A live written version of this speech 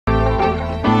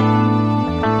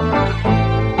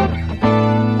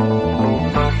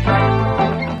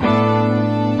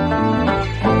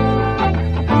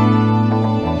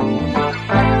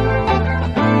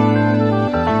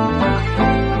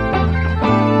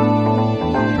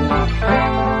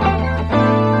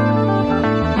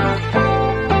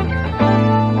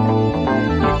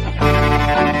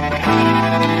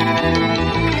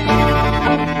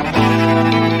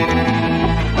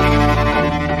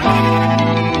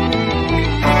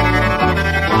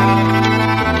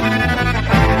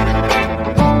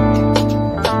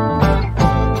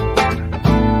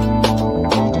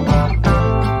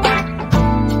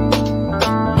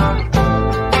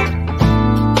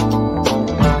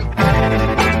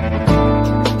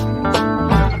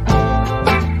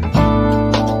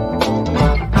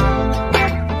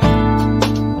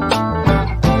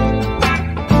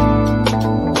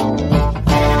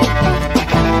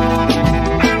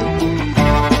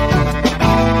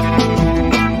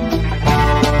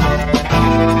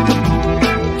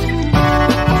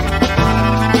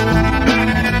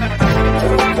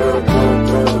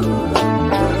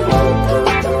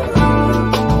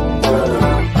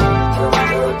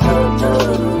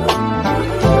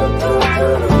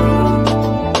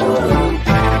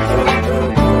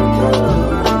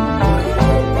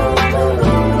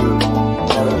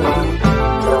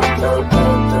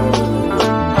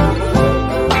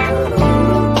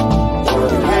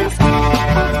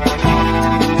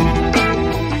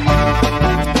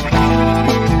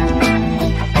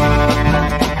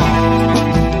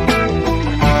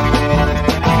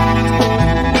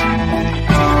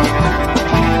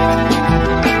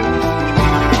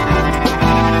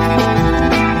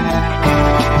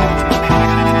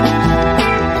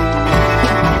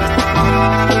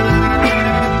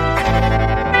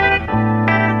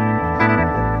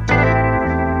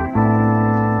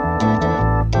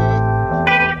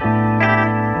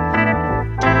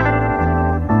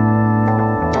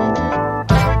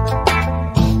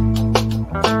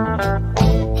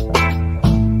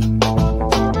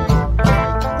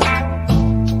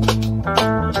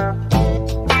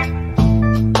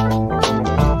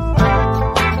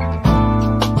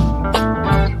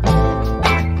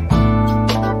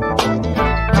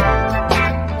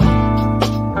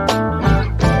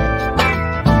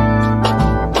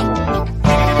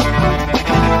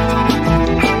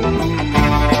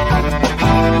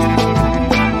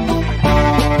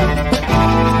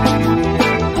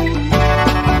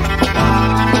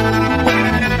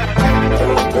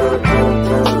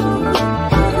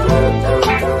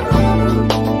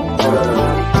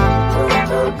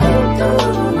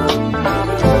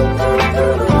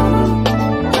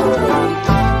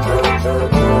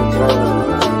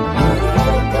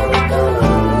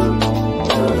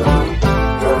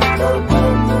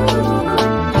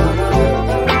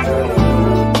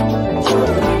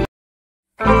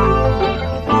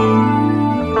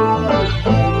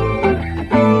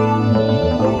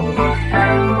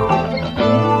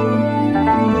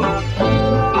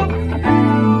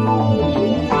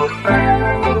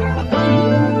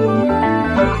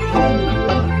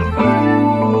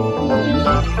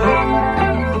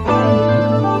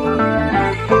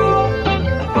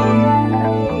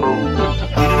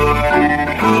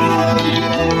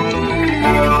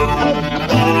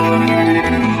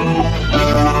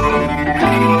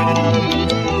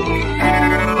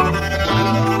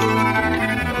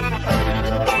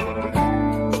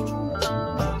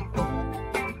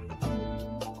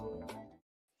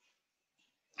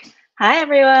Hi,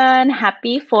 everyone.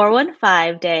 Happy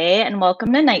 415 Day and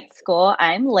welcome to Night School.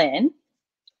 I'm Lynn,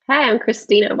 Hi, I'm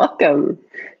Christina. Welcome.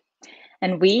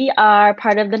 and we are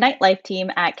part of the Nightlife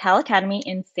team at Cal Academy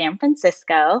in San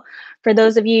Francisco. For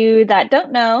those of you that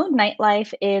don't know,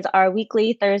 Nightlife is our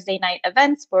weekly Thursday night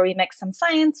events where we mix some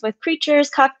science with creatures,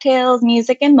 cocktails,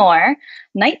 music, and more.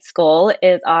 Night School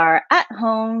is our at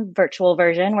home virtual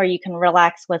version where you can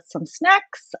relax with some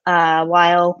snacks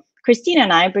while Christina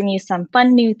and I bring you some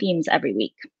fun new themes every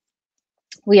week.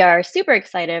 We are super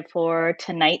excited for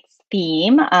tonight's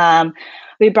theme.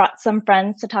 We brought some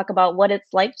friends to talk about what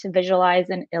it's like to visualize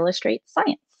and illustrate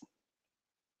science.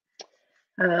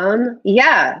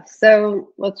 Yeah, so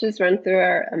let's just run through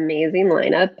our amazing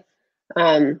lineup.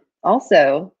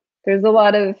 Also, there's a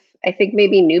lot of, I think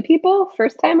maybe new people,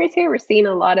 first timers here. We're seeing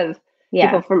a lot of people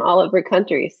Yeah. from all over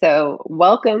country. So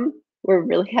welcome. We're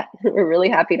we're really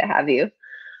happy to have you.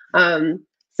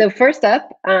 So first up,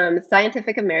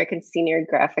 Scientific American Senior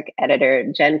Graphic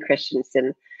Editor Jen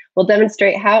Christiansen will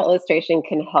demonstrate how illustration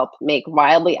can help make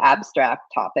wildly abstract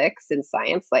topics in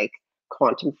science, like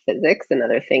quantum physics and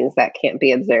other things that can't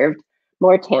be observed,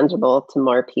 more tangible to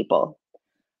more people.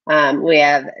 We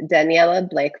have Daniela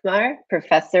Blakemar,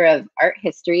 Professor of Art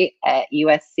History at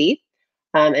USC,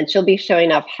 and she'll be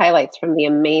showing off highlights from the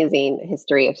amazing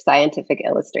history of scientific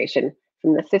illustration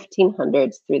from the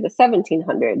 1500s through the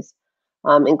 1700s,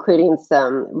 including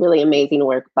some really amazing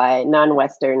work by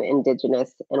non-Western,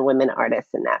 Indigenous, and women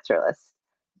artists and naturalists.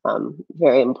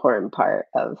 Very important part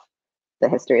of the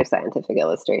history of scientific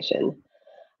illustration.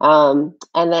 And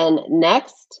then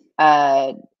next,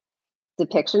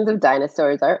 depictions of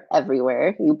dinosaurs are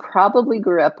everywhere. You probably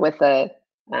grew up with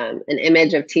an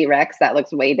image of T-Rex that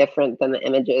looks way different than the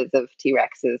images of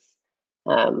T-Rexes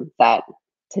that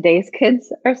today's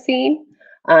kids are seeing.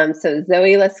 So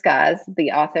Zoë Lescaze,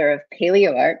 the author of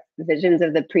Paleoart, Visions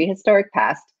of the Prehistoric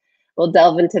Past, will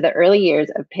delve into the early years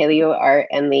of Paleoart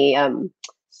and the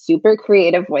super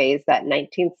creative ways that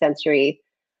 19th century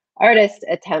artists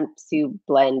attempt to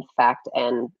blend fact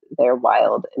and their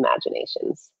wild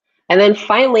imaginations. And then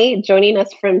finally, joining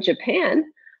us from Japan,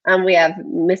 we have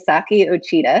Misaki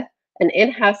Uchida, an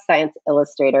in-house science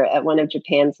illustrator at one of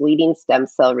Japan's leading stem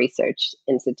cell research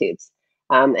institutes.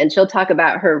 And she'll talk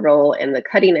about her role in the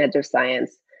cutting edge of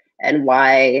science and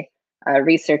why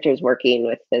researchers working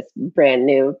with this brand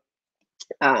new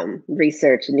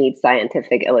research need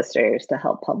scientific illustrators to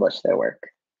help publish their work.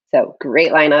 So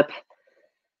great lineup.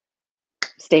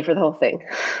 Stay for the whole thing.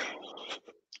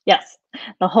 Yes,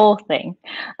 the whole thing.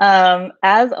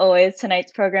 As always,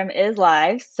 tonight's program is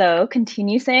live, so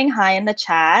continue saying hi in the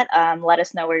chat. Let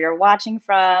us know where you're watching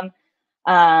from.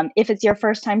 If it's your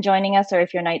first time joining us or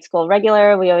if you're Night School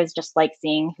regular, we always just like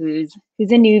seeing who's a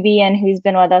newbie and who's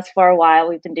been with us for a while.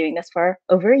 We've been doing this for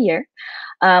over a year.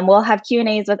 We'll have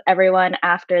Q&As with everyone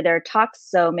after their talks,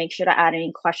 so make sure to add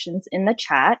any questions in the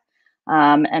chat.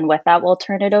 And with that, we'll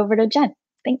turn it over to Jen.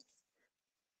 Thanks.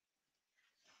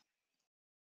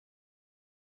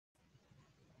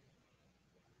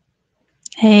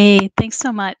 Hey, thanks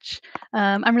so much.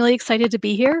 I'm really excited to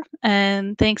be here,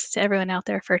 and thanks to everyone out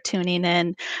there for tuning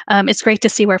in. It's great to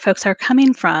see where folks are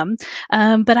coming from,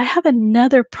 but I have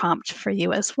another prompt for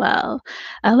you as well.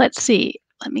 Let's see.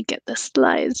 Let me get the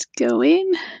slides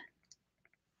going.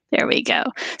 There we go.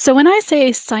 So when I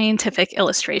say scientific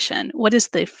illustration, what is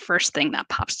the first thing that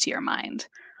pops to your mind?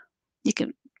 You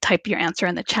can type your answer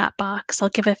in the chat box. I'll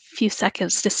give a few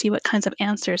seconds to see what kinds of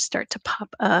answers start to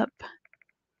pop up.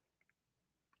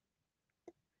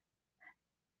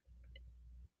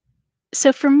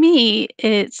 So for me,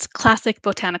 it's classic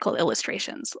botanical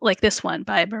illustrations, like this one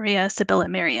by Maria Sibylla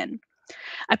Marion.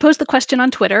 I posed the question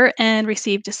on Twitter and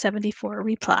received 74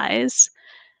 replies.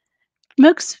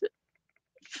 Most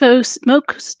folks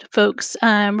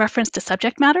referenced a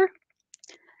subject matter.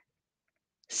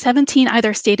 17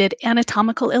 either stated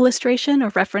anatomical illustration or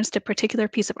referenced a particular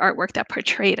piece of artwork that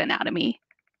portrayed anatomy.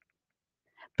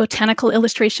 Botanical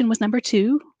illustration was number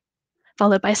 2,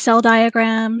 followed by cell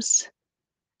diagrams,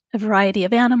 a variety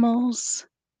of animals,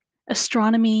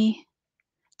 astronomy,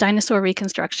 dinosaur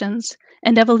reconstructions,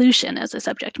 and evolution as a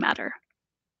subject matter.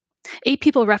 8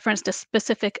 people referenced a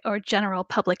specific or general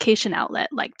publication outlet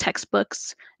like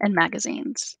textbooks and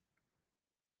magazines.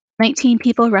 19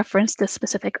 people referenced a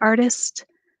specific artist,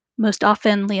 most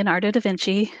often Leonardo da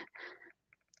Vinci.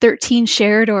 13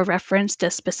 shared or referenced a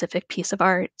specific piece of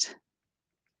art.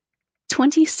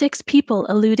 26 people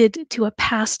alluded to a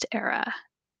past era.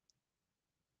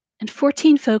 And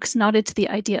 14 folks nodded to the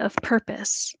idea of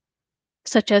purpose,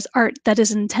 such as art that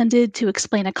is intended to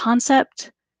explain a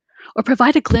concept or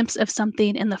provide a glimpse of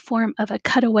something in the form of a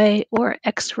cutaway or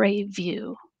X-ray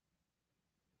view.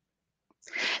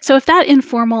 So if that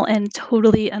informal and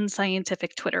totally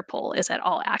unscientific Twitter poll is at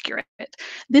all accurate,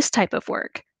 this type of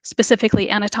work,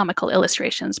 specifically anatomical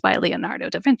illustrations by Leonardo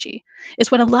da Vinci, is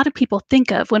what a lot of people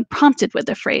think of when prompted with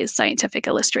the phrase scientific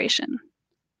illustration,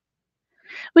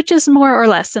 which is more or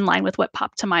less in line with what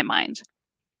popped to my mind.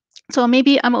 So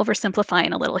maybe I'm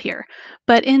oversimplifying a little here,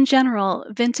 but in general,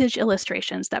 vintage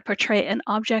illustrations that portray an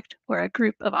object or a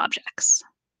group of objects.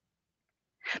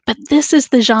 But this is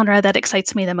the genre that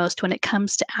excites me the most when it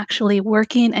comes to actually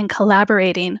working and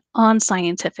collaborating on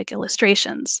scientific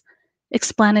illustrations,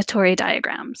 explanatory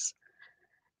diagrams.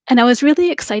 And I was really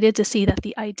excited to see that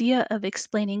the idea of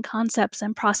explaining concepts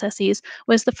and processes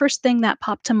was the first thing that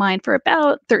popped to mind for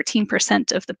about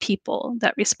 13% of the people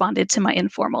that responded to my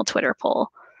informal Twitter poll,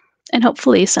 and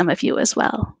hopefully some of you as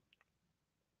well.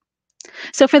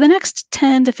 So for the next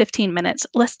 10 to 15 minutes,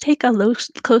 let's take a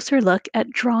closer look at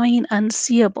drawing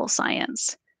unseeable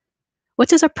science. What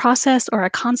does a process or a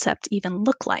concept even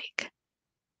look like?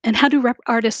 And how do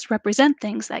artists represent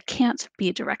things that can't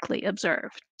be directly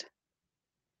observed?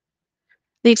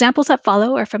 The examples that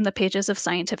follow are from the pages of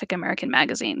Scientific American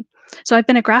magazine. So I've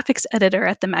been a graphics editor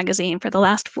at the magazine for the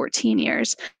last 14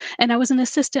 years, and I was an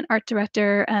assistant art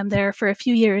director there for a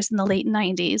few years in the late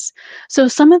 90s. So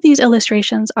some of these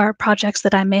illustrations are projects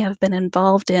that I may have been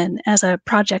involved in as a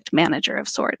project manager of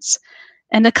sorts.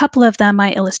 And a couple of them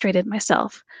I illustrated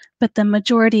myself, but the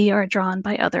majority are drawn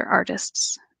by other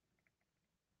artists.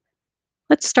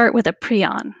 Let's start with a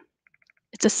prion.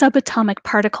 It's a subatomic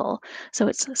particle, so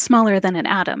it's smaller than an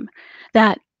atom,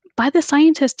 that, by the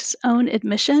scientist's own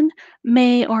admission,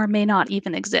 may or may not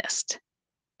even exist.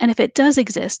 And if it does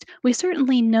exist, we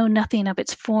certainly know nothing of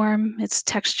its form, its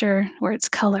texture, or its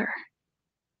color.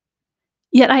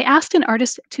 Yet I asked an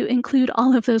artist to include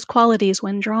all of those qualities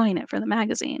when drawing it for the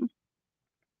magazine.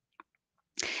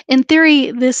 In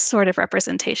theory, this sort of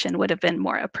representation would have been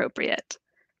more appropriate.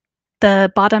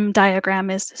 The bottom diagram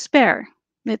is spare.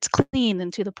 It's clean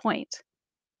and to the point.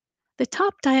 The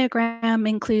top diagram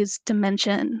includes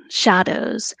dimension,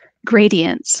 shadows,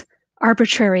 gradients,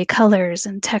 arbitrary colors,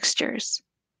 and textures.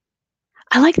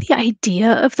 I like the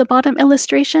idea of the bottom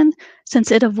illustration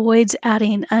since it avoids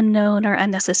adding unknown or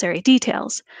unnecessary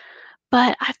details,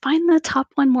 but I find the top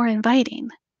one more inviting.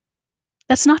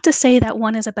 That's not to say that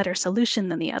one is a better solution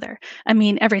than the other. I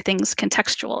mean, everything's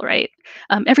contextual, right?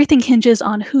 Everything hinges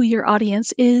on who your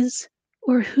audience is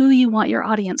or who you want your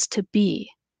audience to be.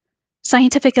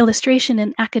 Scientific illustration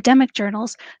in academic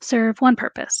journals serve one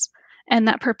purpose, and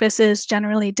that purpose is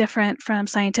generally different from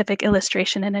scientific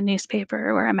illustration in a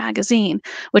newspaper or a magazine,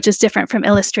 which is different from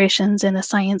illustrations in a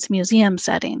science museum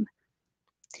setting.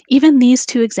 Even these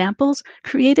two examples,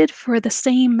 created for the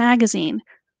same magazine,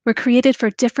 were created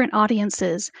for different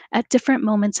audiences at different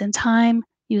moments in time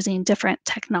using different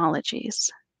technologies.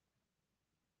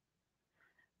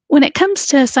 When it comes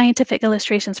to scientific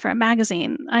illustrations for a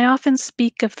magazine, I often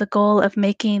speak of the goal of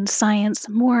making science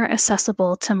more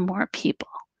accessible to more people.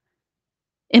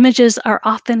 Images are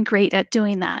often great at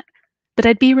doing that, but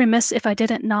I'd be remiss if I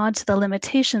didn't nod to the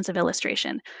limitations of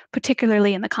illustration,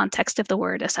 particularly in the context of the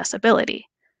word accessibility.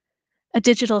 A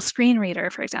digital screen reader,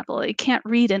 for example, it can't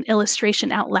read an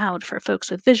illustration out loud for folks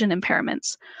with vision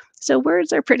impairments. So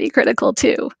words are pretty critical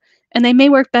too, and they may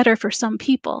work better for some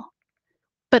people.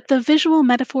 But the visual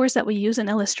metaphors that we use in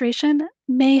illustration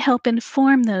may help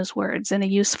inform those words in a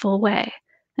useful way,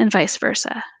 and vice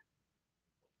versa.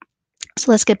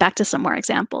 So let's get back to some more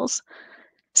examples.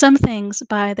 Some things,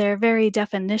 by their very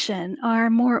definition, are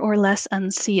more or less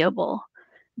unseeable.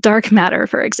 Dark matter,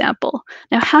 for example.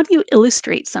 Now, how do you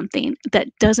illustrate something that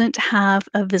doesn't have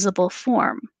a visible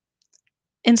form?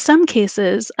 In some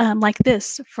cases, like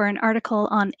this, for an article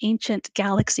on ancient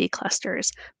galaxy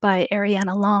clusters by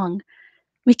Ariana Long,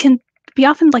 we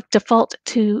often default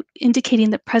to indicating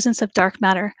the presence of dark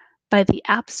matter by the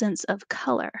absence of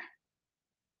color.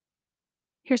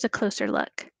 Here's a closer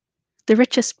look. The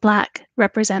richest black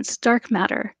represents dark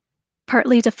matter,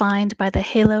 partly defined by the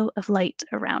halo of light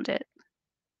around it.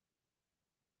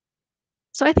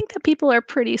 So I think that people are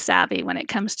pretty savvy when it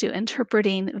comes to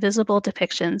interpreting visible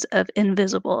depictions of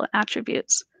invisible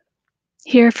attributes.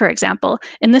 Here, for example,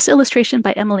 in this illustration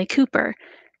by Emily Cooper,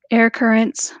 air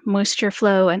currents, moisture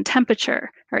flow, and temperature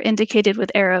are indicated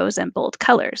with arrows and bold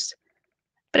colors.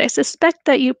 But I suspect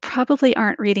that you probably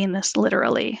aren't reading this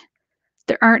literally.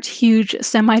 There aren't huge,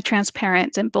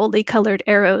 semi-transparent, and boldly colored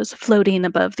arrows floating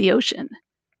above the ocean.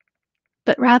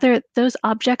 But rather, those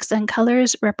objects and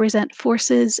colors represent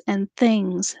forces and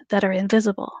things that are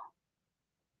invisible.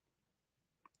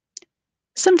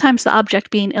 Sometimes the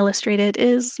object being illustrated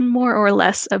is more or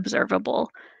less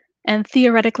observable, and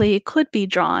theoretically could be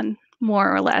drawn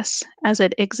more or less, as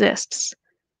it exists.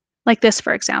 Like this,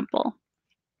 for example.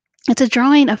 It's a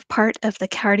drawing of part of the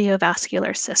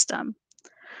cardiovascular system.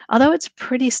 Although it's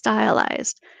pretty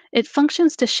stylized, it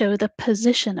functions to show the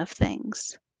position of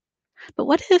things. But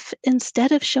what if,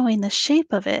 instead of showing the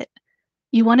shape of it,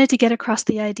 you wanted to get across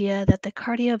the idea that the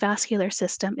cardiovascular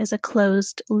system is a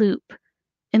closed loop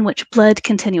in which blood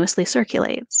continuously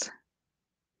circulates?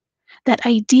 That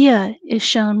idea is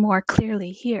shown more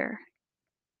clearly here,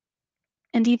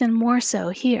 and even more so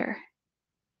here.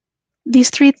 These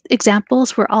three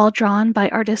examples were all drawn by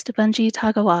artist Bunji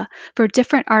Tagawa for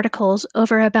different articles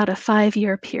over about a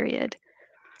 5-year period.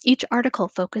 Each article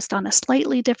focused on a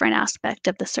slightly different aspect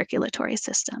of the circulatory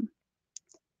system.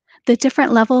 The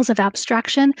different levels of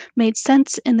abstraction made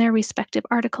sense in their respective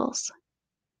articles.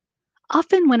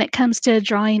 Often when it comes to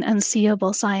drawing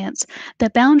unseeable science, the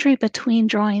boundary between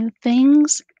drawing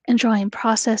things and drawing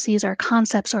processes or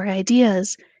concepts or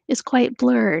ideas is quite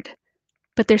blurred,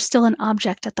 but there's still an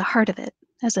object at the heart of it,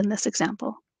 as in this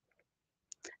example.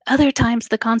 Other times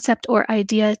the concept or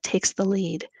idea takes the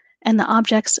lead, and the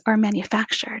objects are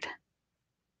manufactured.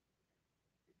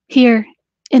 Here,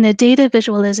 in a data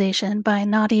visualization by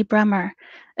Nadi Bremer,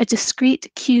 a discrete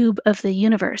cube of the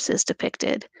universe is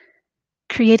depicted,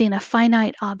 creating a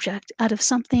finite object out of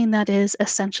something that is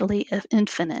essentially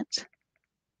infinite.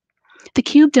 The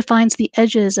cube defines the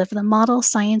edges of the model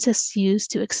scientists use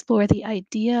to explore the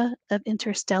idea of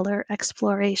interstellar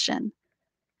exploration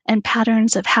and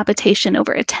patterns of habitation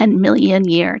over a 10 million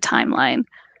year timeline.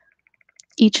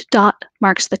 Each dot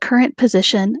marks the current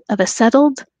position of a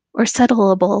settled or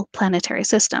settleable planetary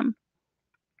system.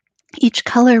 Each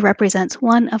color represents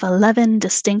one of 11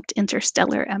 distinct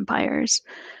interstellar empires.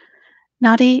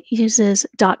 Nadi uses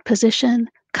dot position,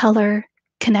 color,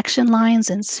 connection lines,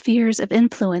 and spheres of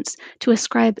influence to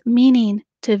ascribe meaning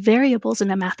to variables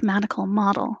in a mathematical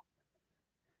model.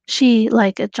 She,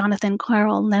 like Jonathan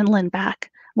Carl Nenlenbach,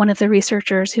 one of the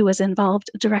researchers who was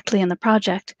involved directly in the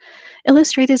project,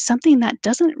 illustrated something that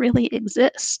doesn't really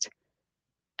exist.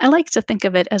 I like to think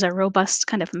of it as a robust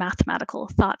kind of mathematical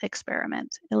thought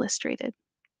experiment illustrated.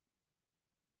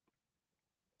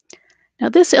 Now,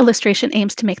 this illustration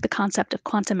aims to make the concept of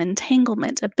quantum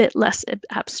entanglement a bit less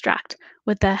abstract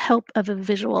with the help of a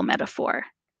visual metaphor.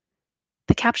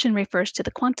 The caption refers to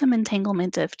the quantum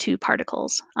entanglement of two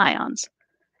particles, ions.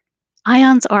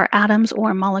 Ions are atoms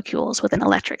or molecules with an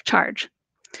electric charge,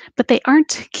 but they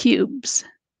aren't cubes.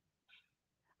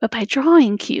 But by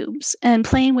drawing cubes and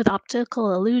playing with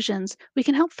optical illusions, we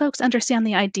can help folks understand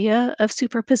the idea of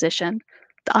superposition,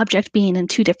 the object being in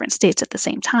two different states at the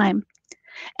same time,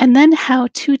 and then how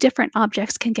two different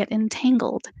objects can get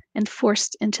entangled and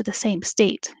forced into the same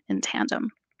state in tandem.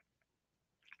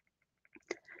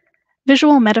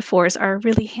 Visual metaphors are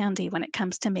really handy when it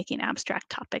comes to making abstract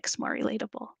topics more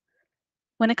relatable.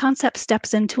 When a concept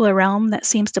steps into a realm that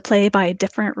seems to play by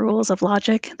different rules of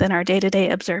logic than our day-to-day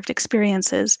observed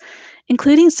experiences,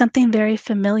 including something very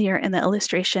familiar in the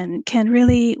illustration can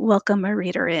really welcome a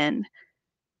reader in.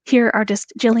 Here,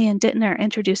 artist Gillian Dittner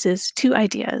introduces two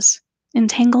ideas,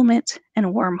 entanglement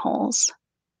and wormholes.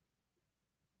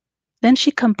 Then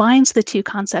she combines the two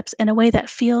concepts in a way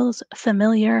that feels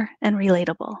familiar and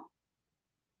relatable.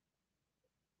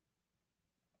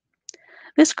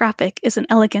 This graphic is an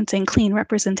elegant and clean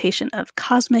representation of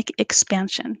cosmic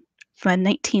expansion from a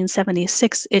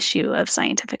 1976 issue of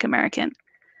Scientific American.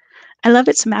 I love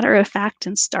its matter-of-fact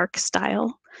and stark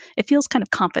style. It feels kind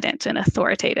of confident and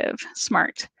authoritative,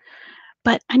 smart.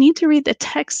 But I need to read the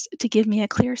text to give me a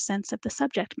clear sense of the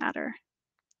subject matter.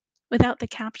 Without the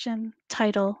caption,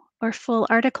 title, or full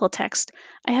article text,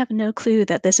 I have no clue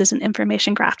that this is an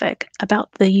information graphic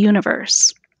about the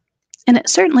universe. And it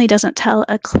certainly doesn't tell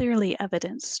a clearly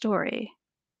evident story.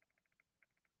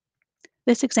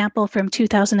 This example from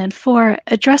 2004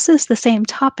 addresses the same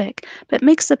topic, but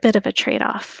makes a bit of a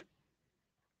trade-off.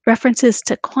 References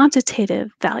to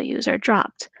quantitative values are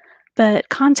dropped, but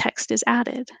context is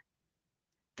added.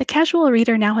 The casual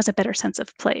reader now has a better sense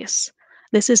of place.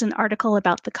 This is an article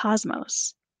about the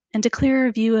cosmos, and a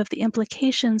clearer view of the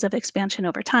implications of expansion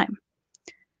over time.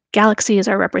 Galaxies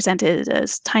are represented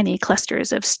as tiny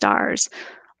clusters of stars.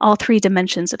 All 3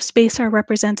 dimensions of space are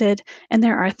represented, and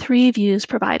there are 3 views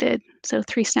provided, so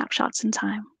 3 snapshots in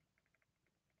time.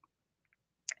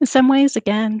 In some ways,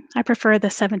 again, I prefer the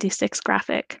 76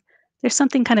 graphic. There's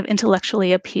something kind of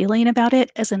intellectually appealing about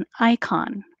it as an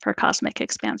icon for cosmic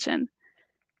expansion.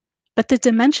 But the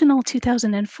dimensional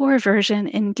 2004 version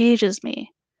engages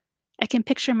me. I can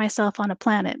picture myself on a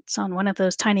planet on one of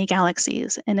those tiny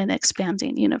galaxies in an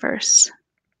expanding universe.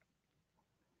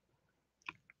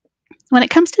 When it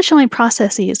comes to showing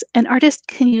processes, an artist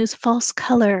can use false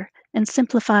color and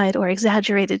simplified or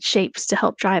exaggerated shapes to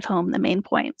help drive home the main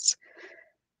points.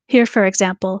 Here, for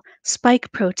example, spike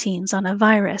proteins on a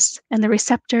virus and the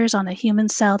receptors on a human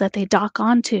cell that they dock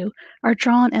onto are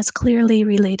drawn as clearly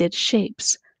related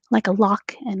shapes, like a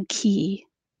lock and key.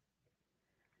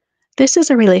 This is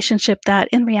a relationship that,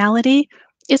 in reality,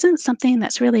 isn't something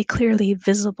that's really clearly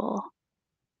visible.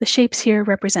 The shapes here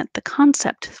represent the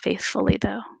concept faithfully,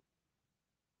 though.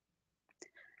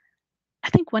 I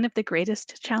think one of the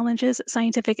greatest challenges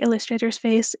scientific illustrators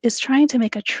face is trying to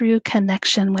make a true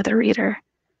connection with a reader.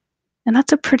 And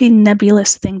that's a pretty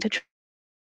nebulous thing to try.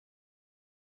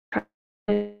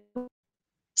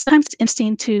 Sometimes it's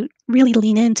interesting to really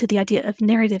lean into the idea of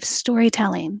narrative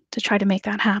storytelling to try to make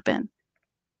that happen.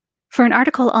 For an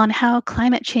article on how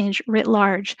climate change writ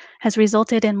large has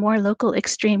resulted in more local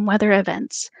extreme weather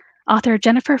events, author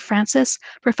Jennifer Francis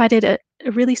provided a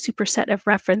really super set of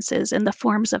references in the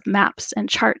forms of maps and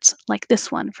charts like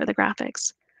this one for the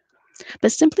graphics.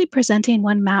 But simply presenting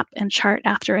one map and chart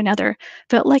after another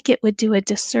felt like it would do a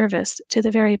disservice to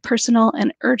the very personal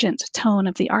and urgent tone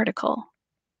of the article.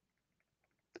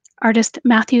 Artist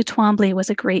Matthew Twombly was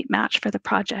a great match for the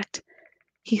project.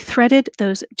 He threaded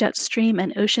those jet stream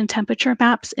and ocean temperature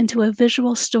maps into a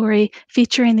visual story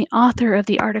featuring the author of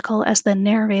the article as the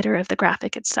narrator of the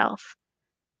graphic itself.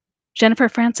 Jennifer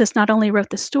Francis not only wrote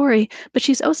the story, but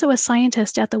she's also a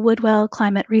scientist at the Woodwell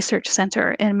Climate Research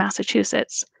Center in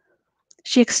Massachusetts.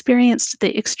 She experienced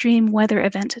the extreme weather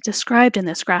event described in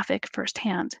this graphic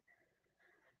firsthand.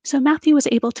 So Matthew was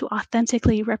able to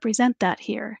authentically represent that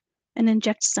here and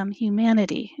inject some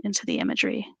humanity into the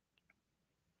imagery.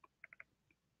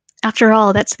 After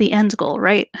all, that's the end goal,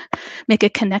 right? Make a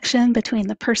connection between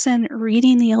the person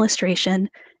reading the illustration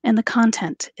and the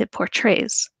content it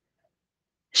portrays.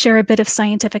 Share a bit of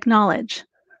scientific knowledge,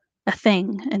 a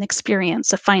thing, an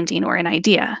experience, a finding, or an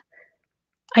idea.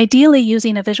 Ideally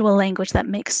using a visual language that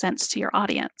makes sense to your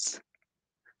audience.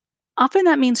 Often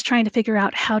that means trying to figure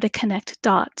out how to connect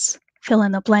dots, fill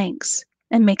in the blanks,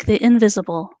 and make the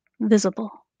invisible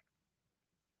visible.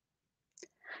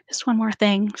 Just one more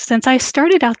thing. Since I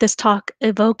started out this talk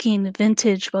evoking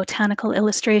vintage botanical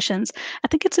illustrations, I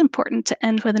think it's important to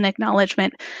end with an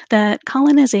acknowledgement that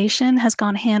colonization has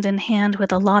gone hand in hand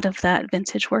with a lot of that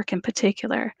vintage work in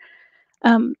particular.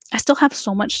 I still have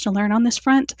so much to learn on this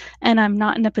front, and I'm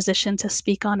not in a position to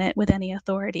speak on it with any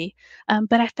authority.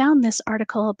 But I found this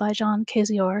article by Jean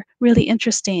Christiansen really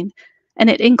interesting, and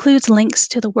it includes links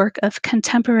to the work of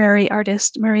contemporary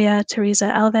artist Maria Teresa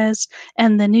Alves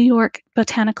and the New York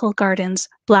Botanical Gardens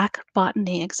Black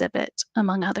Botany exhibit,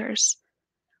 among others.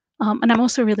 And I'm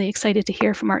also really excited to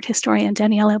hear from art historian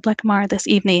Daniela Bleckmar this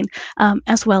evening,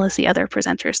 as well as the other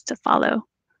presenters to follow.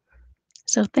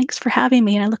 So thanks for having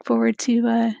me, and I look forward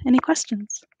to any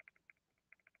questions.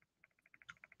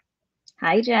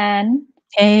 Hi, Jen.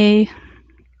 Hey.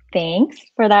 Thanks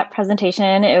for that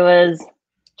presentation. It was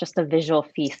just a visual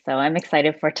feast, so I'm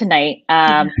excited for tonight.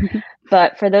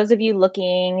 But for those of you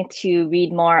looking to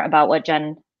read more about what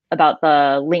about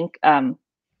the link,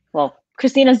 well,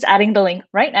 Christina's adding the link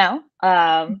right now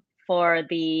for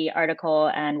the article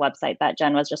and website that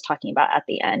Jen was just talking about at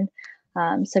the end.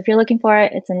 So if you're looking for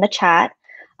it, it's in the chat.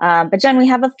 But Jen, we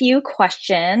have a few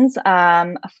questions.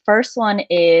 First one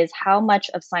is, how much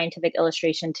of scientific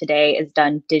illustration today is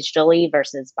done digitally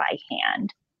versus by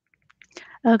hand?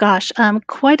 Oh gosh,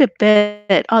 quite a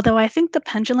bit, although I think the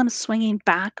pendulum's swinging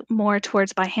back more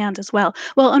towards by hand as well.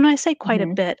 Well, when I say quite a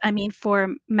bit, I mean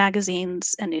for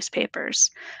magazines and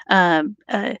newspapers.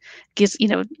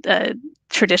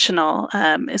 Traditional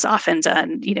is often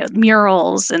done,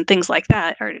 murals and things like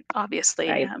that are obviously,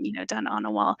 Right. Done on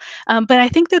a wall. But I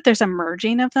think that there's a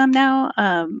merging of them now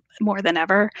more than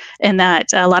ever, in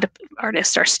that a lot of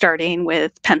artists are starting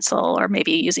with pencil or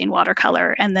maybe using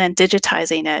watercolor and then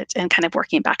digitizing it and kind of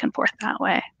working back and forth that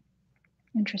way.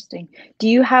 Interesting. Do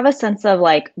you have a sense of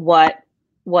like what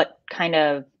kind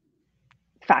of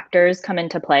factors come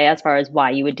into play as far as why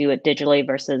you would do it digitally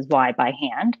versus why by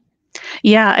hand?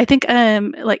 Yeah, I think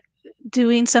like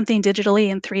doing something digitally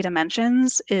in 3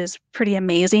 dimensions is pretty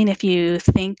amazing if you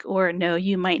think or know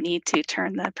you might need to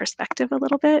turn the perspective a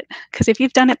little bit. Because if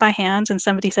you've done it by hand and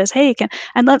somebody says, "Hey,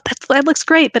 that looks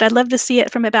great, but I'd love to see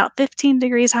it from about 15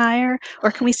 degrees higher,"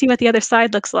 or "Can we see what the other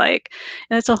side looks like?"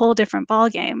 And it's a whole different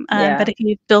ballgame. But if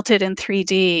you built it in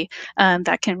 3D,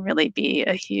 that can really be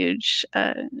a huge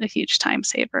time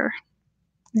saver.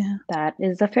 Yeah. That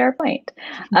is a fair point.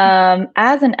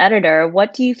 As an editor,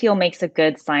 what do you feel makes a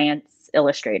good science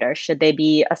illustrator? Should they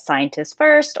be a scientist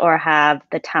first or have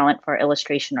the talent for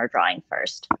illustration or drawing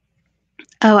first?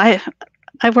 Oh,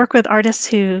 I work with artists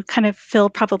who kind of fill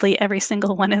probably every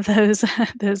single one of those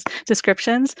those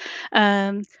descriptions.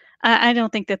 Um, I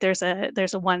don't think that there's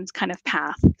a one kind of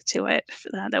path to it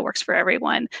that works for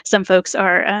everyone. Some folks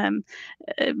are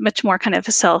much more kind of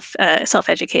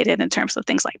self-educated in terms of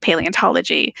things like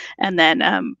paleontology, and then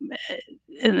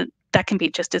and that can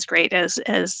be just as great as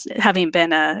having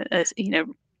been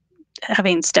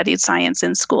having studied science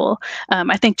in school.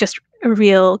 I think just a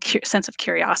real sense of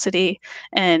curiosity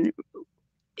and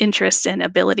interest and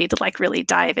ability to like really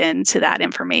dive into that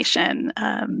information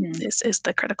is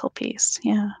the critical piece.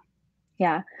 Yeah.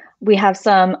 Yeah. We have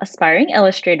some aspiring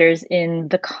illustrators in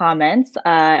the comments,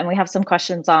 and we have some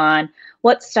questions on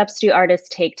what steps do artists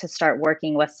take to start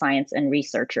working with science and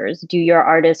researchers? Do your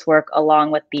artists work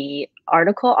along with the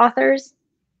article authors?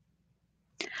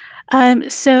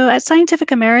 So at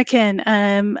Scientific American,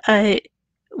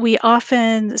 we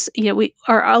often,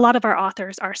 a lot of our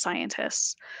authors are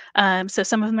scientists. So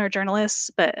some of them are journalists,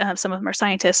 but some of them are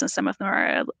scientists, and some of them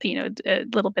are, a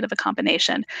little bit of a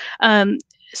combination.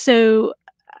 So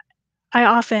I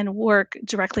often work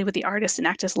directly with the artists and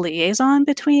act as liaison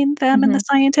between them and the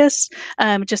scientists,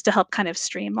 just to help kind of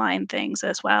streamline things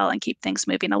as well and keep things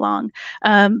moving along.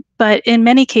 But in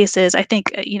many cases, I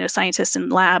think, scientists in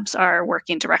labs are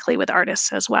working directly with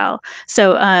artists as well.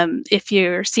 So if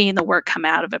you're seeing the work come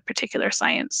out of a particular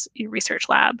science research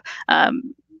lab,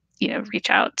 reach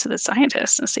out to the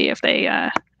scientists and see if they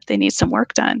need some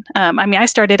work done. I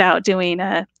started out doing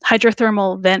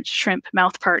hydrothermal vent shrimp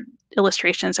mouthpart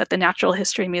illustrations at the Natural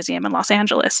History Museum in Los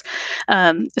Angeles.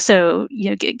 So,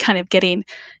 getting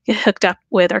hooked up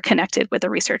with or connected with a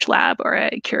research lab or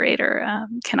a curator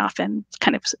can often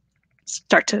kind of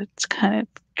start to kind of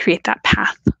create that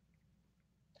path.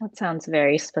 That sounds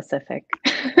very specific.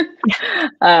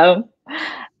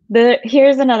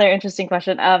 Here's another interesting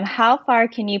question. How far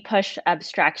can you push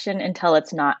abstraction until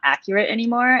it's not accurate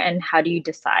anymore, and how do you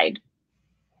decide?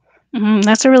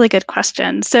 That's a really good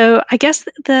question. So I guess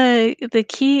the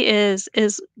key is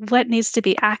what needs to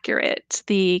be accurate,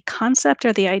 the concept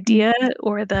or the idea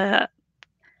or the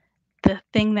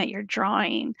thing that you're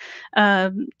drawing.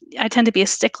 I tend to be a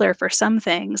stickler for some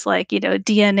things, like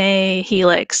DNA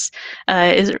helix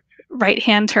is right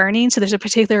hand turning, so there's a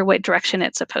particular direction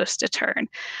it's supposed to turn.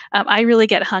 I really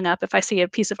get hung up if I see a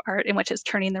piece of art in which it's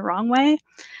turning the wrong way.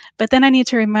 But then I need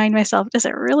to remind myself, does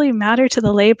it really matter to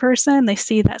the layperson? They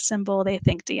see that symbol, they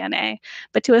think DNA.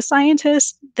 But to a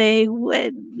scientist, they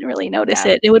would really notice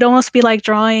it. It would almost be like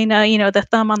drawing, the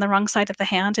thumb on the wrong side of the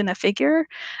hand in a figure,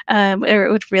 or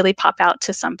it would really pop out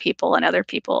to some people, and other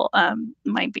people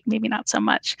might be maybe not so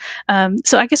much.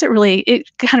 So I guess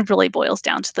it kind of really boils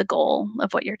down to the goal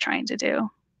of what you're trying to do.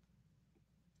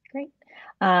 Great.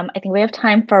 I think we have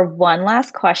time for one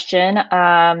last question.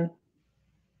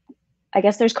 I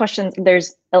guess there's questions.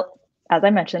 As I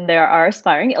mentioned, there are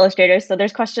aspiring illustrators. So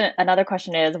another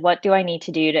question is, what do I need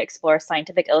to do to explore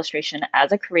scientific illustration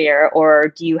as a career, or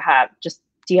do you have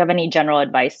any general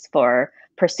advice for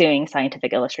pursuing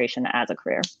scientific illustration as a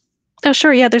career? Oh,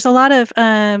 sure. Yeah, there's a lot of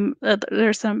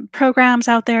there's some programs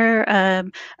out there.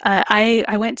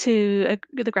 I went to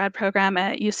the grad program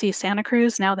at UC Santa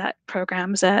Cruz. Now that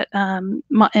program's at in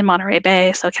Monterey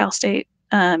Bay, so Cal State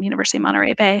University of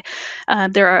Monterey Bay.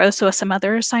 There are also some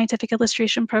other scientific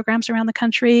illustration programs around the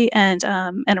country and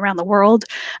around the world.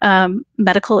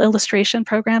 Medical illustration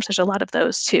programs, there's a lot of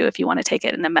those too, if you want to take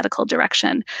it in a medical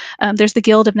direction. There's the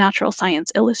Guild of Natural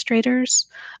Science Illustrators,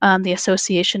 the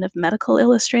Association of Medical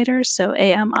Illustrators, so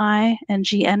AMI and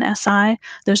GNSI.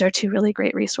 Those are two really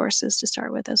great resources to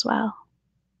start with as well.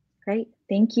 Great.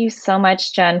 Thank you so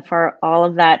much, Jen, for all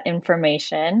of that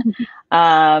information.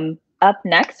 Up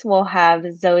next, we'll have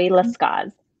Zoë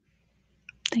Lescaze.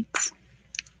 Thanks.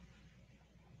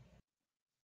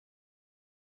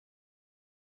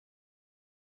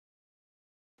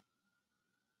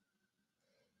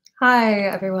 Hi,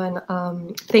 everyone.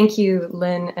 Thank you,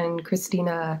 Lynn and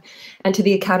Christina, and to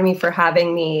the Academy for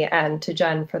having me, and to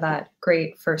Jen for that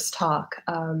great first talk.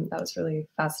 That was really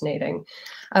fascinating.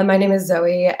 My name is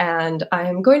Zoe, and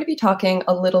I'm going to be talking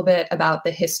a little bit about the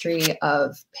history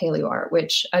of Paleoart,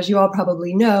 which, as you all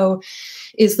probably know,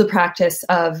 is the practice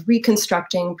of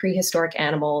reconstructing prehistoric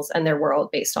animals and their world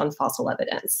based on fossil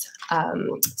evidence.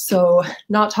 So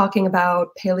not talking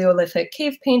about Paleolithic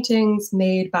cave paintings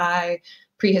made by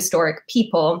prehistoric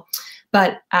people,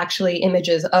 but actually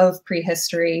images of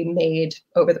prehistory made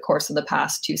over the course of the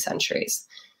past 2 centuries.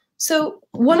 So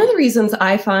one of the reasons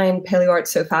I find Paleoart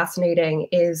so fascinating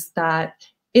is that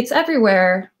it's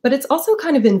everywhere, but it's also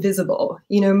kind of invisible.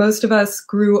 Most of us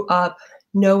grew up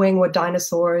knowing what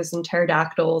dinosaurs and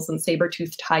pterodactyls and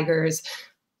saber-toothed tigers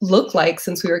look like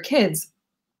since we were kids,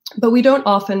 But we don't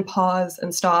often pause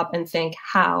and stop and think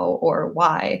how or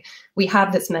why we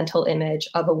have this mental image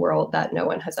of a world that no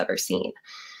one has ever seen.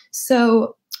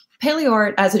 So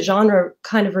Paleoart as a genre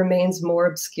kind of remains more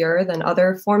obscure than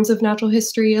other forms of natural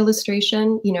history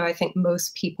illustration. You know, I think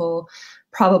most people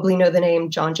probably know the name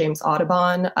John James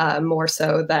Audubon more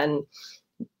so than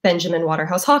Benjamin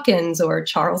Waterhouse Hawkins or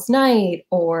Charles Knight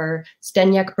or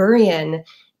Zdeněk Burian,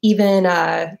 even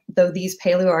though these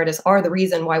paleoartists are the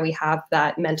reason why we have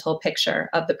that mental picture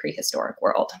of the prehistoric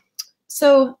world.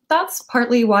 So that's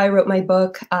partly why I wrote my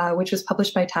book, which was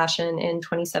published by Taschen in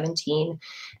 2017.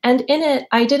 And in it,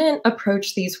 I didn't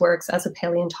approach these works as a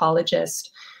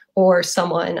paleontologist or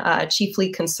someone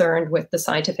chiefly concerned with the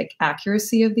scientific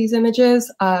accuracy of these images,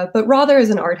 but rather as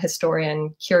an art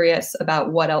historian curious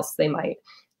about what else they might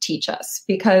teach us.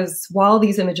 Because while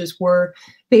these images were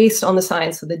based on the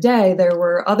science of the day, there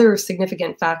were other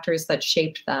significant factors that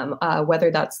shaped them, whether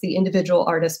that's the individual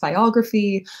artist's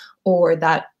biography or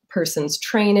that person's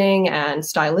training and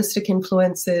stylistic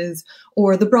influences,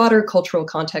 or the broader cultural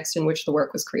context in which the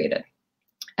work was created.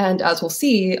 And as we'll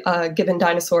see, a given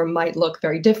dinosaur might look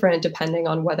very different depending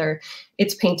on whether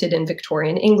it's painted in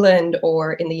Victorian England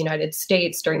or in the United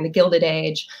States during the Gilded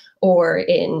Age or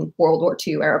in World War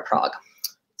II era Prague.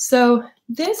 So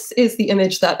this is the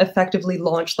image that effectively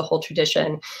launched the whole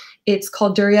tradition. It's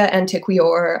called Duria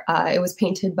Antiquior. It was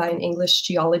painted by an English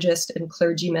geologist and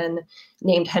clergyman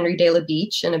named Henry de la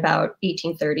Beche in about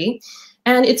 1830.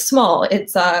 And it's small,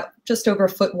 it's just over a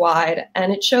foot wide,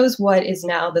 and it shows what is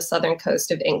now the southern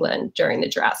coast of England during the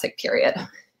Jurassic period.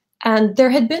 And there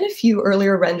had been a few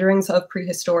earlier renderings of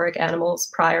prehistoric animals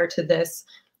prior to this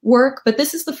work, but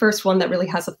this is the first one that really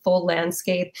has a full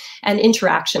landscape and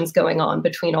interactions going on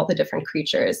between all the different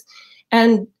creatures.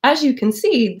 And as you can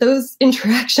see, those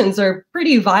interactions are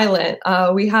pretty violent.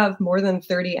 We have more than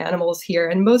 30 animals here,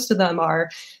 and most of them are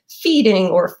feeding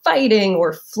or fighting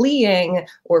or fleeing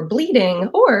or bleeding,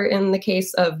 or in the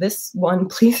case of this one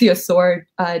plesiosaur,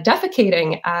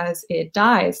 defecating as it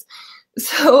dies.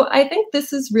 So I think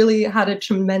this has really had a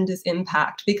tremendous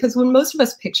impact, because when most of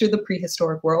us picture the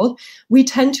prehistoric world, we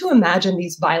tend to imagine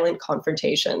these violent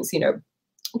confrontations, you know,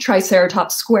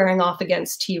 Triceratops squaring off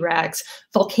against T-Rex,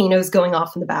 volcanoes going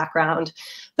off in the background.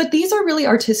 But these are really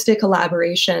artistic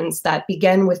elaborations that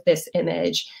begin with this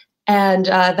image and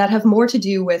that have more to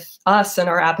do with us and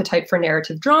our appetite for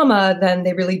narrative drama than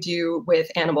they really do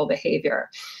with animal behavior.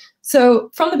 So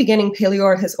from the beginning,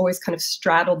 Paleoart has always kind of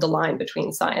straddled the line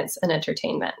between science and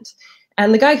entertainment.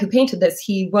 And the guy who painted this,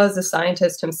 he was a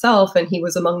scientist himself, and he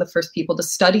was among the first people to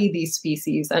study these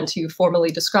species and to formally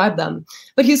describe them.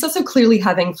 But he was also clearly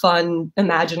having fun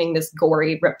imagining this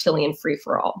gory reptilian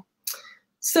free-for-all.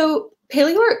 So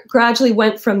Paleoart gradually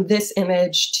went from this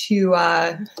image to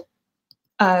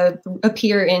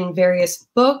appear in various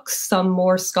books, some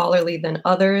more scholarly than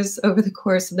others over the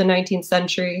course of the 19th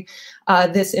century.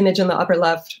 This image in the upper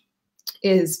left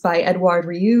is by Edouard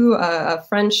Rieu, a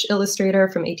French illustrator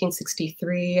from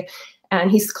 1863.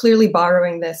 And he's clearly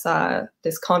borrowing this,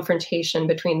 this confrontation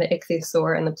between the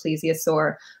ichthyosaur and the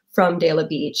plesiosaur from de la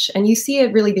Beche. And you see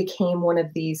it really became one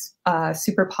of these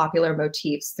super popular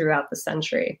motifs throughout the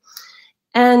century.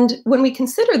 And when we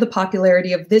consider the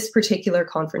popularity of this particular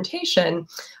confrontation,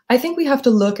 I think we have to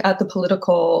look at the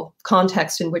political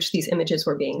context in which these images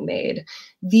were being made.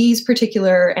 These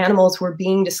particular animals were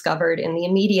being discovered in the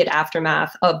immediate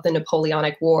aftermath of the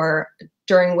Napoleonic War,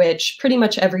 during which pretty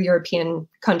much every European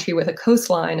country with a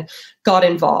coastline got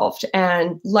involved.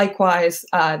 And likewise,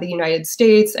 the United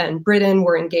States and Britain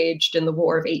were engaged in the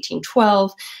War of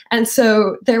 1812. And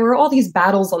so there were all these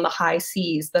battles on the high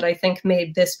seas that I think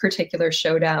made this particular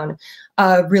showdown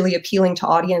really appealing to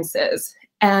audiences,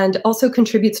 and also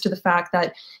contributes to the fact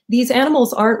that these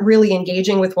animals aren't really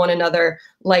engaging with one another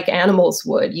like animals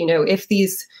would. You know, if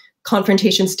these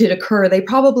confrontations did occur, they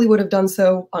probably would have done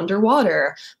so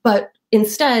underwater. But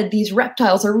instead, these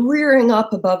reptiles are rearing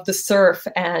up above the surf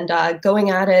and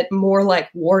going at it more like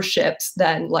warships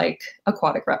than like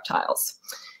aquatic reptiles.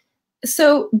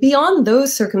 So beyond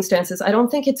those circumstances, I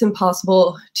don't think it's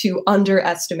impossible to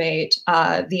underestimate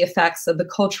the effects of the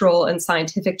cultural and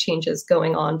scientific changes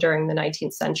going on during the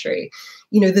 19th century.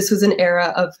 You know, this was an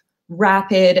era of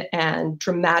rapid and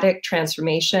dramatic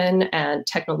transformation and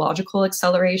technological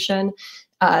acceleration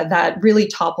that really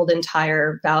toppled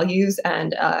entire values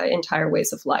and entire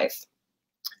ways of life.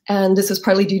 And this was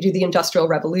partly due to the Industrial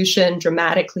Revolution,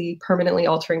 dramatically, permanently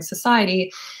altering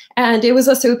society. And it was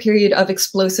also a period of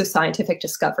explosive scientific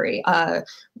discovery,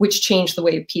 which changed the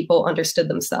way people understood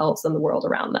themselves and the world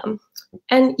around them.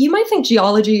 And you might think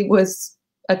geology was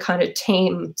a kind of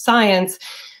tame science,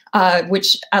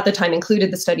 which at the time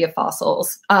included the study of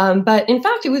fossils. But in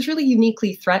fact, it was really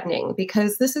uniquely threatening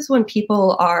because this is when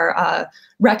people are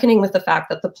reckoning with the fact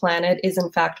that the planet is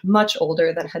in fact much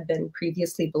older than had been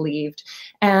previously believed,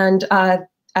 and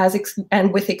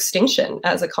with extinction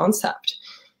as a concept.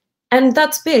 And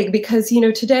that's big because, you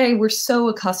know, today we're so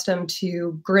accustomed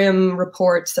to grim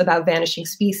reports about vanishing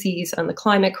species and the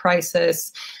climate crisis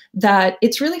that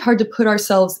it's really hard to put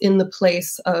ourselves in the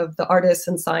place of the artists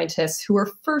and scientists who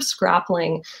were first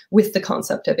grappling with the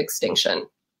concept of extinction.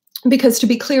 Because to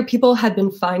be clear, people had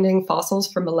been finding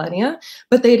fossils for millennia,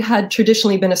 but they'd had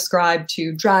traditionally been ascribed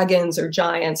to dragons or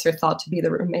giants or thought to be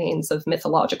the remains of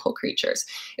mythological creatures.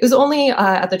 It was only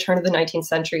at the turn of the 19th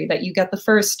century that you get the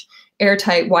first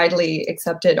airtight, widely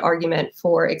accepted argument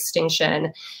for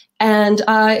extinction. And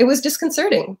it was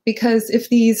disconcerting because if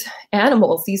these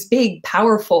animals, these big,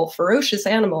 powerful, ferocious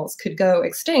animals could go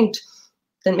extinct,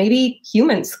 then maybe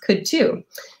humans could too.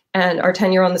 And our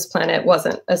tenure on this planet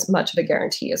wasn't as much of a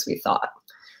guarantee as we thought.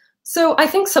 So I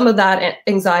think some of that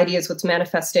anxiety is what's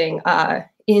manifesting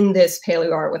in this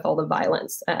Paleoart with all the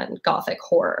violence and Gothic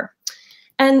horror.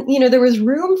 And, you know, there was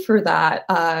room for that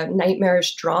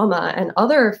nightmarish drama and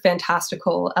other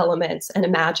fantastical elements and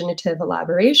imaginative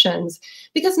elaborations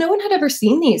because no one had ever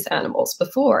seen these animals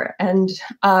before. And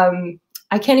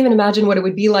I can't even imagine what it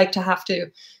would be like to have to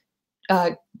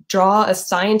draw a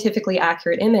scientifically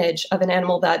accurate image of an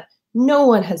animal that no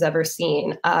one has ever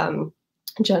seen.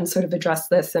 Jen sort of addressed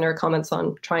this in her comments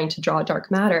on trying to draw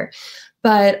dark matter.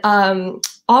 But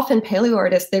often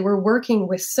paleoartists, they were working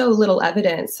with so little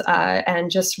evidence and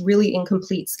just really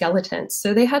incomplete skeletons.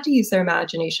 So they had to use their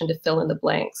imagination to fill in the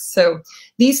blanks. So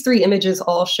these three images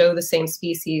all show the same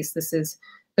species. This is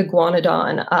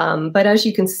iguanodon. But as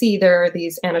you can see, there are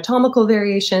these anatomical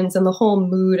variations and the whole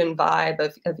mood and vibe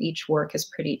of each work is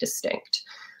pretty distinct.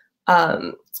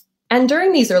 And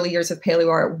during these early years of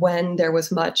paleoart, when there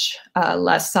was much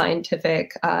less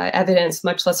scientific evidence,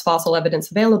 much less fossil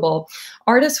evidence available,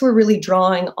 artists were really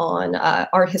drawing on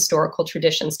art historical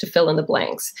traditions to fill in the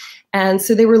blanks. And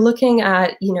so they were looking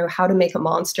at, you know, how to make a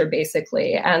monster,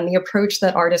 basically. And the approach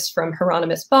that artists from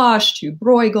Hieronymus Bosch to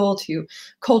Bruegel to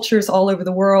cultures all over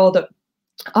the world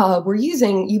were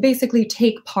using, you basically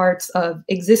take parts of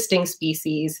existing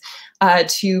species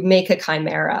to make a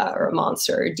chimera or a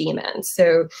monster or demon.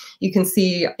 So you can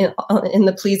see in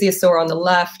the plesiosaur on the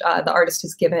left, the artist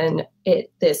has given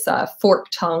it this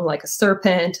forked tongue like a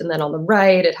serpent. And then on the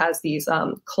right, it has these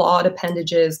clawed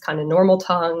appendages, kind of normal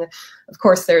tongue. Of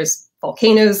course, there's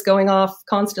volcanoes going off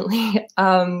constantly.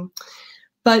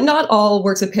 But not all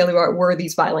works of paleoart were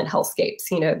these violent hellscapes.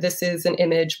 You know, this is an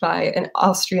image by an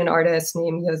Austrian artist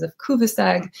named Josef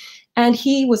Kuveseg, and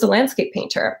he was a landscape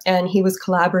painter, and he was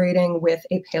collaborating with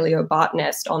a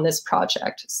paleobotanist on this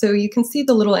project. So you can see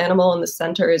the little animal in the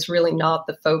center is really not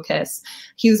the focus.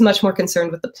 He was much more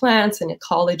concerned with the plants and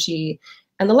ecology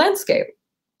and the landscape.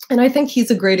 And I think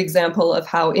he's a great example of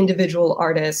how individual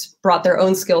artists brought their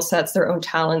own skill sets, their own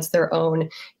talents, their own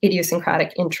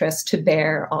idiosyncratic interests to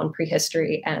bear on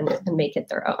prehistory and make it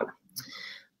their own.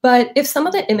 But if some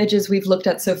of the images we've looked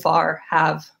at so far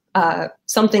have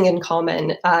something in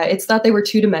common, it's that they were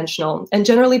two-dimensional and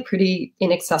generally pretty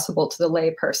inaccessible to the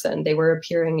lay person. They were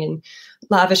appearing in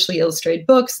lavishly illustrated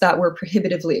books that were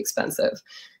prohibitively expensive.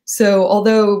 So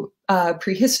although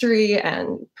prehistory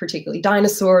and particularly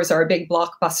dinosaurs are a big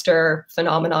blockbuster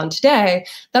phenomenon today,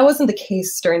 that wasn't the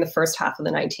case during the first half of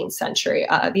the 19th century.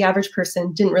 The average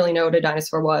person didn't really know what a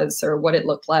dinosaur was or what it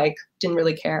looked like, didn't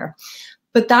really care.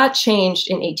 But that changed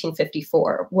in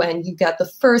 1854 when you get the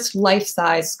first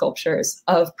life-size sculptures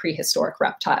of prehistoric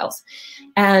reptiles.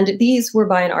 And these were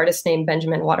by an artist named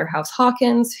Benjamin Waterhouse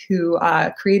Hawkins, who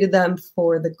created them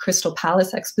for the Crystal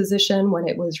Palace exposition when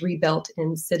it was rebuilt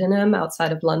in Sydenham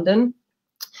outside of London.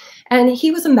 And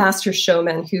he was a master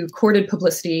showman who courted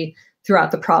publicity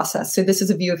throughout the process. So this is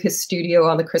a view of his studio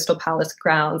on the Crystal Palace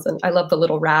grounds. And I love the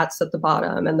little rats at the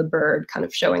bottom and the bird kind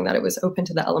of showing that it was open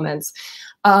to the elements.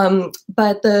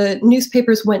 But the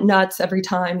newspapers went nuts every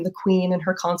time the Queen and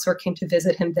her consort came to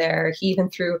visit him there. He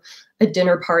even threw a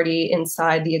dinner party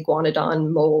inside the iguanodon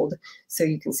mold. So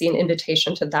you can see an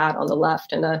invitation to that on the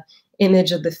left and an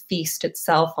image of the feast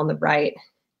itself on the right.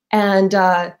 And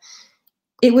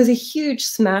it was a huge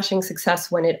smashing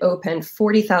success when it opened.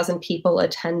 40,000 people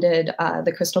attended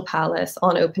the Crystal Palace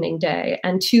on opening day,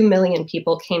 and 2 million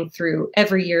people came through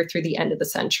every year through the end of the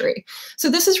century. So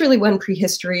this is really when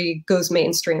prehistory goes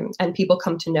mainstream and people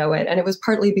come to know it. And it was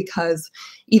partly because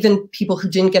even people who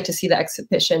didn't get to see the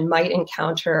exhibition might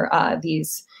encounter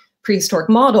these prehistoric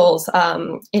models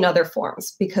in other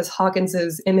forms, because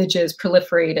Hawkins's images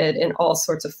proliferated in all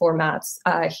sorts of formats.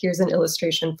 Here's an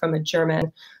illustration from a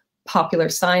German popular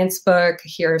science book.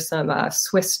 Here are some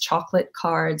Swiss chocolate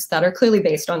cards that are clearly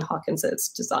based on Hawkins's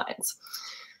designs.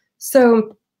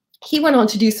 So he went on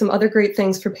to do some other great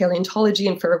things for paleontology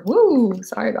and for,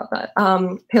 sorry about that,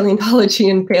 paleontology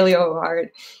and paleo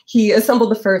art. He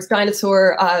assembled the first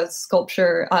dinosaur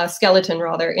skeleton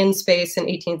in space in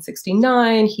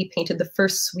 1869. He painted the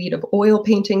first suite of oil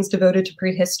paintings devoted to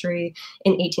prehistory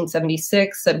in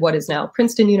 1876 at what is now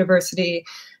Princeton University.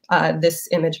 This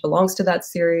image belongs to that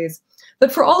series.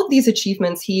 But for all of these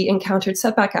achievements, he encountered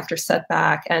setback after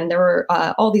setback, and there were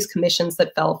all these commissions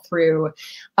that fell through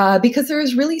because there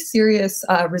was really serious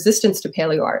resistance to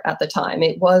paleoart at the time.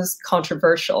 It was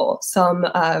controversial. Some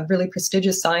really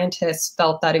prestigious scientists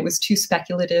felt that it was too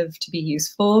speculative to be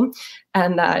useful,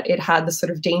 and that it had the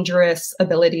sort of dangerous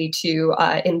ability to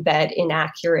embed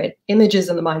inaccurate images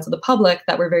in the minds of the public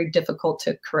that were very difficult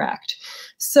to correct.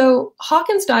 So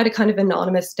Hawkins died a kind of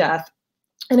anonymous death.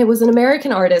 And it was an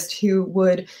American artist who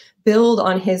would build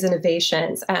on his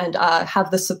innovations and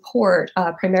have the support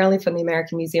primarily from the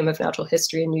American Museum of Natural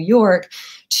History in New York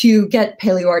to get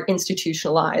paleoart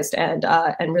institutionalized and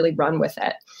really run with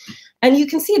it. And you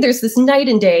can see there's this night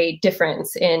and day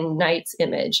difference in Knight's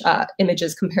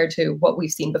images compared to what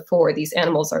we've seen before. These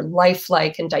animals are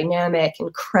lifelike and dynamic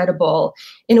and credible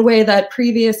in a way that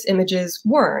previous images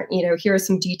weren't. You know, here are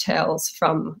some details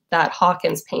from that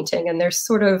Hawkins painting, and they're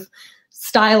sort of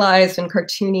stylized and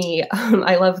cartoony.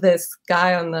 I love this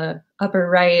guy on the upper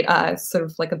right, sort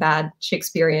of like a bad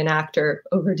Shakespearean actor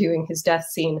overdoing his death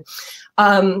scene.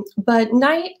 But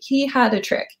Knight, he had a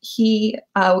trick. He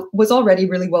was already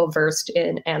really well versed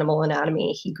in animal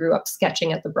anatomy. He grew up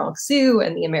sketching at the Bronx Zoo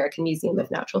and the American Museum of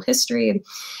Natural History.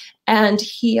 And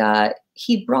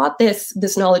he brought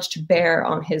this knowledge to bear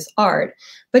on his art,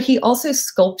 but he also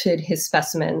sculpted his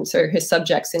specimens or his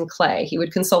subjects in clay. He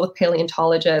would consult with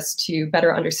paleontologists to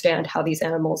better understand how these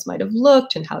animals might have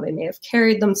looked and how they may have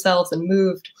carried themselves and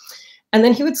moved. And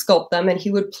then he would sculpt them and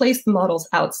he would place the models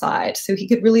outside so he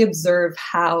could really observe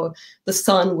how the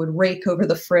sun would rake over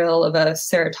the frill of a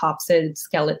ceratopsid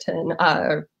skeleton,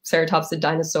 or ceratopsid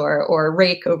dinosaur, or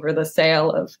rake over the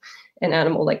sail of an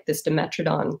animal like this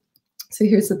Dimetrodon. So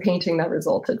here's the painting that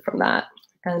resulted from that,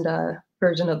 and a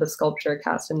version of the sculpture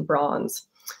cast in bronze.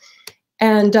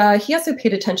 And he also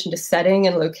paid attention to setting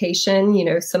and location. You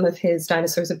know, some of his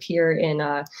dinosaurs appear in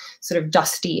sort of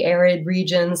dusty, arid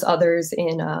regions, others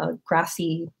in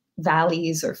grassy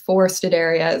valleys or forested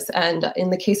areas. And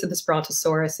in the case of this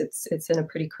Brontosaurus, it's in a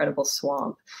pretty credible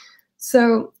swamp.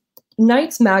 So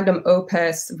Knight's magnum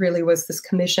opus really was this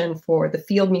commission for the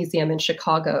Field Museum in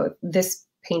Chicago. This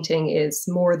painting is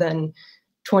more than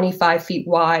 25 feet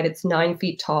wide. It's 9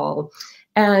 feet tall.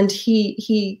 And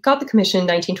he got the commission in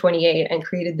 1928 and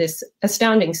created this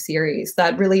astounding series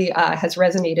that really has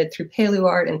resonated through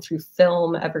paleoart and through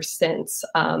film ever since.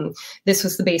 This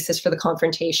was the basis for the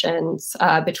confrontations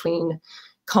between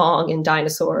Kong and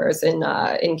dinosaurs in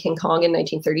King Kong in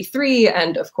 1933,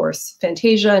 and of course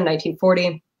Fantasia in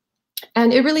 1940.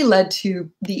 And it really led to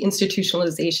the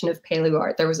institutionalization of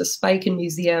paleoart. There was a spike in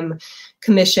museum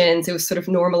commissions. It was sort of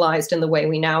normalized in the way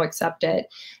we now accept it,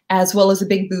 as well as a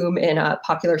big boom in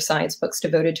popular science books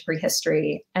devoted to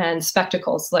prehistory and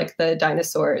spectacles like the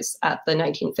dinosaurs at the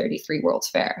 1933 World's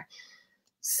Fair.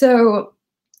 So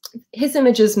his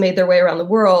images made their way around the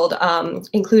world,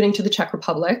 including to the Czech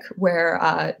Republic, where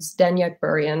Zdeněk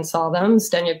Burian saw them.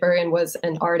 Zdeněk Burian was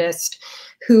an artist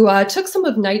who took some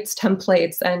of Knight's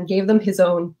templates and gave them his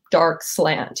own dark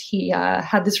slant. He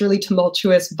had this really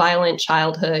tumultuous, violent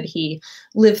childhood. He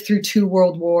lived through 2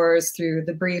 world wars, through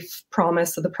the brief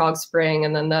promise of the Prague Spring,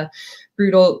 and then the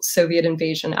brutal Soviet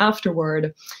invasion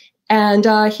afterward. And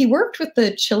he worked with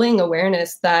the chilling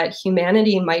awareness that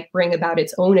humanity might bring about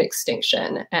its own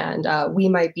extinction, and we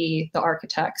might be the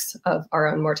architects of our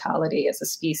own mortality as a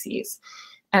species.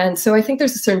 And so I think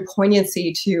there's a certain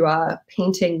poignancy to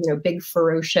painting, big,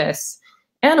 ferocious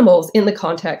animals in the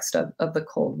context of the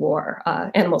Cold War,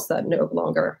 animals that no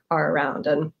longer are around.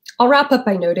 And I'll wrap up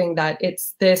by noting that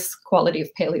it's this quality of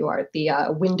paleoart, the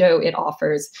window it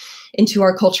offers into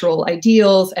our cultural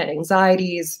ideals and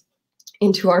anxieties,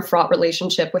 into our fraught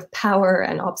relationship with power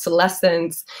and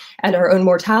obsolescence and our own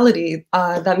mortality,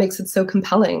 that makes it so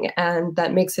compelling and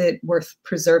that makes it worth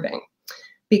preserving.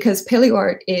 Because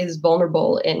paleoart is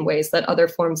vulnerable in ways that other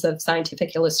forms of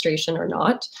scientific illustration are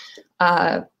not.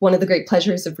 One of the great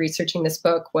pleasures of researching this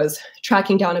book was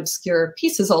tracking down obscure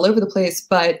pieces all over the place,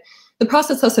 but the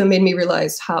process also made me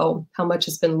realize how much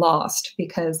has been lost,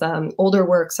 because older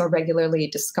works are regularly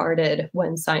discarded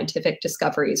when scientific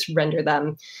discoveries render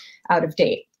them out of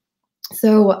date.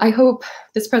 So I hope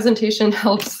this presentation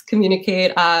helps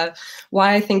communicate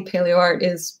why I think Paleoart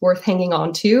is worth hanging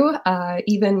on to,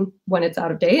 even when it's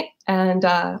out of date. And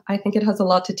I think it has a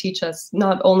lot to teach us,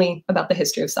 not only about the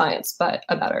history of science, but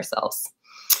about ourselves.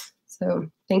 So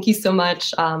thank you so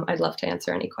much. I'd love to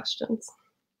answer any questions.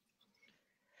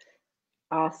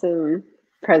 Awesome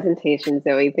presentation,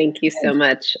 Zoe. Thank you so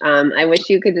much. I wish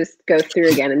you could just go through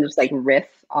again and just like riff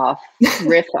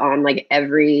on like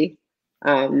every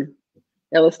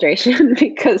illustration,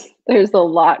 because there's a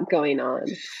lot going on.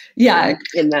 Yeah,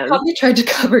 in them. Probably tried to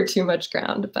cover too much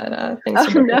ground, but thanks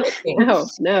for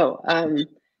no.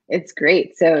 It's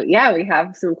great. So yeah, we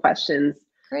have some questions.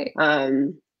 Great.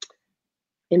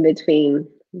 In between.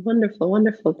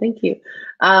 Wonderful. Thank you.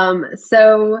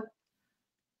 So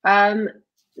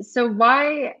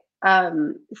why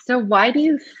do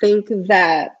you think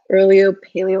that earlier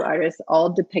paleo artists all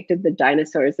depicted the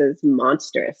dinosaurs as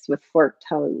monstrous with forked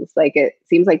tongues? Like, it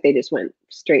seems like they just went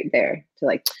straight there to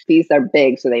like, these are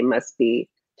big, so they must be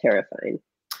terrifying.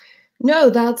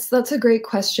 No, that's a great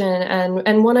question,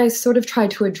 and one I sort of tried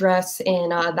to address in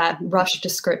that rush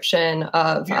description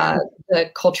of the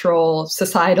cultural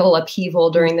societal upheaval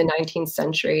during the 19th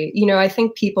century. You know, I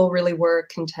think people really were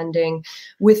contending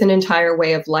with an entire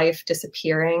way of life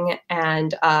disappearing,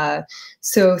 and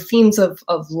so themes of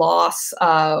loss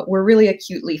were really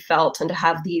acutely felt, and to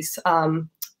have these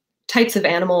types of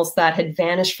animals that had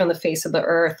vanished from the face of the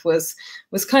earth was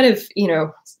kind of, you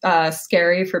know,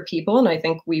 scary for people. And I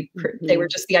think they were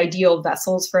just the ideal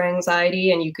vessels for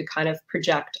anxiety, and you could kind of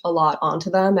project a lot onto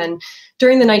them. And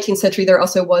during the 19th century, there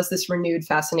also was this renewed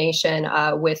fascination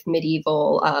with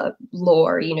medieval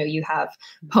lore. You know, you have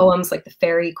poems like the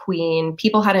Fairy Queen.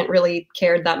 People hadn't really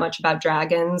cared that much about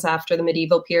dragons after the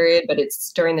medieval period, but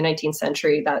it's during the 19th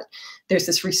century that there's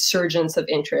this resurgence of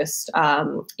interest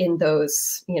in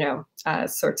those, you know,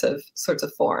 sorts of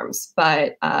forms.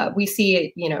 But we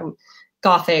see, you know,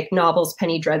 Gothic novels,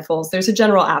 penny dreadfuls, there's a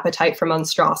general appetite for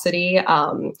monstrosity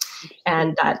and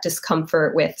that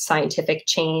discomfort with scientific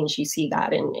change. You see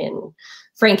that in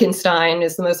Frankenstein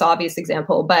is the most obvious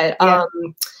example. But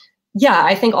yeah,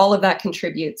 I think all of that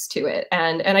contributes to it.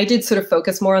 And I did sort of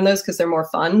focus more on those because they're more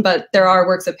fun, but there are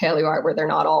works of Paleoart where they're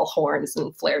not all horns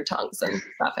and flared tongues and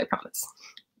stuff, I promise.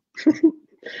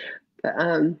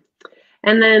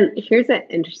 And then here's an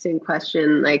interesting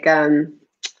question. Like,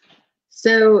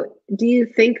 so do you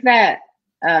think that,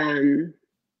 I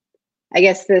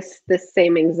guess this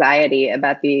same anxiety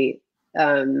about the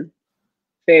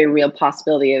very real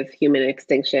possibility of human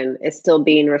extinction is still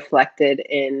being reflected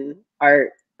in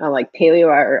art, like paleo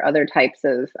art or other types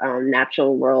of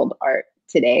natural world art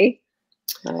today?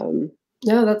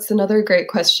 No, that's another great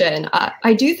question.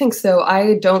 I do think so.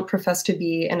 I don't profess to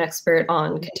be an expert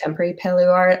on contemporary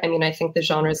paleo art. I mean, I think the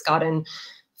genre's gotten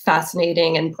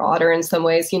fascinating and broader in some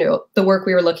ways. You know, the work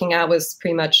we were looking at was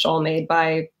pretty much all made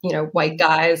by, you know, white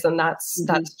guys, and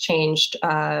that's changed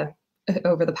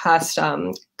over the past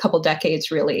couple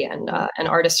decades, really, and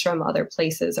artists from other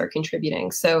places are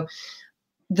contributing. So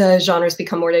the genres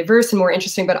become more diverse and more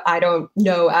interesting, but I don't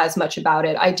know as much about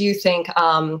it. I do think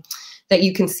that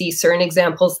you can see certain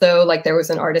examples, though. Like, there was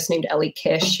an artist named Ellie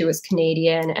Kish who was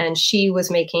Canadian, and she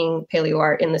was making paleo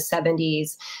art in the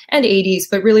 70s and 80s,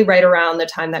 but really right around the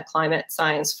time that climate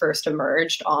science first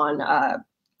emerged on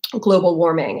global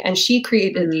warming. And she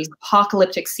created these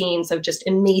apocalyptic scenes of just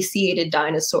emaciated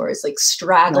dinosaurs, like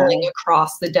straggling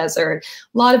across the desert.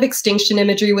 A lot of extinction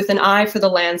imagery with an eye for the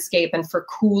landscape and for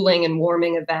cooling and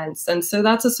warming events. And so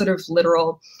that's a sort of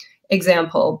literal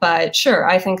example. But sure,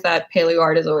 I think that paleo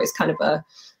art is always kind of a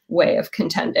way of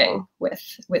contending with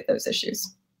those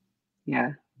issues.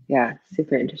 Yeah,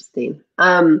 super interesting.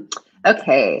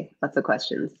 Okay, lots of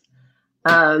questions.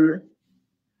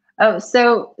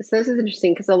 So this is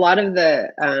interesting because a lot of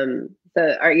the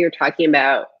art you're talking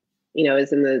about, you know,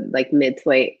 is in the like mid to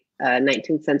late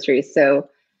 19th century. So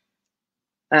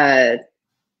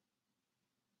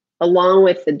along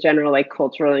with the general like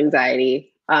cultural anxiety,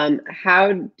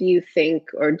 how do you think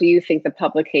the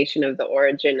publication of The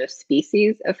Origin of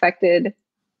Species affected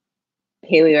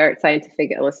paleo art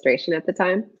scientific illustration at the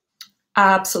time?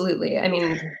 Absolutely. I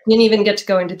mean, we didn't even get to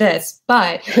go into this,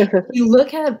 but if you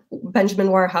look at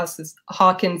Benjamin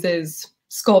Hawkins's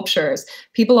sculptures,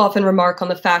 people often remark on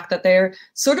the fact that they're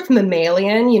sort of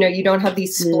mammalian. You know, you don't have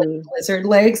these split lizard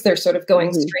legs. They're sort of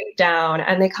going straight down,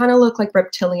 and they kind of look like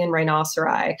reptilian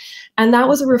rhinoceri. And that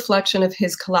was a reflection of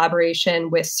his collaboration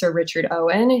with Sir Richard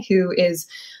Owen, who is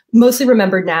mostly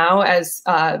remembered now as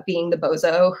being the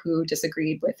bozo who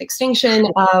disagreed with extinction,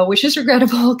 which is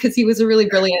regrettable because he was a really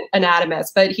brilliant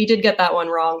anatomist, but he did get that one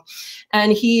wrong.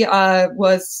 And he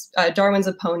was Darwin's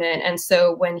opponent. And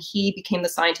so when he became the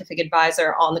scientific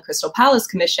advisor on the Crystal Palace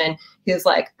Commission, he was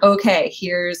like, okay,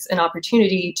 here's an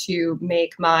opportunity to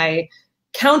make my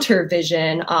counter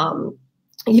vision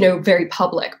very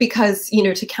public, because,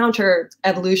 to counter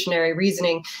evolutionary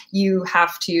reasoning, you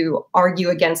have to argue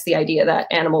against the idea that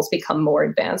animals become more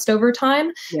advanced over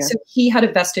time. Yeah. So he had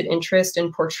a vested interest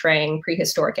in portraying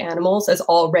prehistoric animals as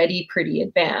already pretty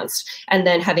advanced and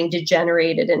then having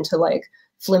degenerated into like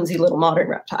flimsy little modern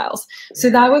reptiles. So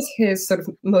that was his sort of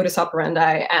modus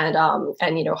operandi, and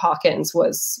Hawkins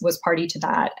was party to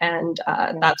that, and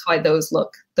that's why those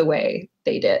look the way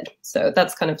they did. So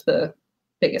that's kind of the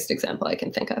biggest example I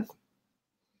can think of.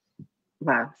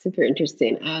 Wow, super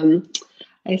interesting.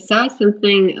 I saw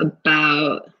something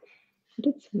about, what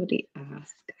did somebody ask? I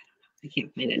don't know, I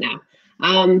can't find it now.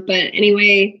 But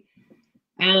anyway,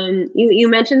 you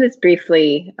mentioned this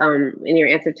briefly in your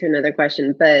answer to another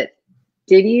question, but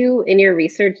did you, in your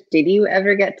research, did you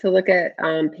ever get to look at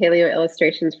paleo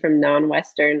illustrations from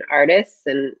non-Western artists,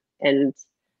 and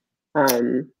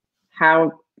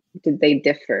how did they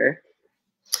differ?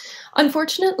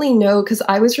 Unfortunately, no, because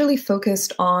I was really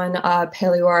focused on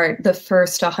Paleoart, the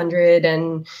first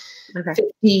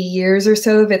 150 years or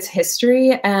so of its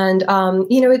history. And,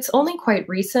 it's only quite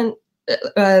recent,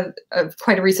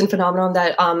 quite a recent phenomenon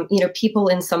that, people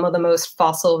in some of the most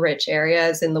fossil-rich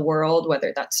areas in the world,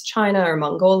 whether that's China or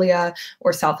Mongolia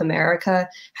or South America,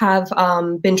 have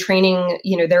been training,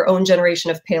 their own generation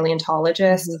of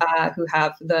paleontologists who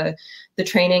have the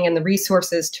training and the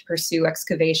resources to pursue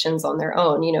excavations on their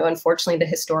own. Unfortunately, the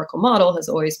historical model has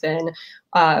always been,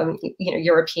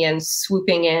 Europeans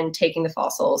swooping in, taking the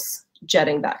fossils,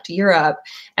 jetting back to Europe.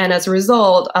 And as a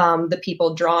result, the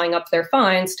people drawing up their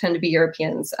finds tend to be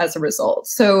Europeans as a result.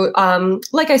 So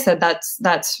like I said,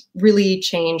 that's really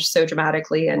changed so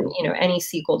dramatically. And, any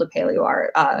sequel to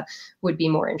Paleoart would be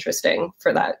more interesting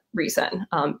for that reason.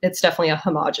 It's definitely a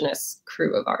homogenous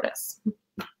crew of artists.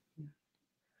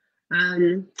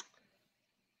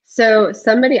 So I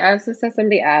also saw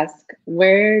somebody ask,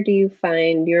 where do you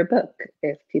find your book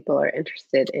if people are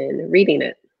interested in reading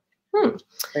it? Where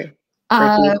can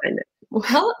you find it?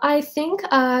 Well, I think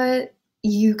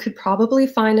you could probably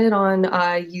find it on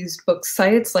used book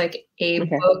sites like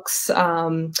AbeBooks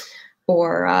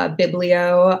or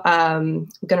Biblio. I'm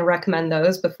going to recommend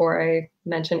those before I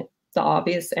mention the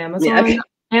obvious Amazon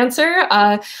answer.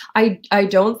 I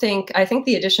think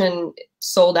the edition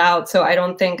sold out, so I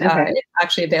don't think it's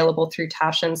actually available through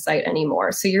Taschen's site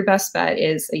anymore. So your best bet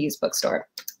is a used bookstore.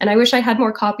 And I wish I had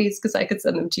more copies because I could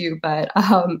send them to you, but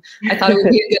I thought it would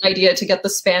be a good idea to get the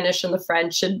Spanish and the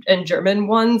French and German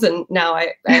ones. And now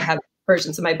I have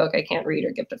versions of my book I can't read or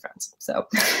give to friends. So,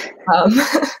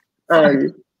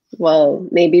 well,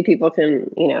 maybe people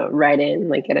can, write in,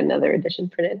 like get another edition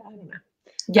printed. I don't know.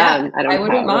 Yeah, I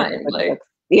wouldn't mind. Like,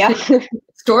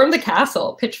 storm the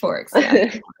castle, pitchforks.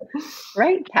 Yeah.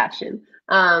 Right, passion.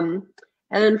 And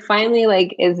then finally,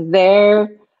 like, is there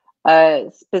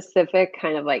a specific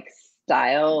kind of like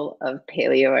style of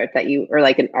paleo art that you, or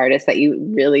like an artist that you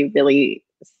really, really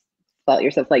felt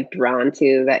yourself like drawn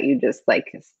to, that you just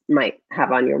like might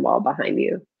have on your wall behind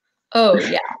you? Oh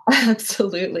yeah,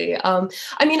 absolutely. I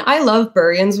mean, I love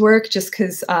Burrian's work just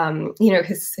because,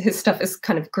 his stuff is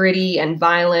kind of gritty and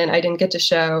violent. I didn't get to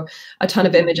show a ton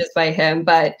of images by him,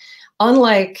 but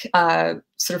unlike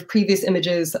sort of previous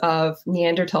images of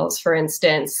Neanderthals, for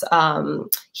instance,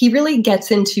 he really gets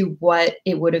into what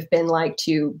it would have been like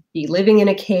to be living in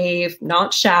a cave,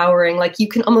 not showering. Like you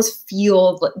can almost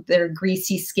feel their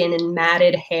greasy skin and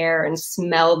matted hair and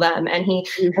smell them. And he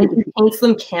paints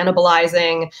them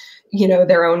cannibalizing,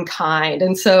 their own kind.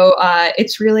 And so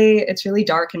it's really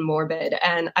dark and morbid.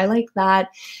 And I like that.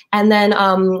 And then,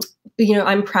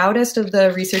 I'm proudest of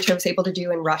the research I was able to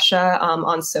do in Russia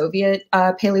on Soviet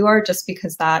Paleoart, just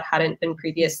because that hadn't been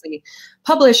previously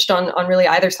published on really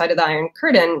either side of the Iron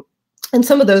Curtain. And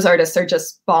some of those artists are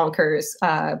just bonkers,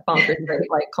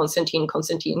 great, like Konstantin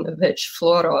Konstantinovich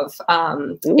Florov.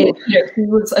 He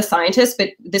was a scientist,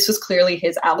 but this was clearly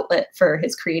his outlet for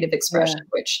his creative expression,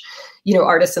 which,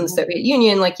 artists in the Soviet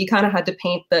Union, like you kind of had to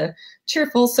paint the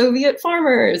cheerful Soviet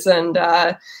farmers and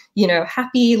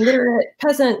happy literate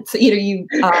peasants. It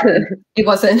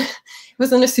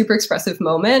wasn't a super expressive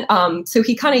moment. So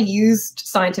he kind of used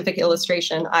scientific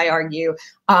illustration, I argue,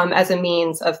 as a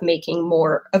means of making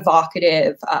more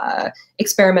evocative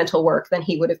experimental work than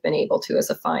he would have been able to as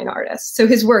a fine artist. So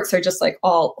his works are just like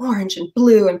all orange and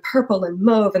blue and purple and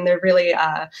mauve, and they're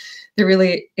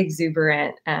really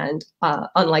exuberant and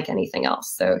unlike anything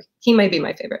else. So he might be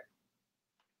my favorite.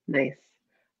 Nice.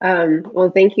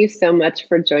 Well, thank you so much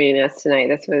for joining us tonight.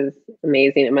 This was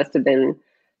amazing. It must have been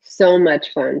so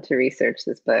much fun to research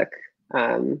this book.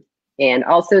 And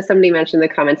also, somebody mentioned in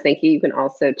the comments, thank you. You can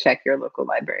also check your local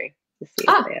library to see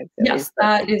if they have yes,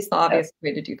 that is the obvious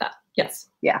way to do that. Yes.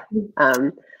 Yeah.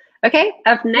 Okay,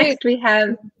 up next we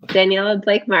have Daniela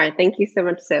Blakemar. Thank you so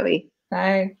much, Zoe.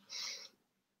 Bye.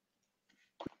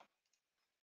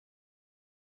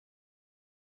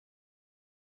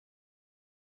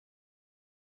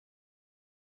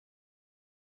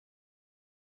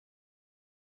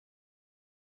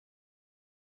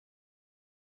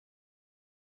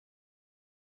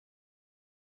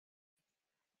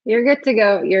 You're good to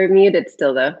go. You're muted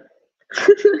still, though.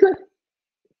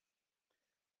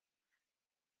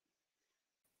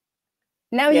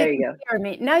 Now you can hear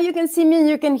me. Now you can see me,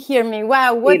 you can hear me.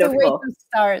 Wow, what Beautiful. A way to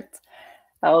start.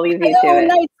 I'll leave you to it.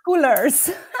 Night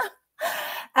schoolers.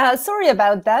 Sorry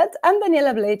about that. I'm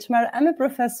Daniela Blakemar. I'm a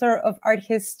professor of art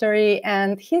history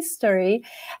and history.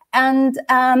 And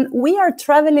we are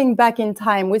traveling back in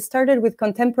time. We started with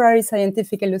contemporary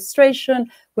scientific illustration.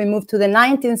 We moved to the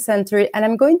 19th century. And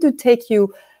I'm going to take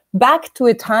you back to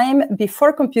a time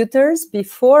before computers,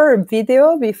 before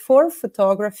video, before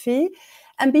photography,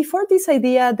 and before this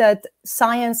idea that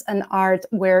science and art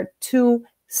were two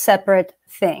separate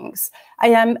things. I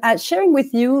am sharing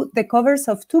with you the covers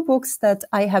of two books that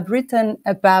I have written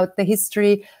about the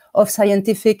history of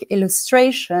scientific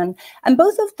illustration, and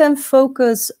both of them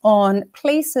focus on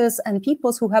places and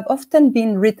peoples who have often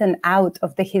been written out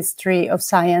of the history of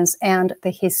science and the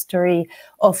history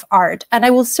of art. And I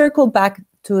will circle back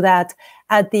to that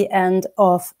at the end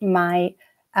of my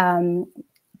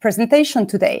presentation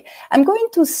today. I'm going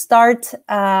to start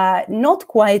not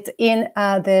quite in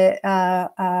the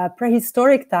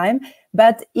prehistoric time,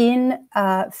 but in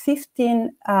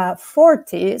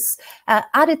 1540s,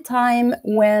 at a time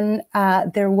when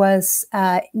there was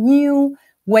new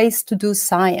ways to do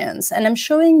science. And I'm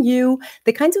showing you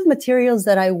the kinds of materials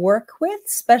that I work with,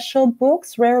 special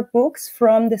books, rare books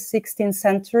from the 16th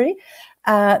century.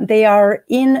 They are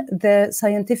in the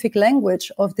scientific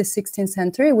language of the 16th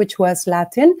century, which was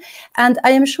Latin. And I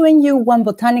am showing you one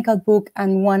botanical book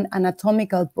and one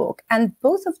anatomical book. And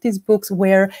both of these books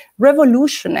were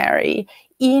revolutionary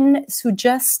in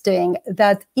suggesting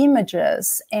that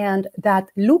images and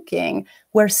that looking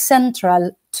were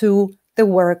central to the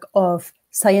work of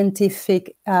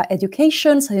scientific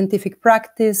education, scientific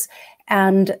practice,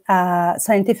 and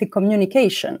scientific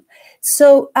communication.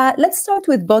 So let's start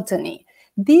with botany.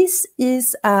 This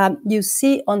is, you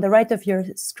see on the right of your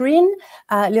screen,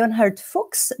 Leonhard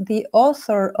Fuchs, the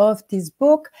author of this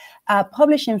book,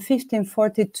 published in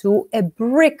 1542, a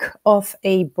brick of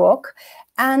a book.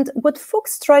 And what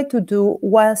Fuchs tried to do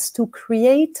was to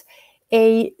create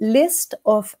a list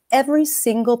of every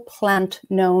single plant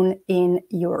known in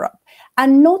Europe,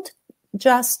 and not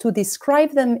just to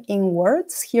describe them in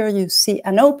words, here you see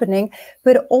an opening,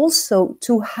 but also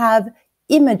to have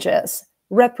images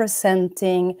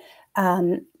representing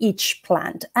each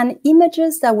plant, and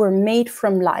images that were made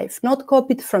from life, not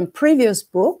copied from previous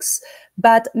books,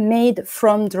 but made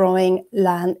from drawing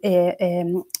live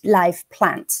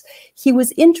plants. He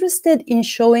was interested in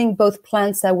showing both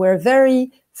plants that were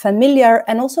very familiar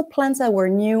and also plants that were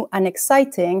new and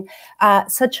exciting,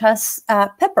 such as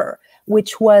pepper,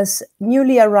 which was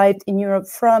newly arrived in Europe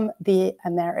from the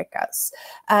Americas.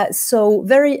 So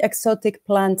very exotic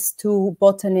plants to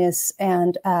botanists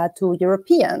and to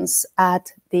Europeans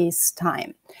at this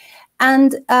time.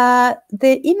 And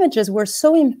the images were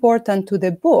so important to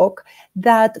the book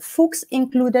that Fuchs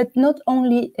included not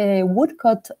only a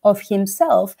woodcut of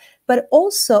himself, but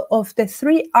also of the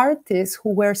three artists who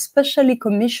were specially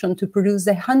commissioned to produce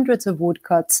the hundreds of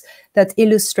woodcuts that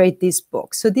illustrate this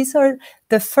book. So these are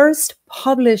the first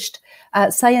published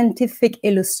scientific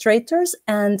illustrators,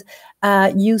 and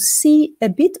you see a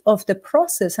bit of the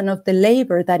process and of the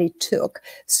labor that it took.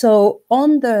 So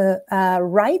on the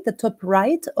right, the top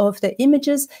right of the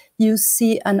images, you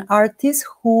see an artist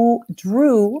who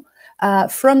drew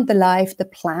from the life the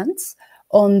plants.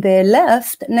 on the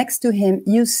left, next to him,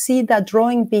 you see that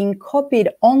drawing being copied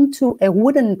onto a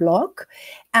wooden block,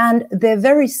 and the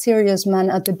very serious man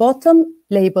at the bottom,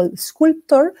 labeled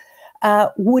sculptor,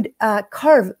 would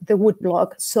carve the wood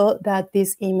block so that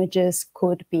these images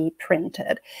could be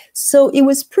printed. So it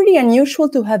was pretty unusual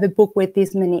to have a book with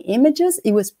this many images.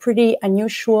 It was pretty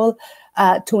unusual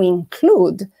to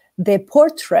include the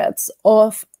portraits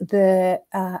of the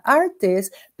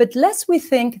artists, but lest we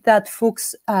think that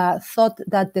Fuchs thought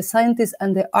that the scientist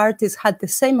and the artist had the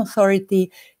same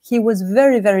authority, he was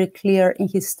very, very clear in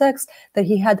his text that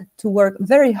he had to work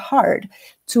very hard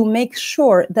to make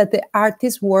sure that the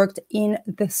artist worked in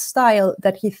the style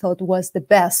that he thought was the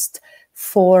best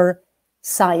for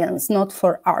science, not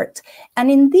for art.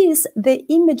 And in this, the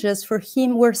images for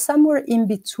him were somewhere in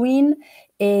between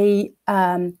a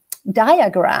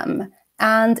diagram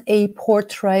and a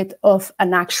portrait of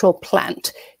an actual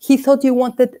plant. He thought you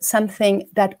wanted something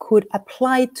that could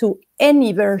apply to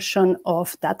any version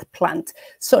of that plant.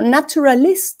 So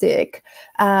naturalistic,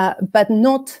 but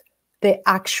not the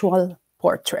actual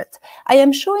portrait. I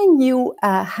am showing you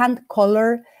hand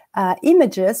color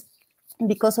images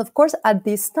because, of course, at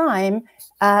this time,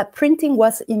 printing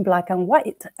was in black and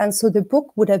white. And so the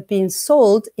book would have been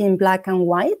sold in black and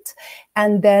white.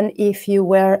 And then if you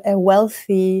were a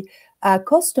wealthy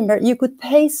customer, you could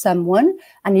pay someone,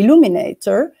 an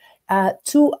illuminator,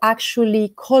 to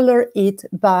actually color it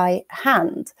by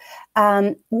hand,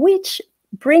 which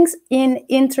brings in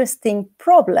interesting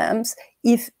problems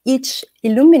if each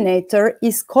illuminator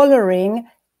is coloring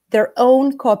their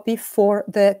own copy for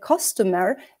the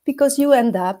customer, because you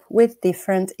end up with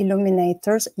different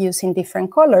illuminators using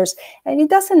different colors. And it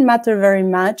doesn't matter very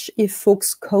much if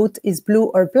Fuchs' coat is blue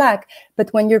or black,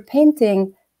 but when you're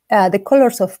painting the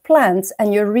colors of plants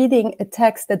and you're reading a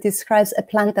text that describes a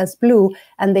plant as blue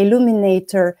and the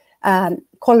illuminator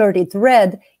colored it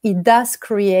red, it does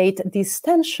create this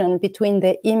tension between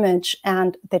the image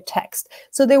and the text.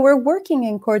 So they were working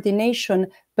in coordination,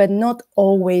 but not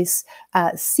always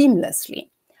seamlessly.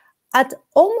 At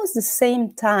almost the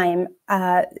same time,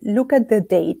 look at the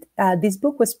date. This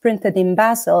book was printed in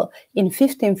Basel in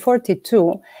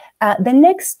 1542. The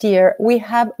next year, we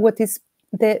have what is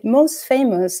the most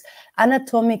famous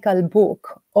anatomical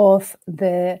book of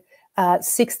the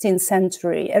 16th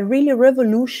century, a really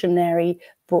revolutionary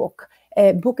book,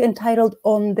 a book entitled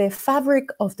On the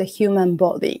Fabric of the Human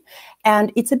Body.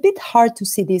 And it's a bit hard to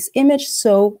see this image,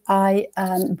 so I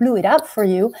blew it up for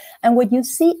you. And what you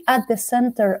see at the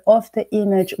center of the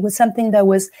image was something that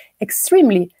was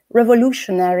extremely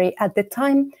revolutionary at the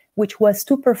time, which was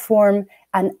to perform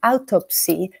an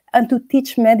autopsy and to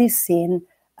teach medicine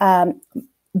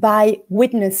by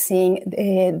witnessing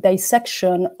the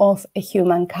dissection of a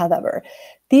human cadaver.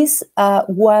 This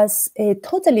was a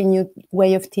totally new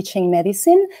way of teaching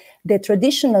medicine. The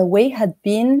traditional way had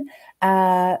been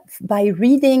by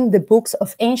reading the books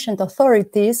of ancient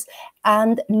authorities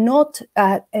and not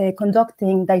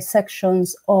conducting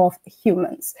dissections of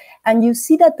humans. And you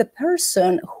see that the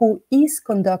person who is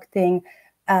conducting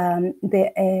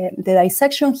the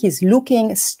dissection, he's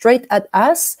looking straight at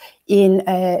us in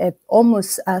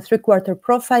almost a three-quarter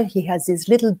profile. He has this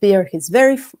little beard. He's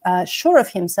very sure of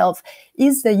himself.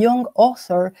 Is the young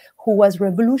author who was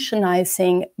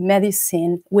revolutionizing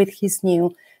medicine with his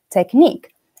new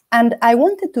technique. And I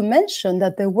wanted to mention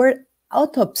that the word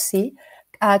autopsy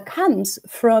comes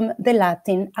from the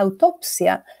Latin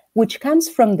autopsia, which comes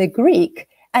from the Greek,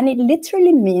 and it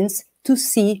literally means to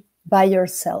see by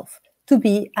yourself, to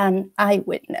be an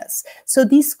eyewitness. So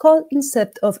this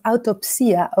concept of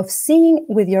autopsia, of seeing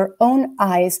with your own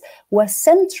eyes, was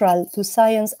central to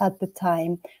science at the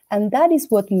time. And that is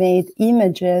what made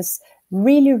images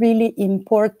really, really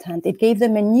important. It gave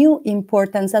them a new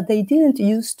importance that they didn't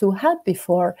used to have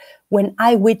before, when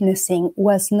eyewitnessing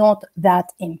was not that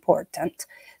important.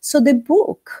 So the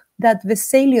book that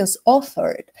Vesalius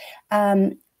authored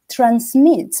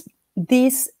transmits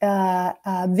these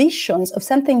visions of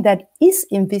something that is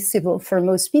invisible for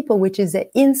most people, which is the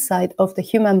inside of the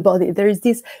human body. There is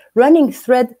this running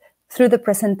thread through the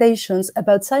presentations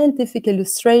about scientific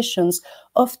illustrations,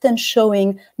 often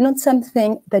showing not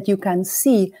something that you can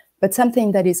see, but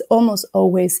something that is almost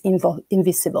always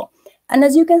invisible. And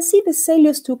as you can see,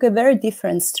 Vesalius took a very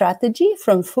different strategy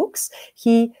from Fuchs.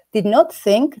 He did not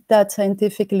think that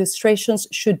scientific illustrations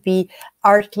should be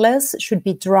artless, should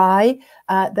be dry,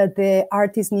 that the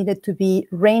artist needed to be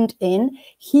reined in.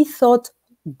 He thought,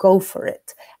 go for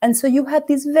it. And so you have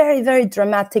these very, very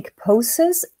dramatic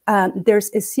poses. There's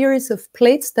a series of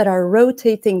plates that are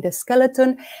rotating the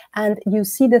skeleton, and you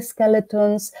see the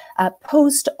skeletons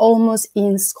posed almost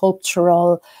in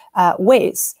sculptural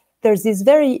ways. there's this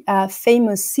very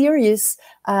famous series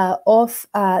of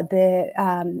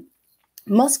the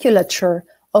musculature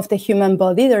of the human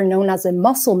body. They're known as the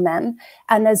muscle men.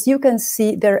 And as you can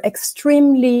see, they're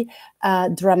extremely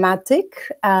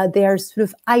dramatic. They are sort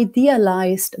of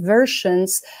idealized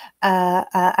versions.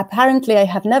 Apparently, I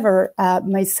have never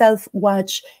myself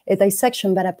watched a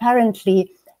dissection, but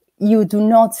apparently you do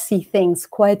not see things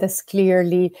quite as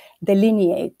clearly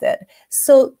delineated.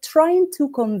 So trying to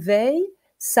convey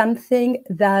something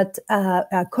that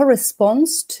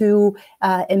corresponds to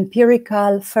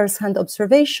empirical first-hand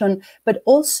observation, but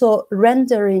also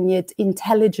rendering it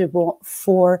intelligible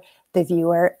for the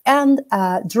viewer and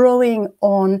drawing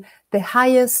on the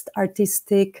highest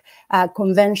artistic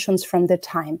conventions from the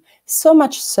time. So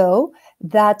much so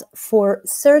that for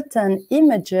certain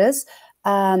images,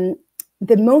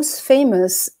 the most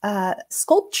famous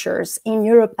sculptures in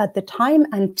Europe at the time,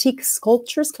 antique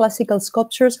sculptures, classical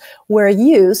sculptures, were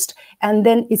used. And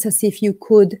then it's as if you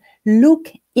could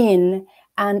look in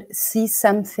and see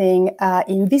something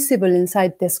invisible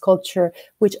inside the sculpture,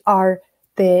 which are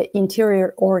the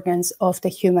interior organs of the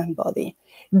human body.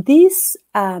 This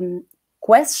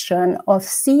question of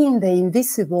seeing the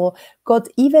invisible got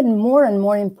even more and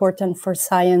more important for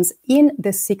science in the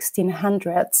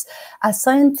 1600s, as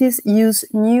scientists used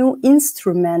new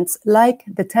instruments like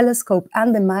the telescope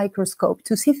and the microscope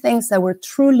to see things that were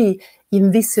truly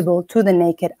invisible to the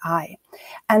naked eye.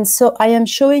 And so I am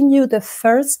showing you the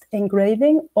first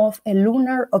engraving of a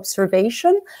lunar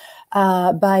observation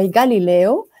by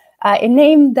Galileo, a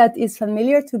name that is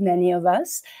familiar to many of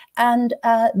us. And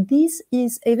this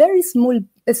is a very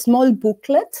small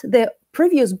booklet. The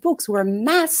previous books were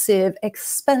massive,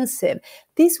 expensive.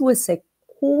 This was a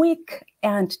quick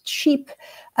and cheap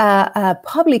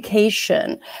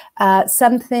publication,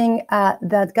 something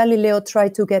that Galileo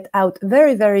tried to get out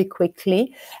very, very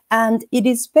quickly. And it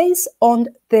is based on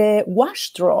the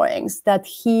wash drawings that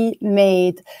he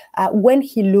made when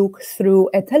he looked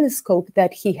through a telescope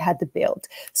that he had built.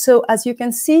 So as you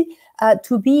can see,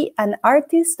 to be an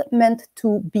artist meant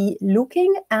to be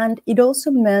looking, and it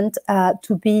also meant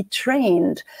to be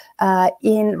trained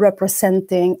in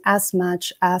representing as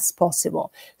much as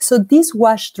possible. So these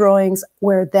wash drawings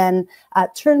were then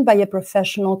turned by a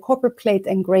professional copperplate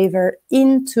engraver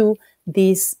into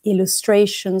these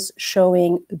illustrations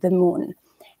showing the moon.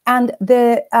 And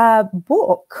the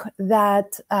book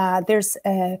that there's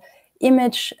a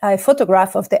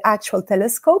photograph of the actual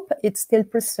telescope. It's still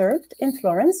preserved in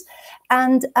Florence,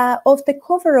 and of the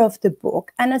cover of the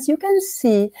book. And as you can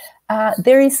see,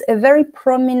 there is a very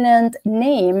prominent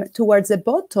name towards the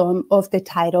bottom of the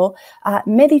title,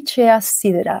 Medicea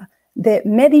Sidera, the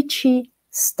Medici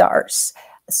stars.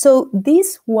 So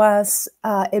this was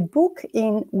a book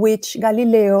in which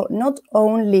Galileo not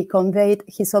only conveyed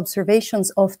his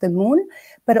observations of the moon,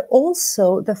 but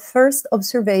also the first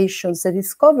observations, the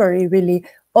discovery really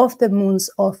of the moons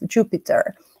of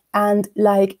Jupiter. And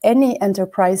like any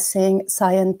enterprising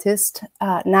scientist,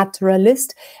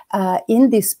 naturalist, in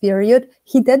this period,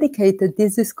 he dedicated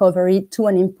this discovery to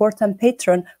an important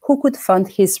patron who could fund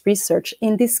his research,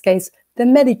 in this case, the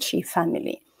Medici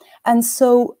family. And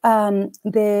so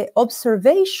the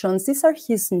observations, these are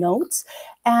his notes,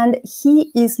 and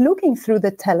he is looking through the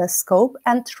telescope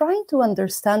and trying to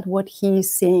understand what he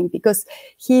is seeing, because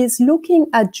he is looking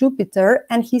at Jupiter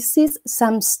and he sees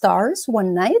some stars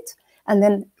one night, and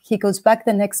then he goes back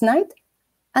the next night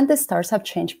and the stars have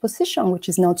changed position, which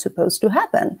is not supposed to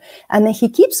happen. And then he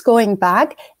keeps going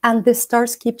back and the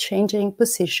stars keep changing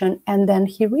position. And then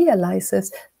he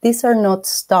realizes these are not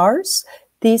stars,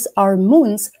 these are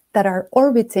moons that are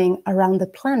orbiting around the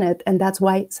planet, and that's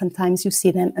why sometimes you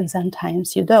see them and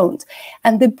sometimes you don't.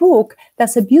 And the book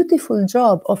does a beautiful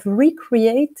job of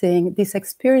recreating this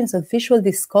experience of visual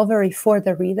discovery for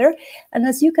the reader. And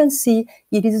as you can see,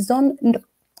 it is done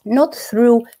not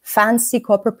through fancy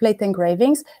copperplate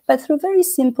engravings, but through very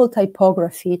simple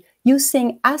typography,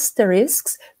 using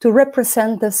asterisks to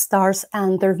represent the stars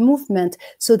and their movement,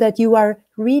 so that you are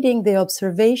reading the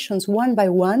observations one by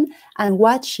one and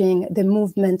watching the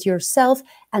movement yourself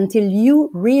until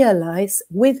you realize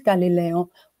with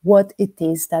Galileo what it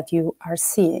is that you are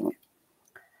seeing.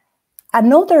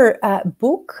 Another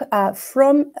book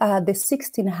from the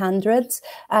 1600s,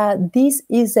 this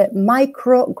is a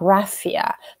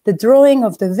micrographia, the drawing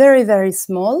of the very, very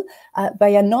small by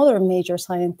another major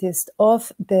scientist of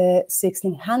the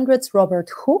 1600s, Robert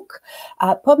Hooke,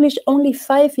 published only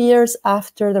 5 years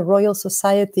after the Royal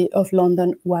Society of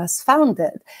London was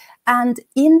founded. And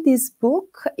in this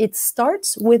book, it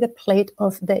starts with a plate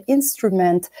of the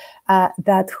instrument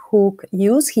that Hooke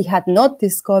used. He had not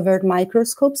discovered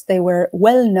microscopes. They were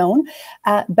well known,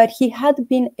 but he had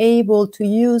been able to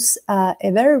use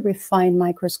a very refined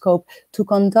microscope to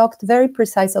conduct very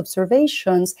precise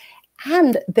observations.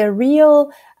 And the real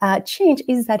change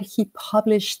is that he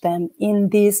published them in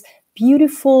these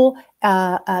beautiful,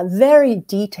 very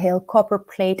detailed copper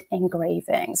plate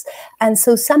engravings. And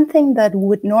so something that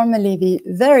would normally be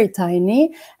very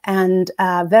tiny and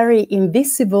very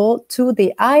invisible to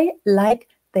the eye, like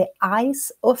the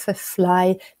eyes of a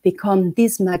fly, become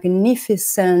this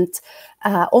magnificent,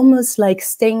 almost like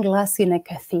stained glass in a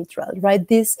cathedral, right?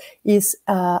 This is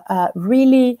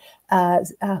really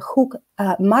Hooke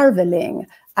marveling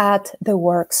at the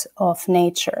works of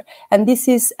nature. And this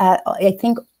is, I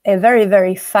think, a very,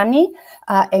 very funny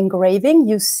engraving.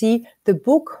 You see the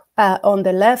book on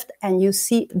the left, and you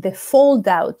see the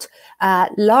fold-out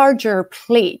larger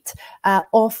plate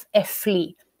of a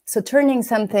flea. So turning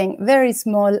something very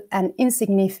small and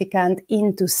insignificant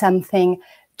into something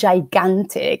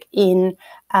gigantic in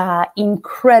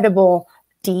incredible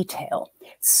detail.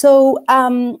 So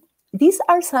these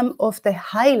are some of the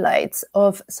highlights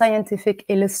of scientific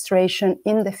illustration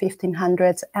in the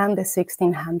 1500s and the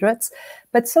 1600s.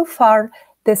 But so far,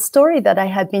 the story that I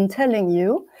had been telling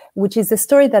you, which is the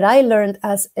story that I learned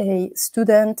as a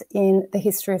student in the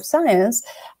history of science,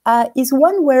 is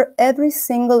one where every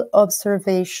single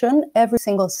observation, every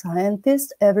single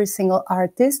scientist, every single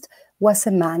artist was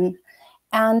a man.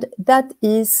 And that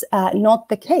is not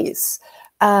the case.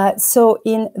 So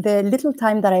in the little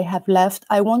time that I have left,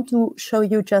 I want to show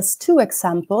you just two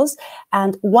examples.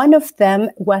 And one of them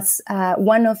was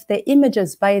one of the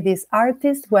images by this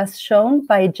artist was shown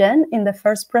by Jen in the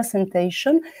first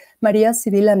presentation, Maria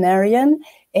Sibylla Merian,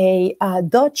 a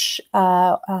Dutch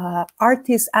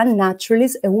artist and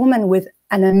naturalist, a woman with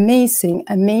an amazing,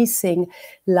 amazing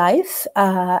life,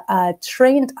 a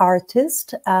trained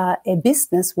artist, a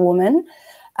businesswoman.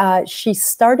 She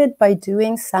started by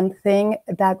doing something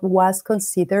that was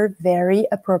considered very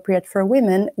appropriate for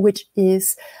women, which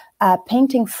is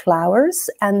painting flowers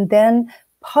and then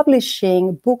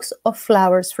publishing books of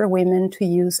flowers for women to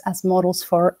use as models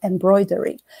for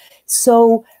embroidery.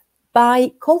 So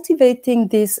by cultivating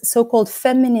these so-called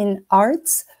feminine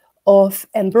arts of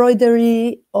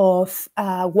embroidery, of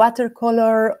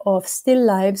watercolor, of still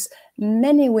lifes,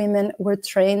 many women were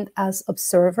trained as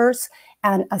observers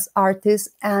and as artists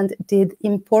and did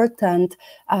important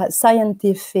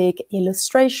scientific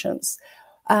illustrations.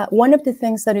 One of the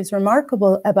things that is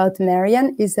remarkable about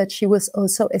Marian is that she was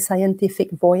also a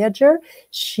scientific voyager.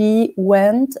 She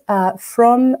went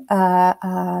from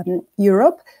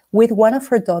Europe with one of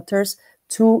her daughters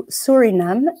to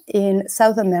Suriname in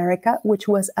South America, which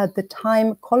was at the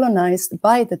time colonized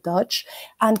by the Dutch,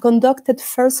 and conducted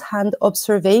first-hand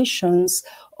observations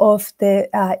of the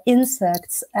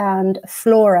insects and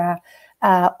flora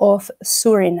of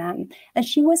Suriname. And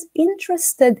she was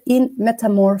interested in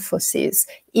metamorphosis,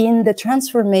 in the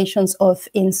transformations of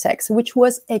insects, which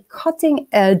was a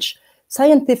cutting-edge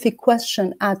scientific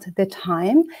question at the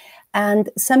time, and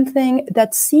something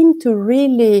that seemed to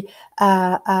really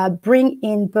bring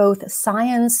in both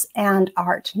science and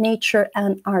art, nature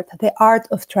and art, the art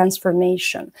of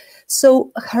transformation.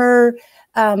 So her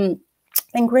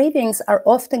engravings are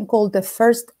often called the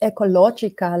first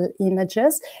ecological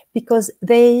images because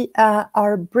they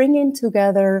are bringing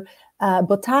together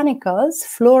botanicals,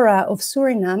 flora of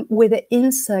Suriname, with the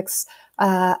insects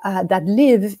that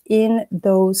live in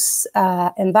those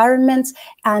environments,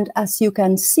 and as you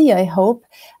can see, I hope,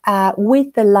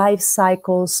 with the life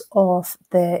cycles of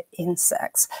the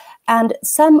insects. And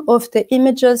some of the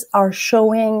images are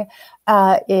showing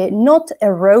not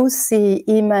a rosy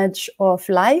image of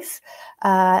life,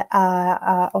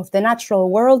 of the natural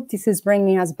world. This is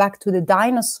bringing us back to the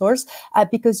dinosaurs,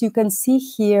 because you can see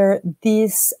here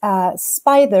these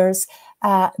spiders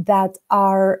that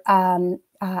are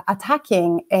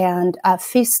attacking and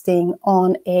feasting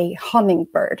on a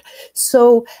hummingbird.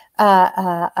 So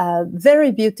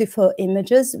very beautiful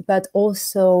images, but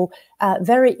also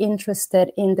very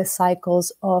interested in the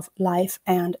cycles of life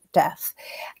and death.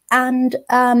 And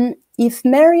if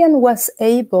Marian was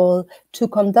able to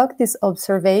conduct these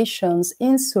observations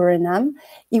in Suriname,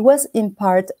 it was in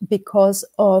part because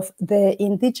of the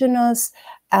indigenous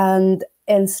and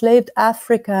enslaved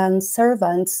African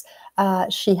servants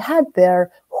she had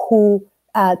there, who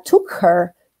took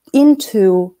her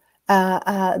into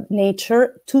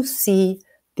nature to see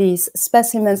these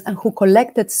specimens and who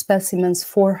collected specimens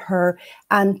for her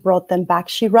and brought them back.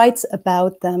 She writes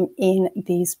about them in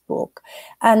this book.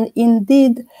 And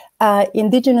indeed,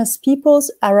 indigenous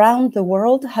peoples around the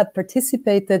world have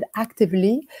participated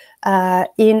actively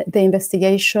in the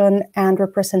investigation and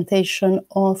representation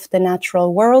of the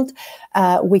natural world.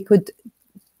 We could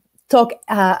talk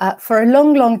for a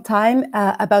long time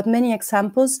about many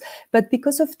examples, but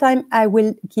because of time, I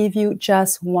will give you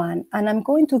just one. And I'm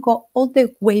going to go all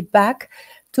the way back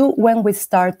to when we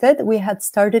started. We had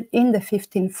started in the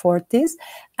 1540s,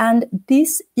 and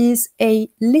this is a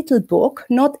little book,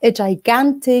 not a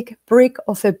gigantic brick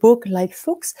of a book like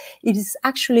Fuchs. It is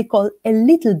actually called a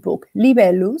little book,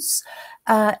 Libellus,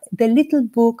 the little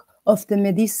book of the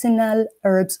medicinal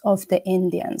herbs of the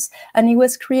Indians. And it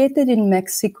was created in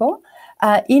Mexico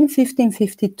in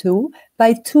 1552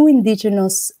 by two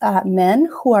indigenous men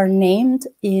who are named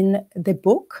in the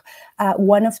book.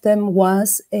 One of them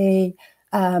was a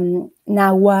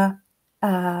Nahua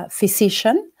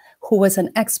physician who was an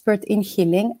expert in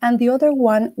healing, and the other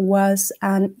one was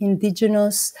an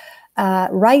indigenous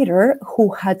writer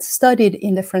who had studied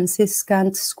in the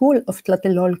Franciscan school of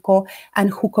Tlatelolco and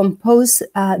who composed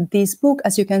this book,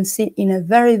 as you can see, in a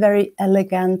very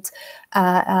elegant,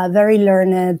 very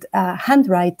learned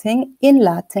handwriting in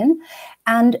Latin.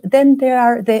 And then there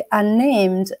are the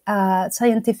unnamed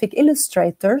scientific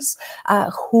illustrators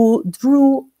who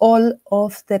drew all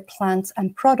of the plants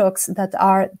and products that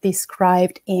are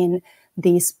described in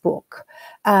this book.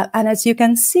 And as you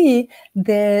can see,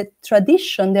 the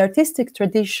tradition, the artistic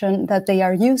tradition that they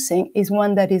are using is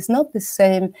one that is not the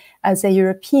same as a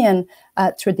European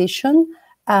tradition,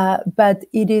 but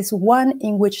it is one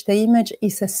in which the image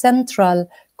is a central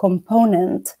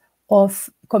component of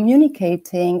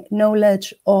communicating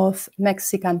knowledge of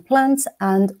Mexican plants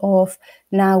and of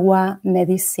Nahua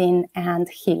medicine and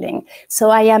healing.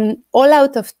 So I am all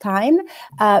out of time,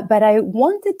 but I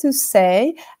wanted to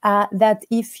say that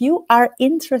if you are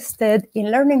interested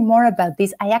in learning more about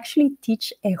this, I actually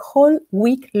teach a whole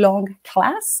week-long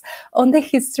class on the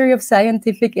history of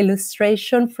scientific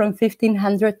illustration from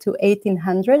 1500 to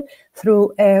 1800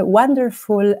 through a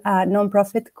wonderful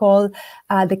nonprofit called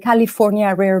the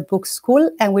California Rare Book School.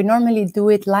 And we normally do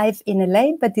it live in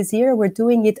LA, but this year we're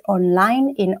doing it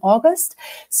online in August.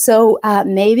 So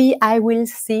maybe I will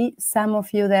see some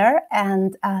of you there,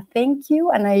 and thank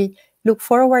you. And I look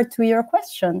forward to your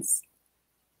questions.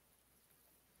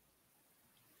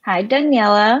 Hi,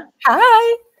 Daniela.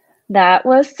 Hi. That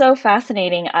was so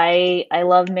fascinating. I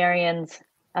love Marian's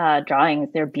drawings.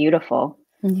 They're beautiful.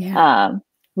 Yeah.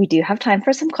 We do have time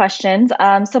for some questions.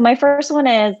 So my first one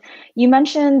is, you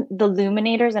mentioned the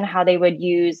illuminators and how they would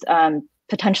use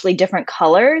potentially different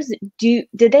colors. Did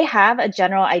they have a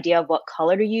general idea of what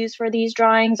color to use for these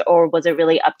drawings, or was it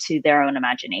really up to their own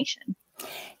imagination?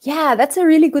 Yeah, that's a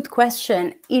really good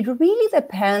question. It really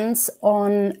depends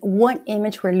on what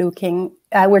image we're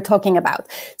talking about.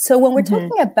 So when we're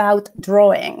talking about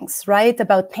drawings, right,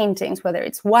 about paintings, whether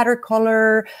it's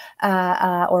watercolor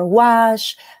or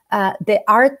wash, the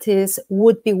artist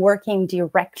would be working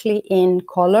directly in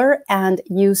color and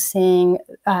using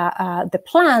the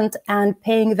plant and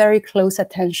paying very close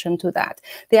attention to that.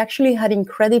 They actually had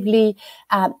incredibly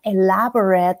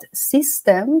elaborate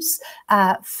systems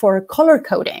for color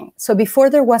coding. So before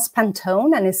there was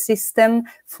Pantone and a system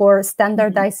for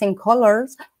standardizing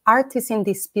colors, artists in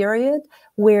this period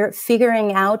were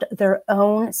figuring out their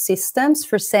own systems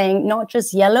for saying not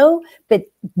just yellow, but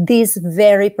this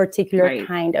very particular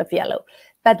kind of yellow.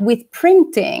 But with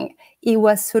printing, it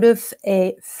was sort of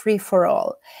a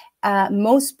free-for-all.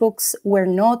 Most books were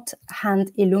not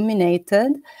hand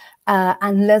illuminated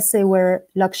unless they were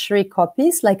luxury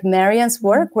copies, like Marian's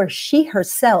work, where she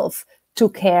herself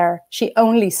took care. She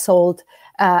only sold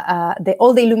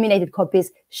all the illuminated copies.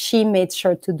 She made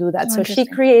sure to do that. So she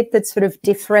created sort of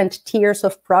different tiers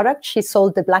of product. She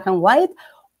sold the black and white,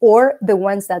 or the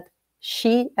ones that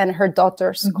she and her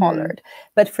daughters colored.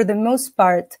 But for the most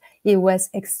part, it was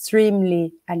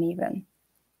extremely uneven.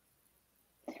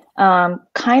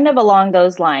 Kind of along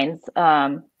those lines,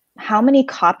 how many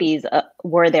copies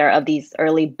were there of these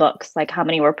early books? Like, how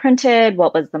many were printed?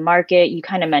 What was the market? You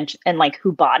kind of mentioned, and like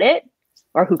who bought it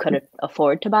or who could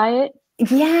afford to buy it?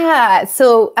 Yeah,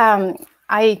 so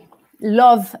I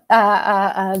love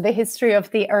the history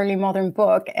of the early modern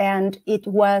book, and it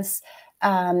was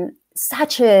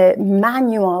such a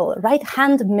manual, right?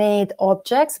 Handmade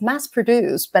objects,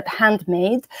 mass-produced, but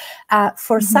handmade.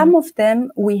 For some of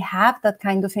them, we have that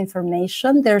kind of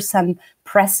information. There's some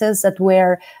presses that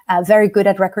were very good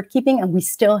at record keeping, and we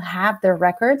still have their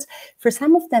records. For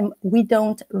some of them, we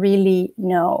don't really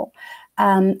know.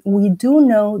 we do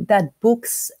know that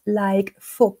books like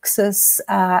Fuchs's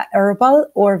Herbal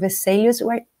or Vesalius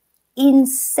were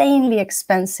insanely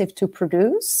expensive to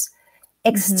produce,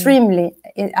 extremely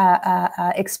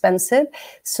expensive,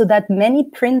 so that many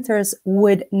printers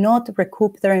would not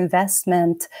recoup their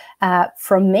investment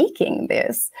from making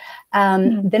this.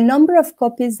 The number of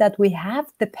copies that we have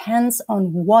depends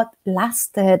on what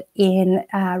lasted in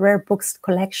rare books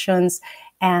collections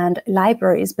and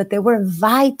libraries, but they were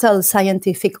vital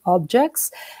scientific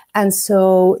objects. And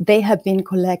so they have been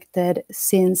collected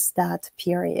since that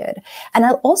period. And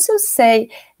I'll also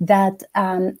say that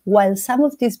while some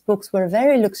of these books were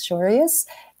very luxurious,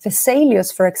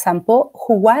 Vesalius, for example,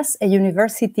 who was a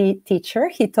university teacher,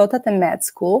 he taught at a med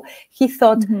school. He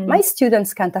thought, my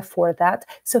students can't afford that.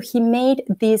 So he made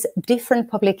these different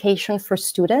publications for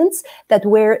students that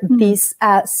were these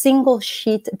single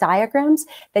sheet diagrams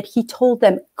that he told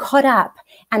them, cut up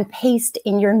and paste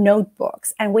in your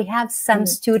notebooks. And we have some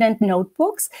student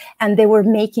notebooks, and they were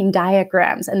making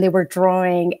diagrams and they were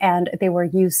drawing and they were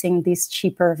using these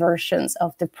cheaper versions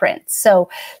of the print. So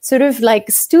sort of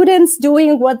like students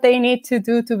doing what they need to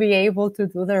do to be able to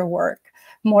do their work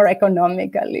more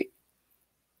economically.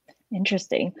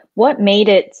 Interesting. What made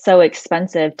it so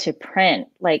expensive to print?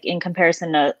 Like in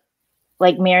comparison to,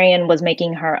 like Marian was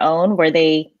making her own, were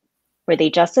they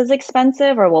just as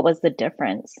expensive, or what was the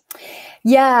difference?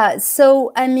 Yeah,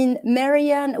 so I mean,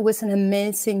 Marian was an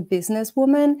amazing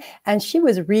businesswoman, and she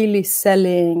was really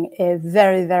selling a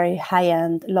very, very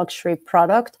high-end luxury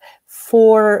product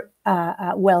for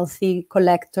wealthy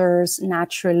collectors,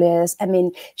 naturalists. I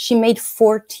mean, she made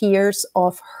 4 tiers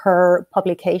of her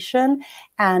publication,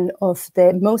 and of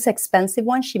the most expensive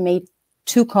one, she made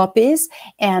 2 copies,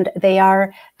 and they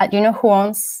are, do you know who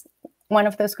owns one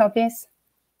of those copies?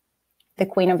 The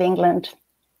Queen of England.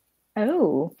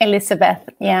 Oh, Elizabeth.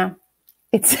 Yeah,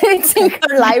 it's in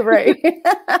her library.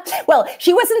 Well,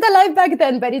 she wasn't alive back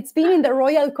then, but it's been in the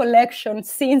royal collection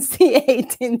since the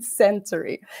 18th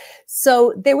century.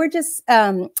 So they were just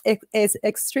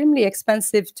extremely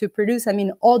expensive to produce. I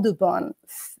mean, Audubon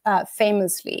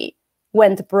famously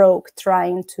went broke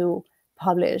trying to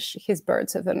publish his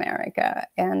Birds of America,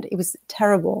 and it was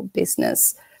terrible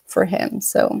business for him.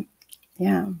 So,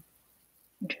 yeah.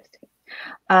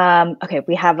 Okay,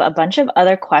 we have a bunch of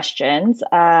other questions.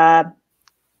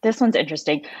 This one's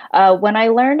interesting. When I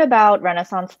learned about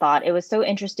Renaissance thought, it was so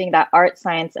interesting that art,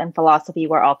 science, and philosophy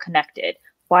were all connected.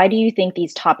 Why do you think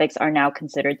these topics are now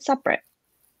considered separate?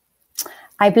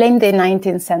 I blame the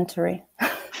 19th century.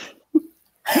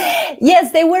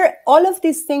 Yes, they were. All of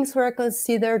these things were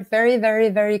considered very, very,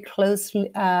 very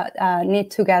closely knit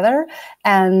together,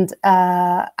 and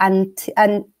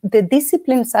the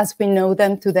disciplines as we know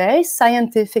them today,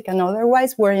 scientific and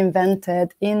otherwise, were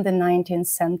invented in the 19th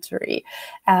century,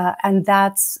 and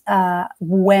that's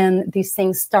when these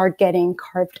things start getting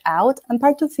carved out. And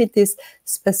part of it is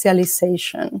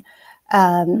specialization.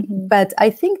 But I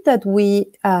think that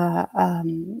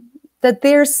that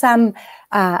there's some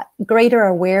greater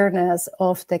awareness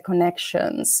of the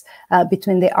connections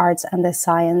between the arts and the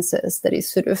sciences that is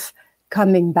sort of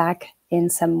coming back in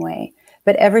some way.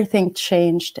 But everything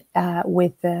changed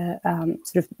with the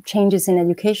sort of changes in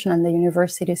education and the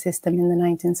university system in the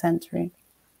 19th century.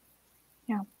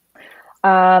 Yeah.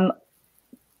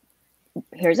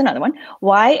 Here's another one.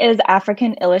 Why is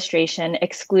African illustration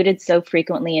excluded so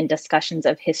frequently in discussions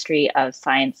of history of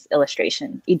science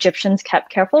illustration? Egyptians kept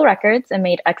careful records and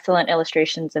made excellent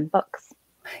illustrations in books.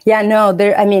 Yeah, no,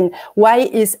 I mean, why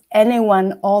is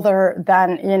anyone other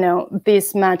than,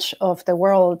 this much of the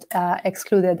world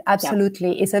excluded?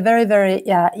 Absolutely. Yeah. It's a very, very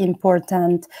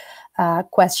important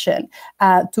question.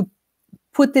 To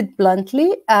put it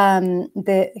bluntly,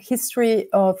 the history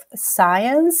of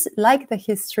science, like the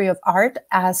history of art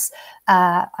as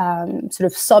sort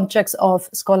of subjects of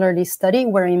scholarly study,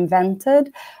 were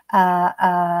invented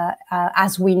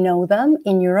as we know them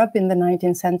in Europe in the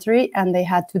 19th century, and they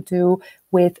had to do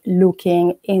with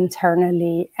looking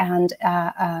internally and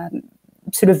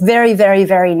sort of very, very,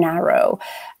 very narrow.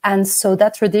 And so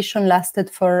that tradition lasted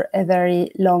for a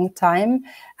very long time.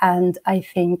 And I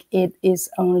think it is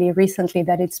only recently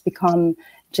that it's become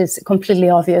just completely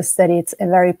obvious that it's a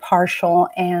very partial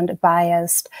and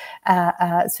biased,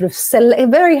 sort of a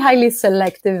very highly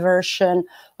selective version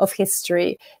of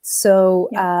history. So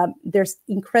there's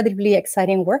incredibly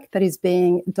exciting work that is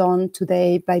being done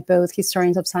today by both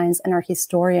historians of science and art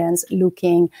historians,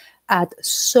 looking at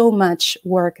so much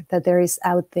work that there is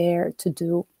out there to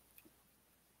do.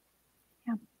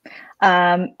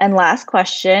 And last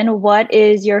question, what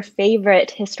is your favorite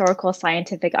historical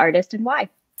scientific artist and why?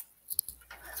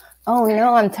 Oh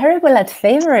no, I'm terrible at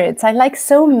favorites. I like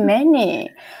so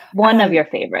many. One of your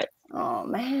favorites. Oh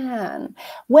man.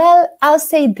 Well, I'll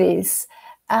say this.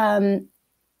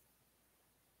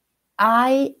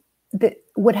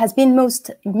 What has been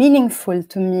most meaningful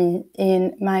to me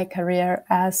in my career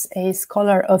as a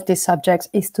scholar of these subjects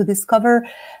is to discover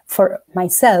for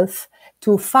myself,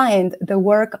 to find the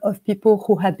work of people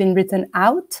who have been written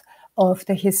out of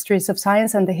the histories of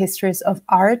science and the histories of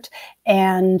art,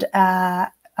 and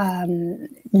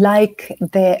like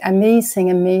the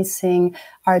amazing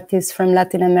artists from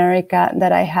Latin America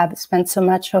that I have spent so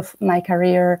much of my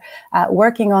career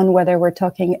working on, whether we're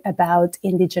talking about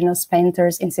indigenous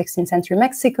painters in 16th century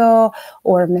Mexico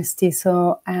or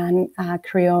mestizo and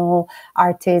Creole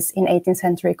artists in 18th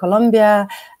century Colombia,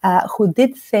 who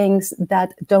did things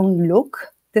that don't look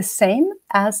the same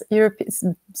as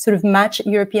sort of match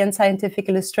European scientific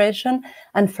illustration.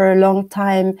 And for a long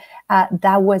time,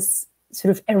 that was sort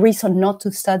of a reason not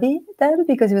to study them,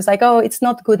 because it was like, oh, it's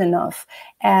not good enough.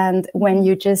 And when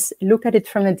you just look at it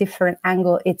from a different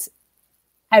angle, it's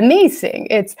amazing.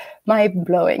 It's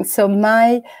mind-blowing. So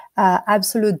my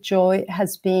absolute joy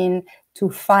has been to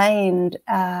find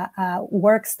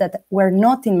works that were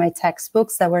not in my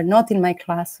textbooks, that were not in my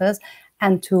classes,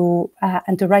 and to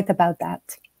write about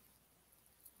that.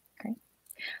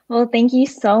 Well, thank you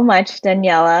so much,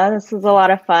 Daniela. This was a lot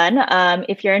of fun.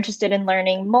 If you're interested in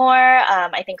learning more,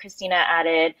 I think Christina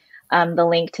added the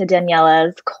link to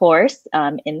Daniela's course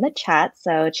in the chat.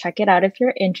 So check it out if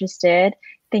you're interested.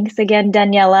 Thanks again,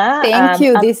 Daniela. Thank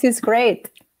you. This is great.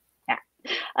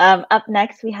 Yeah. Up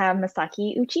next, we have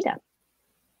Misaki Uchida.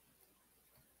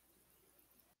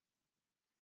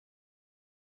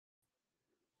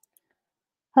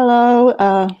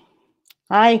 Hello.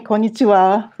 Hi,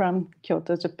 konnichiwa from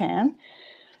Kyoto, Japan.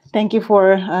 Thank you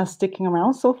for sticking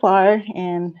around so far,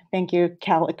 and thank you,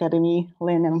 Cal Academy,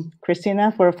 Lynn and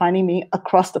Christina, for finding me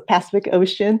across the Pacific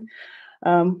Ocean.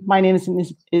 My name is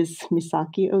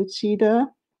Misaki Uchida.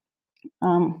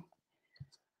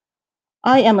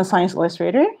 I am a science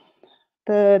illustrator.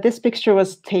 This picture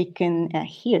was taken at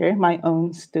here, my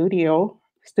own studio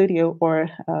or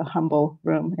a humble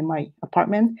room in my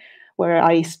apartment, where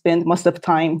I spend most of the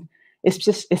time. It's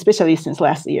just, especially since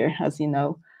last year, as you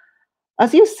know.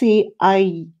 As you see,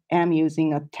 I am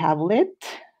using a tablet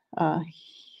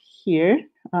here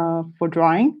for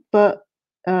drawing, but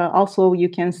also you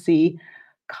can see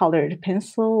colored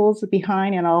pencils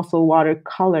behind and also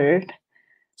watercolored.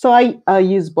 So I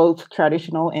use both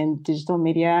traditional and digital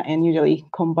media and usually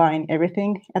combine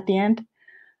everything at the end.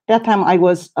 That time I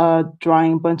was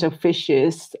drawing a bunch of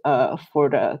fishes for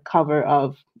the cover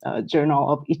of Journal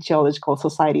of Ichthyological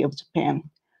Society of Japan.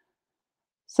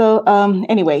 So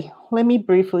anyway, let me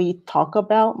briefly talk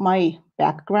about my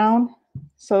background.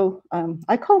 So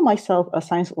I call myself a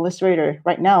science illustrator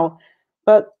right now,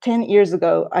 but 10 years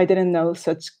ago, I didn't know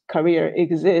such career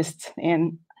exists.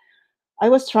 And I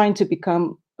was trying to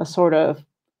become a sort of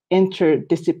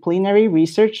interdisciplinary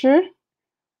researcher.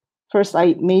 First,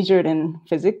 I majored in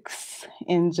physics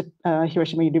in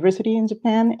Hiroshima University in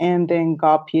Japan, and then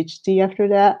got a PhD after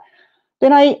that.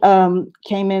 Then I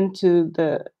came into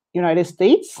the United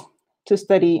States to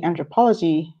study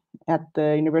anthropology at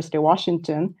the University of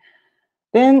Washington.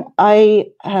 Then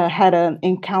I had an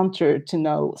encounter to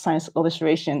know science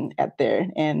illustration at there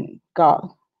and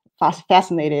got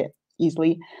fascinated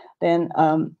easily. Then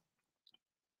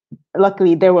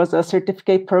luckily, there was a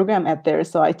certificate program at there,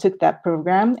 so I took that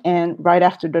program. And right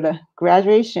after the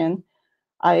graduation,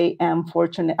 I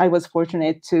was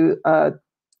fortunate to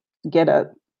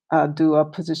do a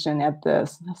position at the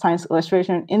science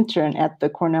illustration intern at the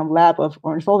Cornell Lab of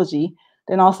Ornithology.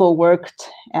 Then also worked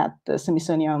at the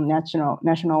Smithsonian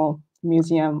National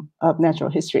Museum of Natural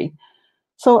History.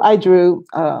 So I drew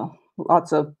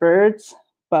lots of birds,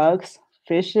 bugs,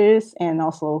 fishes, and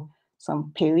also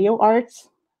some paleo arts.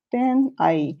 Then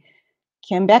I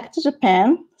came back to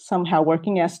Japan, somehow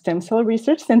working at Stem Cell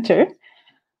Research Center.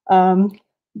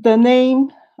 The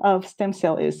name of stem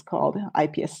cell is called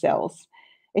iPS cells.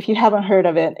 If you haven't heard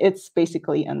of it, it's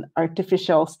basically an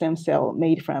artificial stem cell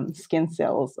made from skin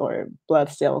cells or blood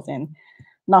cells and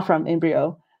not from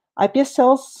embryo. iPS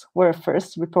cells were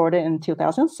first reported in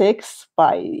 2006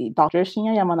 by Dr.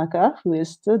 Shinya Yamanaka, who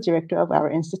is the director of our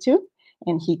institute,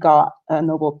 and he got a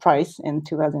Nobel Prize in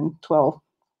 2012.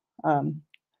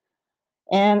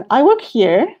 And I work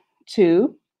here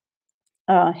to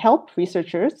help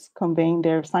researchers conveying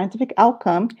their scientific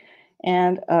outcome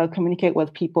and communicate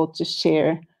with people to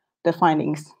share the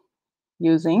findings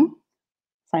using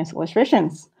science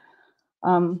illustrations.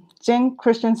 Jen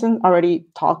Christiansen already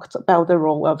talked about the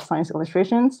role of science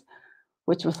illustrations.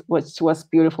 which was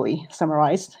beautifully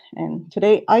summarized. And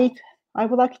today I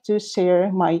would like to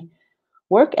share my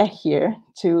work at here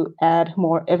to add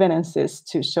more evidences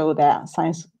to show that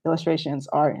science illustrations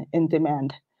are in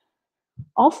demand.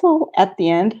 Also, at the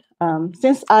end,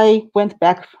 since I went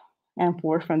back and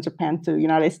forth from Japan to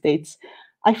United States,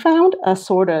 I found a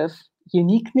sort of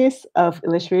uniqueness of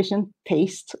illustration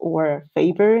taste or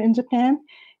favor in Japan,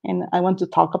 and I want to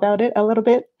talk about it a little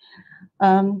bit.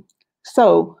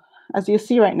 So, as you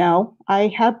see right now, I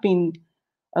have been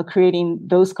creating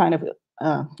those kind of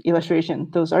illustration.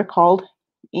 Those are called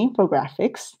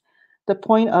infographics. The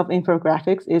point of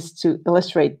infographics is to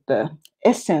illustrate the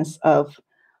essence of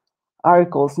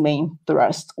article's main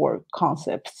thrust or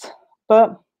concepts.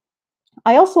 But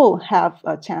I also have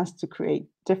a chance to create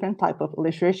different type of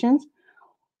illustrations,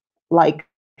 like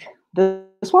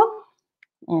this one.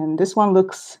 And this one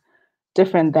looks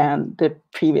different than the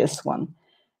previous one.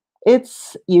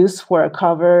 It's used for a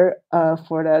cover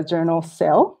for the journal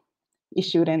Cell,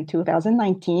 issued in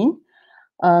 2019.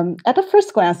 At the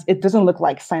first glance, it doesn't look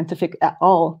like scientific at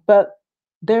all, but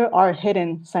there are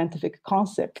hidden scientific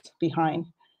concepts behind.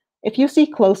 If you see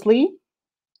closely,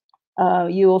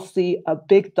 you will see a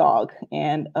big dog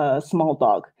and a small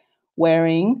dog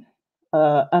wearing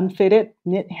unfitted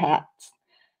knit hats.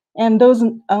 And those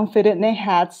unfitted knit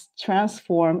hats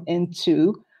transform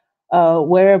into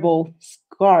wearable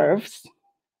scarves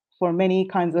for many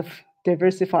kinds of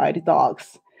diversified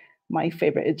dogs. My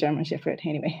favorite is German Shepherd,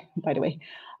 anyway, by the way.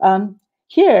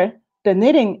 Here, the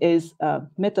knitting is a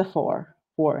metaphor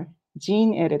for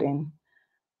gene editing.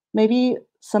 Maybe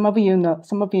some of you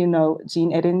know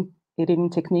gene editing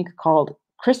technique called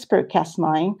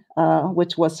CRISPR-Cas9,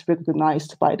 which was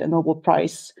recognized by the Nobel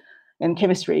Prize in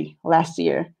Chemistry last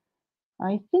year.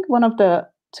 I think one of the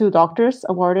two doctors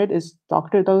awarded is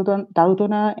Dr.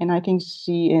 Daudona, and I think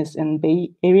she is in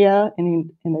Bay Area in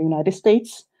the United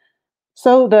States.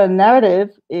 So the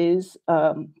narrative is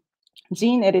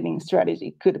gene editing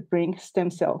strategy could bring stem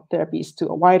cell therapies to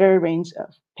a wider range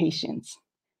of patients.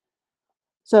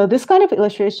 So this kind of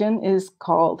illustration is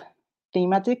called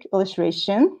thematic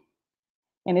illustration,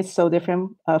 and it's so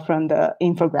different from the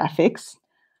infographics.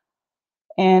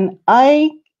 And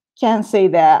I can say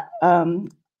that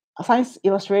science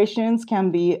illustrations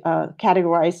can be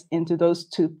categorized into those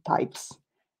two types.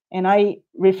 And I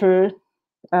refer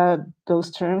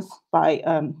those terms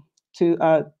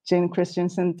to Jen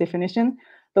Christiansen definition.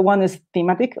 The one is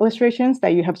thematic illustrations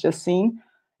that you have just seen.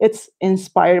 It's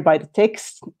inspired by the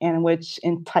text and which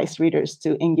entice readers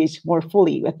to engage more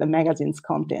fully with the magazine's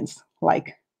contents,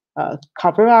 like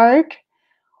cover art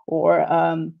or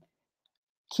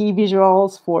key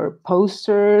visuals for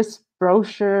posters,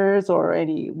 brochures, or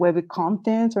any web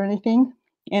content or anything.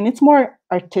 And it's more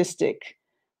artistic.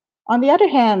 On the other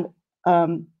hand,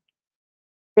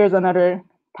 there's another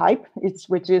type,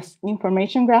 which is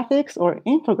information graphics or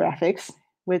infographics,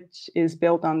 which is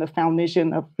built on the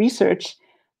foundation of research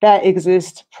that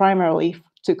exists primarily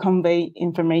to convey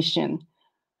information.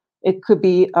 It could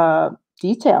be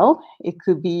detailed, it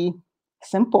could be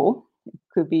simple, it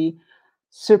could be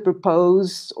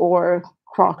superposed or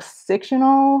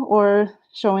cross-sectional or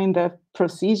showing the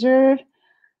procedure,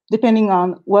 depending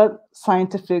on what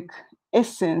scientific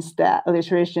essence that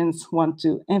illustrations want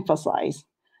to emphasize.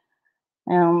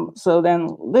 So then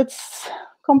let's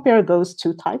compare those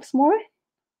two types more.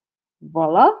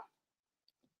 Voila.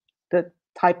 The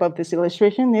type of this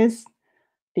illustration is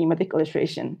thematic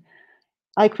illustration.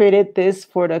 I created this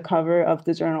for the cover of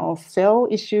the journal Cell,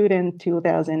 issued in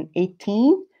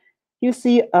 2018. You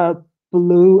see a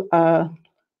blue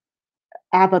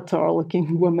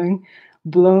avatar-looking woman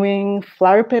blowing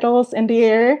flower petals in the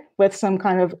air with some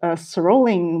kind of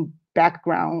swirling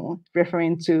background,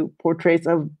 referring to portraits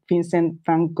of Vincent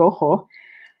van Gogh.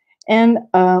 And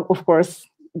of course,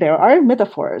 there are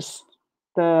metaphors.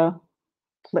 The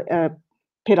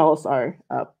petals are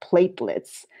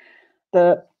platelets.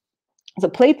 The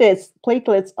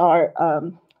platelets are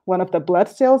one of the blood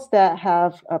cells that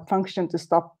have a function to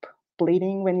stop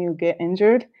bleeding when you get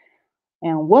injured.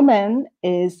 And woman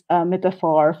is a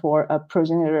metaphor for a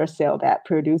progenitor cell that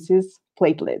produces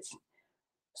platelets.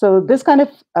 So this kind of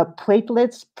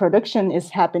platelets production is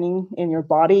happening in your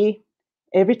body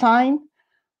every time,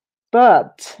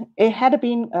 but it had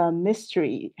been a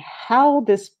mystery how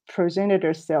this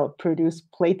progenitor cell produced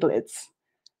platelets.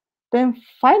 Then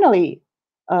finally,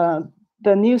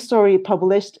 the news story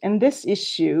published in this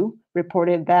issue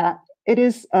reported that it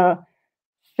is a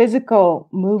physical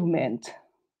movement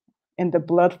in the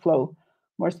blood flow.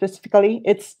 More specifically,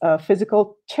 it's a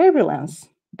physical turbulence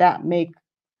that make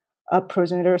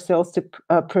progenitor cells to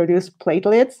produce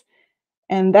platelets.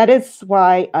 And that is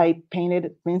why I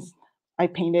painted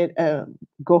a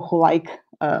Goho-like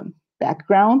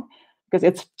background, because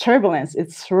it's turbulence,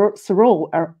 it's swirl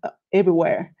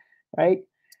everywhere, right?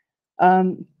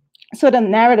 So the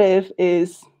narrative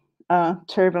is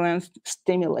turbulence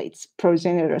stimulates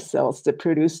progenitor cells to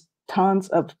produce tons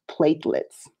of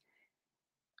platelets.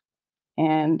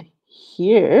 And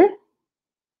here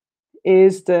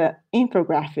is the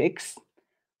infographics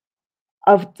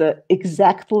of the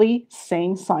exactly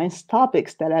same science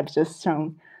topics that I've just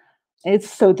shown. It's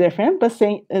so different, but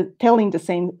telling the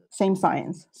same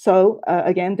science. So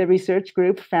again, the research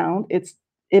group found it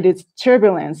is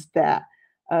turbulence that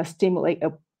stimulate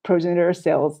a progenitor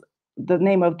cells. The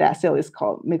name of that cell is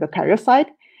called megakaryocyte.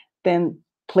 Then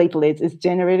platelets is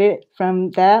generated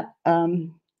from that.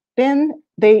 Then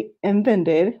they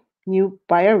invented new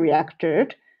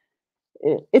bioreactor.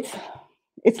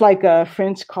 It's like a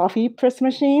French coffee press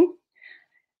machine,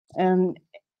 and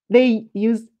they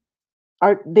use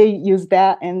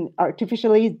that and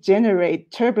artificially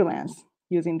generate turbulence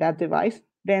using that device.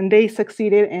 Then they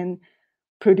succeeded in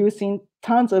producing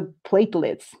tons of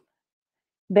platelets.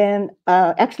 Then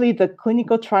actually the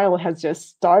clinical trial has just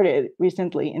started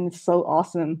recently, and it's so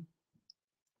awesome.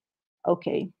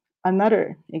 Okay,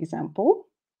 another example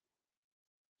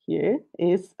here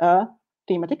is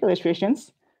thematic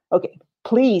illustrations. Okay,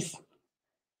 please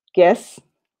guess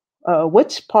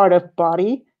which part of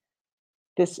body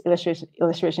this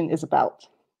illustration is about.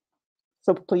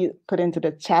 So please put into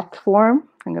the chat form.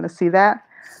 I'm going to see that.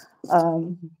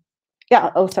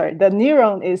 Yeah, oh, sorry. The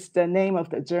neuron is the name of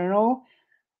the journal.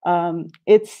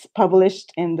 It's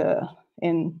published in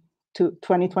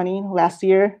 2020, last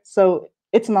year. So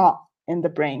it's not in the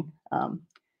brain,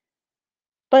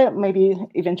 but maybe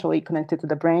eventually connected to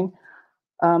the brain.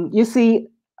 You see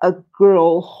a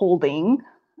girl holding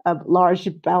a large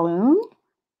balloon,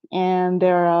 and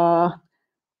there are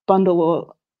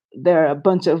a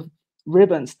bunch of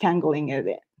ribbons tangling in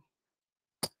it.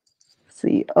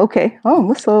 See, okay. Oh,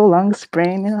 muscle, lungs,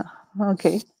 brain. Yeah.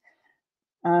 Okay.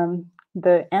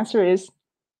 The answer is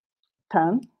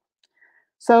tongue.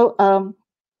 So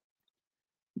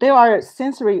there are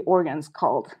sensory organs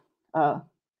called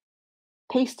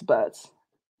taste buds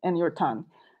in your tongue.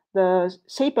 The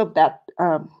shape of that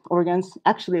organs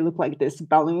actually look like this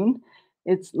balloon.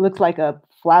 It looks like a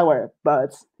flower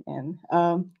buds, and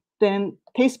then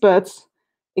taste buds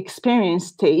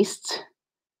experience taste,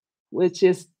 which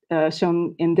is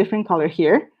shown in different color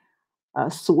here: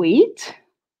 sweet,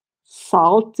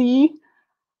 salty,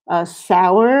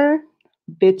 sour,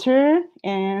 bitter,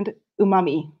 and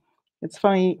umami. It's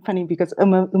funny because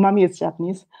umami is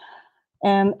Japanese,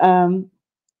 and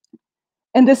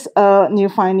this new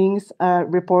findings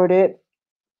reported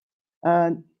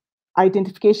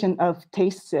identification of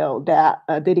taste cell that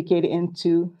dedicated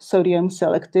into sodium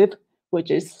selective, which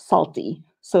is salty.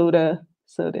 So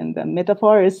then the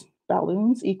metaphor is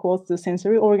balloons equals to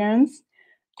sensory organs,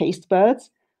 taste buds,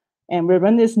 and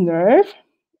ribbon is nerve,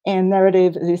 and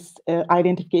narrative is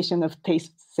identification of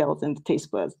taste cells and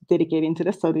taste buds dedicated to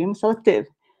the sodium selective.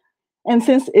 And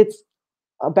since it's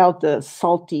about the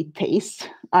salty taste,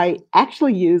 I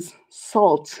actually use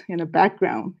salt in the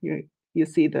background. You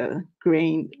see the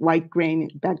white grain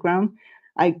background.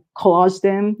 I collage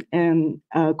them and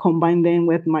combine them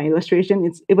with my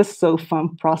illustration. It was so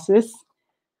fun process.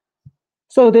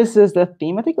 So this is the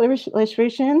thematic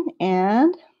illustration,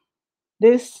 and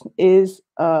this is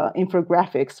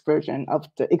infographics version of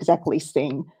the exactly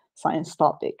same science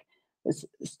topic. This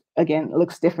again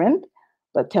looks different,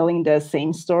 but telling the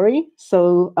same story.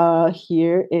 So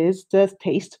here is the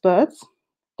taste buds.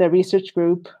 The research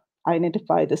group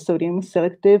identified the sodium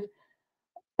selective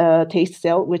taste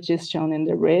cell, which is shown in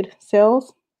the red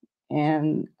cells,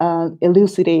 and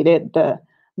elucidated the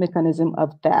mechanism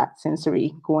of that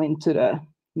sensory going to the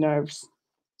nerves.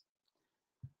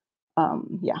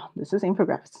 Yeah, this is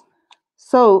infographics.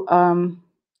 So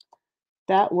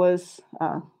that was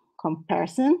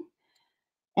comparison.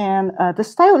 And the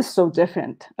style is so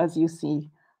different, as you see.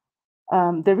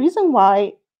 The reason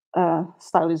why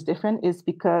style is different is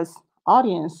because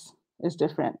audience is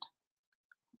different.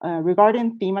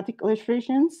 Regarding thematic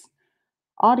illustrations,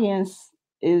 audience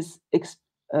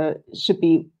should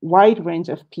be wide range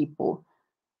of people.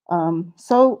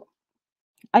 So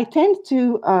I tend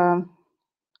to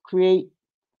create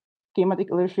thematic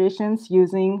illustrations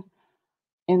using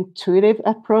intuitive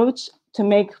approach to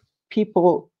make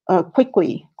people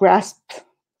quickly grasp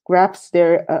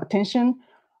their attention,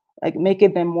 like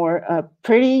making them more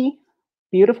pretty,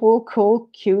 beautiful, cool,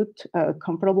 cute,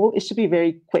 comfortable. It should be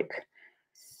very quick.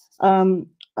 On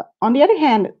the other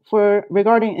hand,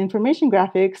 regarding information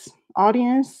graphics,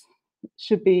 audience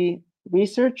should be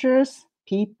researchers,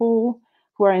 people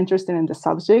who are interested in the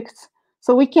subject.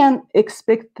 So we can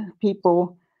expect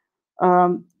people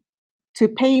to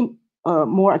pay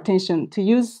more attention, to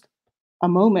use a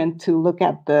moment to look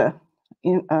at the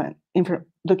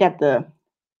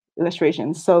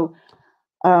illustrations. So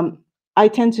I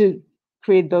tend to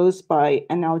create those by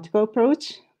analytical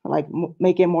approach, like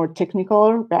make it more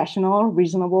technical, rational,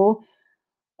 reasonable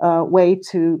way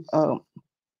to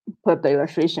put the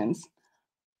illustrations.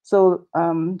 So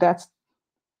that's,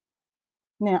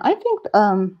 yeah, I think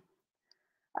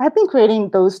I've been creating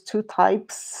those two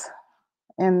types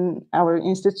in our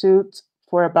institute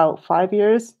for about 5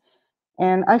 years.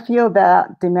 And I feel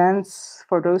that demands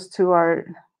for those two are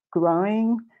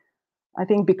growing, I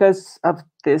think because of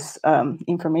this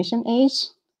information age.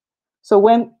 So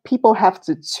when people have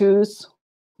to choose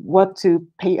what to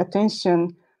pay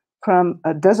attention from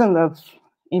a dozen of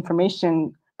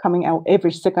information coming out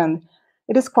every second,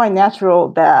 it is quite natural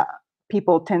that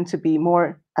people tend to be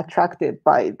more attracted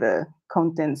by the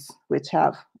contents which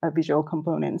have visual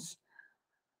components.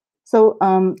 So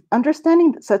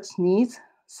understanding such needs,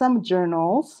 some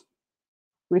journals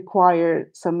require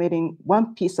submitting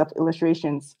one piece of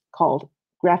illustrations called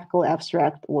graphical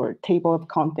abstract or table of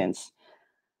contents.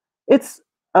 It's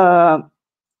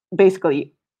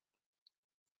basically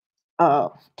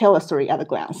tell a story at a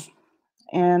glance.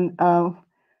 And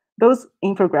those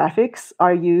infographics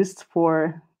are used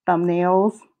for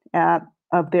thumbnails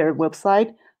of their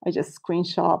website. I just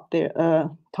screenshot their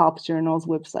top journals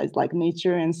websites like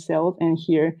Nature and Cell, and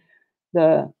here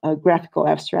the graphical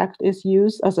abstract is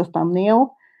used as a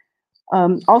thumbnail.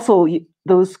 Also,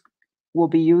 those will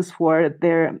be used for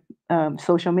their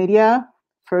social media,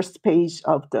 first page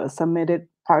of the submitted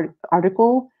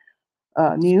article,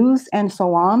 news, and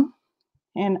so on.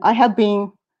 And I have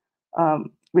been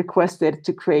requested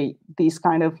to create these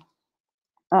kind of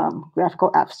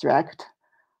graphical abstract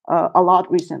a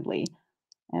lot recently.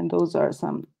 And those are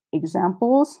some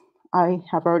examples. I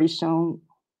have already shown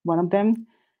one of them,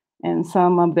 and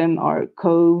some of them are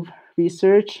Cove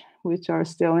research, which are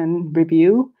still in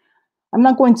review. I'm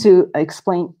not going to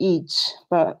explain each,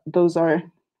 but those are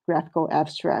graphical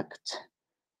abstract.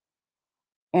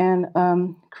 And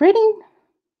creating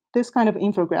this kind of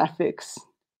infographics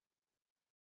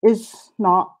is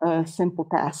not a simple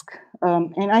task.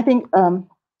 And I think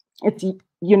it's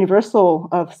universal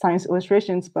of science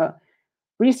illustrations, but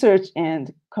research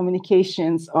and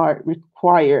communications are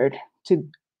required to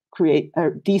create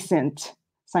decent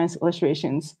science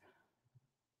illustrations.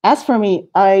 As for me,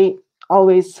 I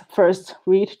always first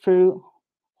read through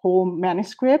whole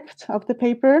manuscript of the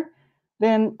paper,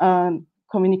 then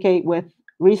communicate with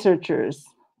researchers,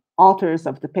 authors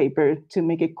of the paper to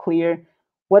make it clear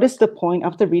what is the point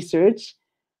of the research,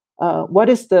 what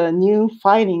is the new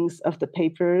findings of the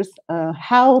papers,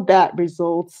 how that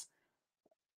results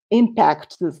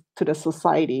impact to the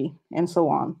society, and so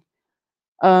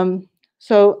on.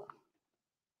 So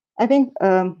I think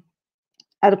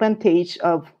advantage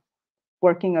of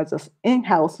working as an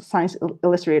in-house science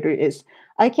illustrator is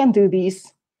I can do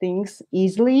these things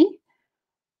easily.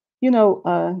 You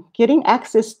know, getting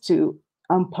access to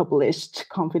unpublished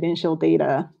confidential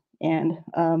data and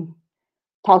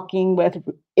talking with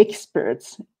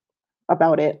experts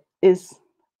about it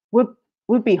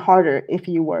would be harder if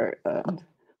you were a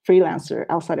freelancer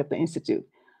outside of the institute.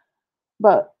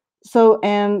 But so,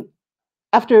 and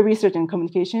after research and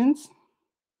communications,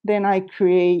 then I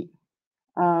create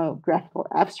graphical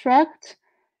abstract.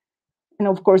 And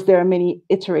of course, there are many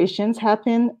iterations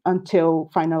happen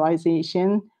until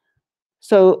finalization.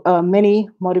 So many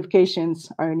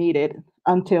modifications are needed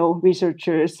until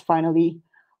researchers finally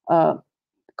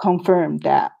confirm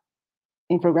that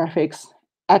infographics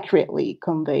accurately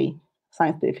convey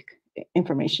scientific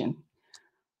information.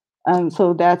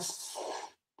 So that's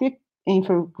the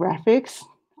infographics.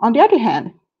 On the other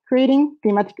hand, creating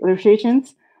thematic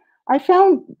illustrations, I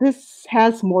found this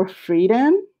has more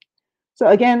freedom. So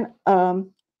again,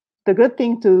 the good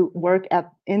thing to work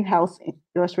at in-house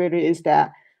illustrator is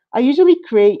that I usually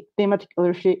create thematic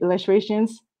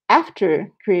illustrations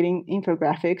after creating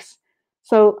infographics.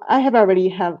 So I have already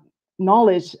have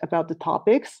knowledge about the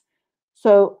topics.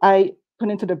 So I put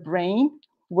into the brain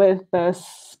with the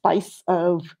spice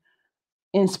of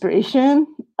inspiration,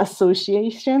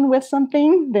 association with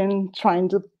something, then trying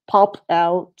to pop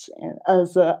out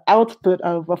as an output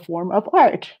of a form of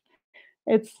art.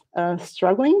 It's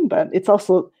struggling, but it's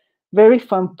also very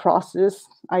fun process.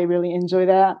 I really enjoy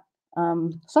that.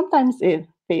 Sometimes it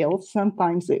fails,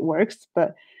 sometimes it works,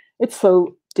 but it's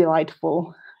so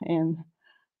delightful. And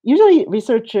usually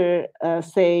researchers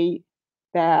say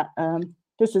that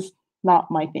this is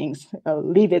not my things.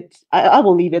 Leave it. I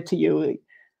will leave it to you.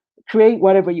 Create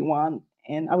whatever you want.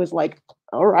 And I was like,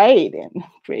 all right, and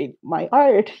create my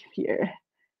art here.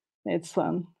 It's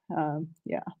fun.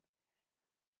 Yeah.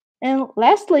 And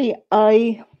lastly,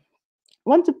 I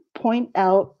want to point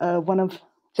out one of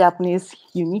Japanese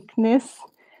uniqueness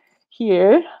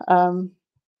here.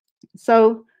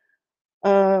 So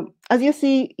as you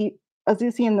see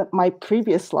in my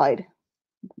previous slide,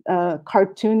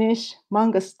 cartoonish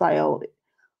manga style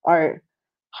are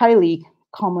highly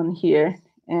common here,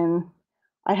 and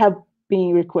I have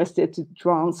been requested to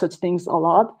draw such things a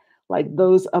lot, like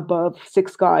those above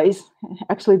 6 guys.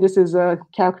 Actually, this is a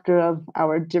character of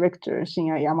our director,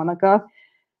 Shinya Yamanaka.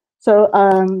 So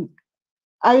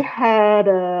I had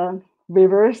a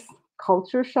reverse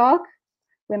culture shock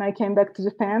when I came back to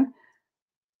Japan.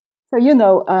 So, you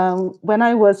know, when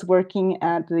I was working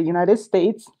at the United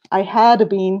States, I had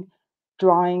been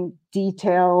drawing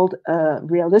detailed,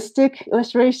 realistic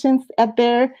illustrations at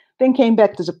there, then came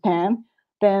back to Japan.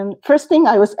 Then first thing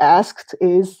I was asked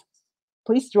is,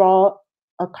 please draw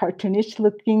a cartoonish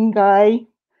looking guy,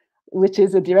 which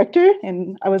is a director.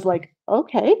 And I was like,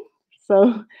 okay.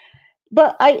 So,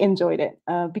 but I enjoyed it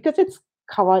because it's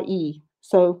kawaii.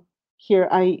 So here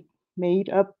I made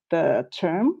up the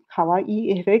term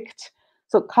kawaii effect.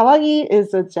 So kawaii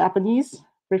is a Japanese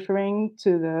referring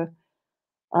to the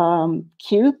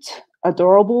cute,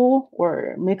 adorable,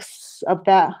 or mix of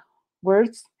that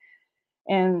words.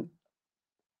 And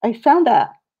I found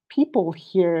that people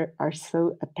here are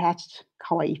so attached to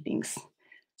kawaii things.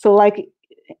 So like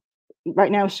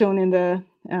right now shown in the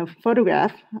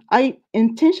photograph, I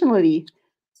intentionally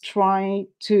try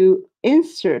to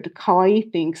insert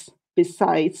kawaii things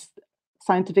besides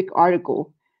scientific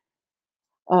article.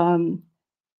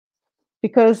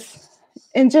 Because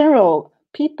in general,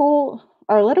 people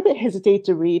are a little bit hesitant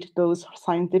to read those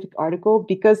scientific articles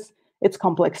because it's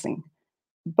complexing.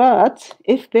 But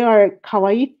if there are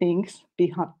kawaii things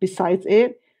besides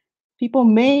it, people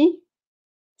may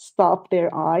stop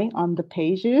their eye on the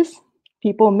pages.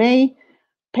 People may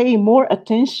pay more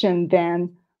attention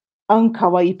than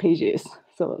unkawaii pages.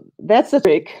 So that's the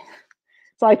trick.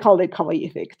 So I call it kawaii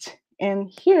effect.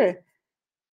 And here,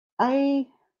 I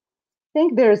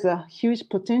think there's a huge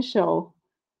potential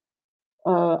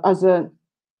as a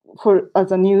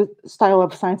new style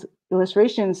of science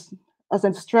illustrations as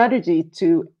a strategy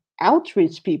to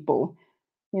outreach people.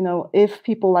 You know, if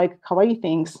people like kawaii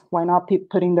things, why not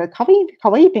putting the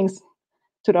kawaii things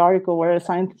to the article or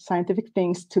scientific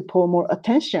things to pull more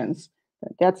attentions?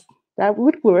 That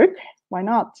would work. Why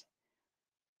not?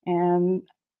 And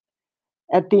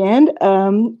at the end,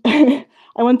 I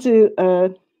want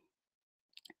to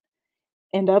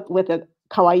end up with a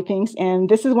kawaii things. And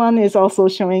this one is also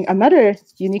showing another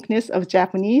uniqueness of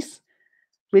Japanese,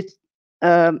 which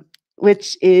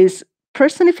is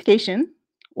personification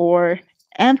or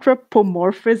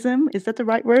anthropomorphism. Is that the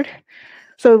right word?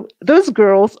 So those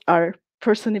girls are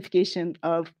personification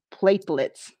of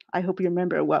platelets. I hope you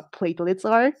remember what platelets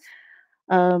are.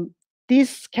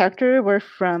 These characters were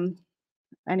from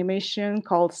animation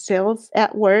called Cells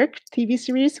at Work TV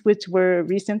series, which were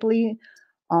recently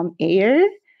on air.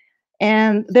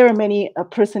 And there are many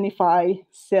personified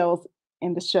cells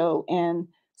in the show. And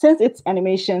since it's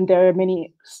animation, there are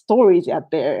many stories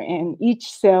out there, and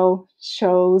each cell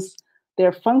shows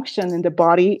their function in the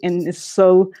body. And it's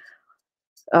so,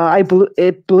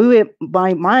 it blew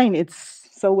my mind. It's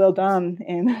so well done.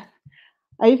 And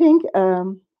I think,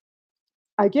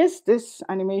 I guess this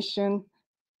animation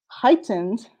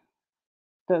heightened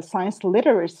the science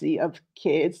literacy of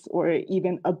kids or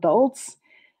even adults,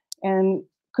 and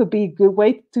could be a good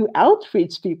way to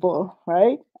outreach people,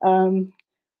 right?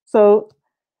 So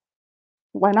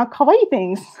why not kawaii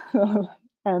things?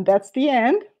 And that's the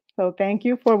end. So thank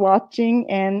you for watching,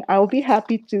 and I will be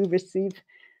happy to receive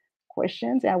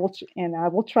questions, and I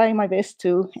will try my best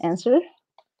to answer.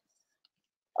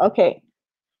 Okay,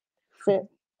 that's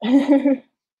it.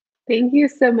 Thank you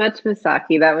so much,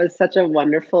 Misaki. That was such a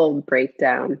wonderful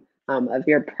breakdown of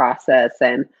your process,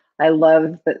 and I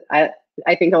love that.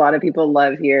 I think a lot of people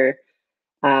love your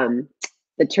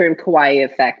the term kawaii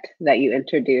effect that you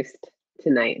introduced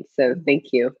tonight. So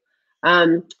thank you.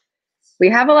 We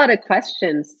have a lot of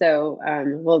questions, so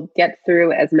we'll get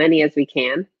through as many as we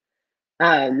can.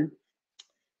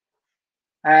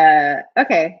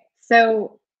 Okay,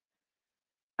 so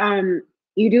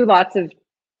you do lots of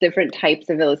different types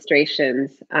of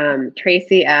illustrations.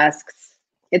 Tracy asks,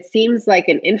 it seems like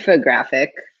an infographic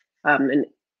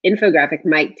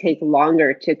might take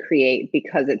longer to create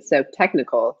because it's so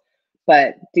technical.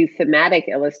 But do thematic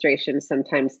illustrations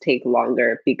sometimes take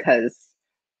longer because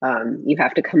you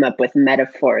have to come up with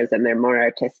metaphors and they're more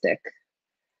artistic?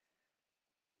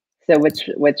 So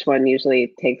which one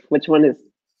usually takes, which one is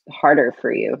harder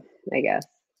for you, I guess,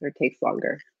 or takes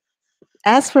longer?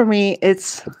 As for me,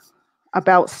 it's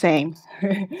about same.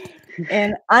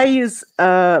 And I use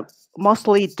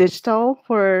mostly digital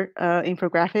for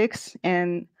infographics,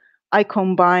 and I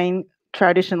combine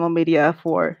traditional media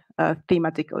for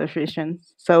thematic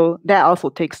illustrations. So that also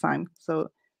takes time. So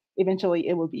eventually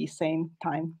it will be same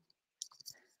time.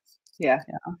 Yeah.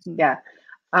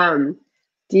 Do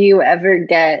you ever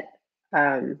get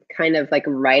kind of like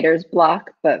writer's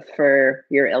block, but for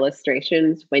your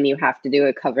illustrations when you have to do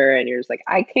a cover and you're just like,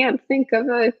 I can't think of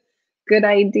a good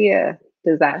idea?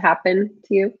 Does that happen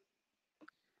to you?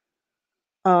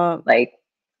 Like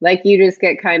you just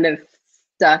get kind of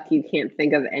stuck, you can't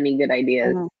think of any good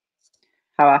ideas.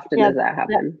 How often does that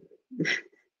happen?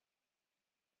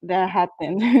 That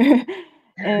happened.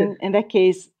 And in that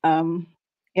case,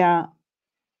 yeah,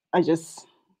 I just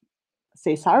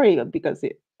say sorry because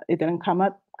it didn't come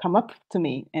up to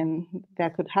me, and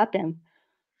that could happen.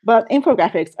 But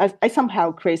infographics, I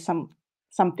somehow create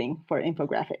something for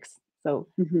infographics. So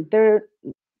there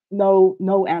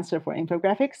no answer for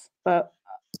infographics, but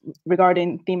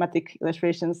regarding thematic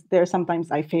illustrations, there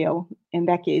sometimes I fail. In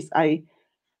that case, I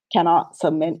cannot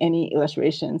submit any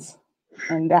illustrations,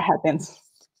 and that happens.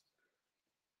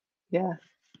 Yeah.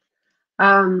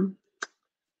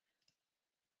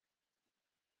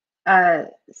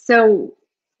 So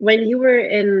when you were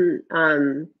in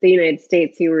the United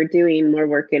States, you were doing more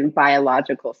work in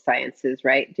biological sciences,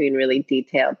 right? Doing really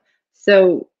detailed.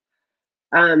 So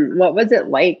what was it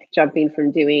like jumping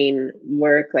from doing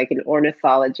work like in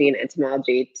ornithology and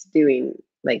entomology to doing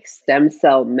like stem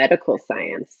cell medical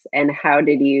science? And how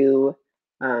did you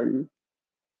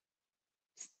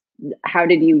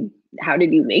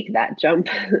make that jump?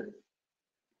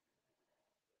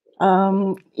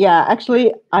 Yeah,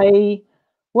 actually, I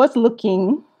was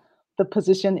looking the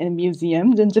position in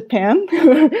museums in Japan,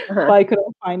 but I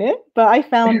couldn't find it. But I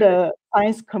found a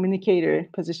science communicator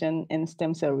position in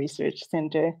Stem Cell Research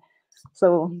Center.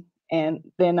 So, and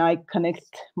then I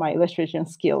connect my illustration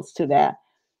skills to that.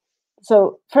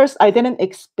 So first, I didn't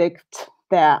expect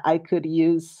that I could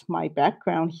use my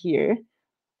background here,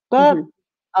 but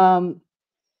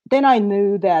then I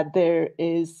knew that there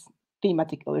is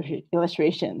thematic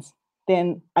illustrations.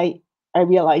 Then I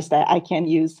realized that I can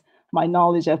use my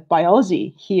knowledge of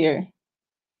biology here,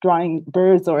 drawing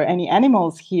birds or any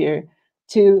animals here,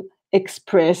 to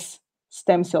express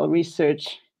stem cell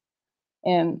research.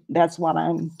 And that's what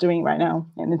I'm doing right now.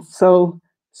 And it's so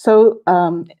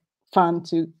fun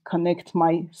to connect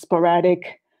my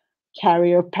sporadic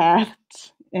career path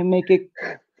and make it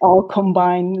all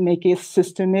combined, make it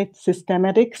systematic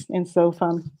and so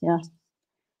fun.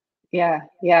 Yeah,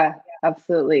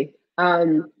 absolutely.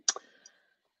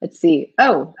 Let's see.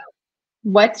 Oh,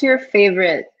 what's your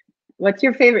favorite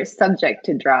subject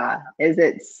to draw? Is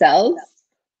it cells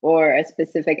or a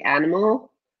specific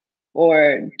animal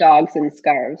or dogs and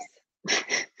scarves?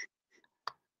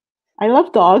 I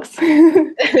love dogs.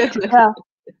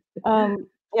 I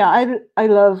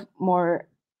love more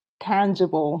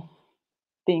tangible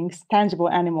things, tangible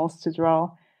animals to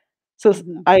draw. So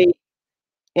I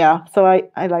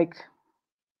like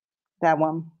that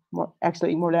one more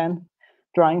than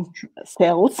drawing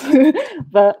cells.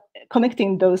 But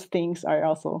connecting those things are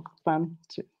also fun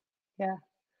too.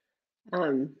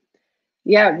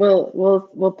 Yeah,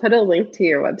 we'll put a link to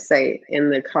your website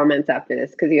in the comments after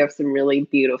this because you have some really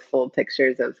beautiful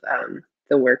pictures of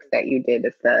the work that you did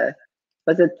at the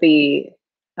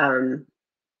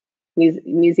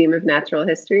Museum of Natural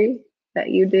History that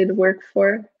you did work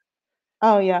for?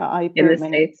 Oh yeah, in the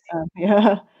States.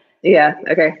 Yeah.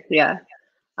 Okay. Yeah.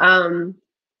 And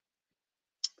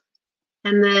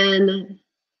then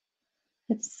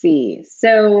let's see.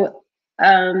 So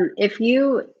if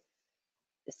you're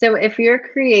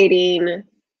creating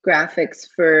graphics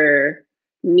for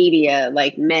media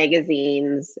like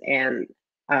magazines and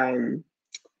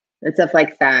stuff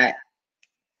like that,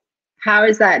 how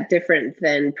is that different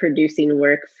than producing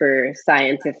work for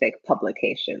scientific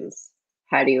publications?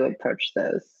 How do you approach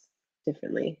those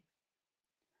differently?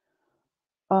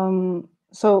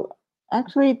 So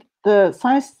actually, the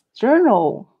science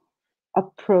journal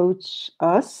approach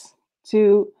us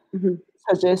to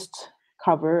suggest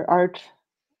cover art.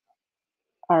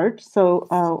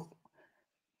 So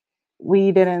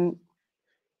we didn't.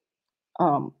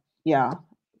 So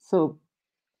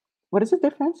what is the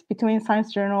difference between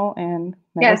science journal and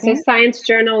magazine? Yeah, so science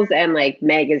journals and like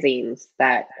magazines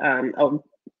that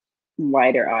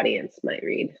wider audience might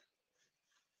read?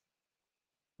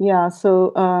 Yeah,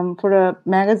 so for the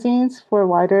magazines for a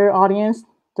wider audience,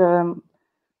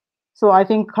 so I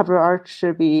think cover art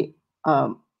should be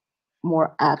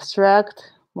more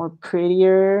abstract, more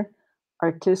prettier,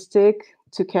 artistic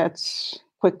to catch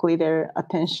quickly their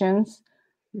attentions,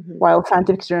 while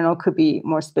scientific journal could be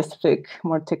more specific,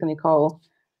 more technical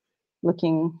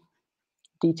looking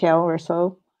detail or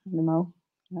so. I don't know.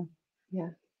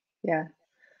 Yeah.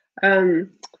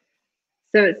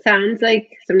 So it sounds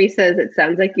like somebody says it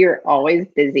sounds like you're always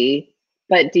busy,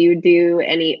 but do you do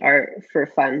any art for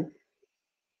fun?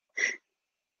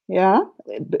 Yeah.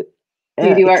 Do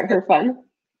you do art for fun?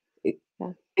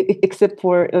 Except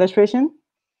for illustration?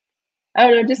 Oh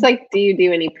no, just like, do you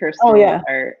do any personal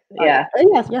art? Yeah.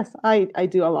 Yes, I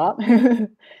do a lot.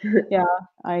 Yeah,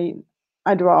 I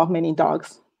draw many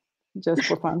dogs just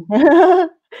for fun.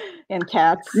 And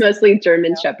cats. Mostly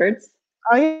German shepherds.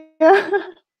 Oh yeah.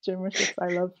 German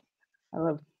shepherds, I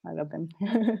love them.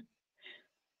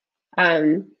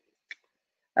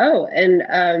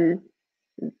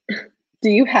 Do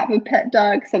you have a pet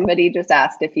dog? Somebody just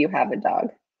asked if you have a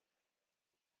dog.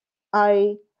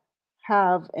 I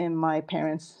have in my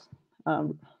parents'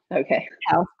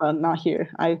 house, but not here.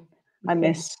 I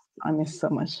miss so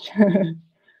much.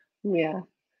 Yeah.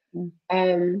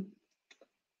 And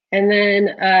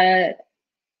then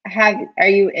are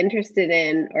you interested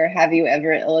in, or have you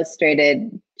ever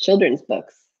illustrated children's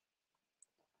books?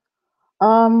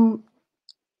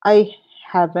 I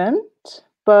haven't,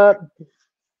 but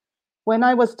when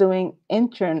I was doing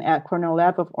intern at Cornell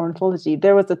Lab of Ornithology,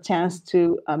 there was a chance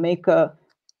to make a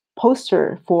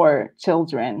poster for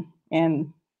children,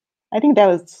 and I think that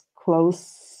was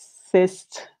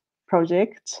closest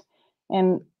project.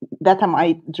 And that time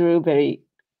I drew very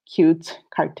cute,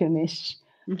 cartoonish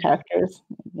characters.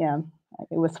 Yeah,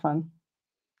 it was fun.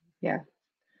 Yeah.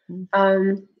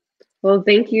 Well,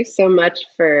 thank you so much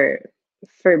for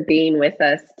being with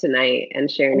us tonight and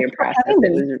sharing your process.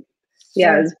 It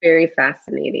was very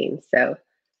fascinating. So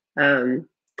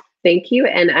thank you.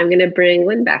 And I'm going to bring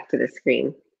Lynn back to the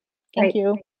screen. Thank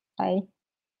you. Bye.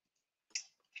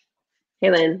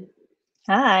 Hey, Lynn.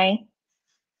 Hi.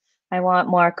 I want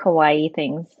more kawaii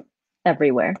things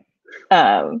everywhere.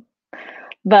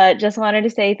 But just wanted to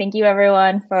say thank you,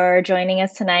 everyone, for joining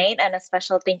us tonight. And a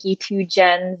special thank you to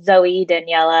Jen, Zoe,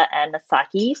 Daniela, and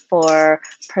Masaki for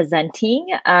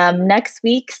presenting. Next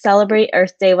week, celebrate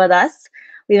Earth Day with us.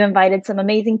 We've invited some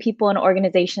amazing people and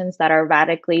organizations that are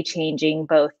radically changing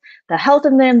both the health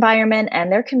of the environment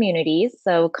and their communities.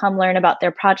 So come learn about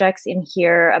their projects and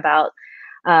hear about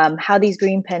how these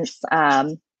green prints,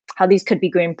 how these could be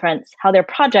green prints, how their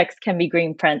projects can be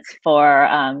green prints for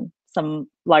some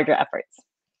larger efforts.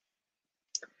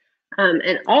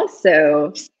 And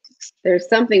also, there's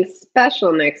something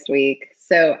special next week.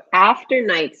 So after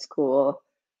night school,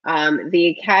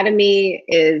 the Academy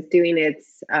is doing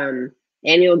its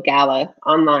annual gala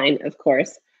online, of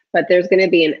course, but there's going to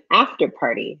be an after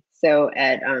party. So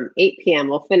at 8 p.m.,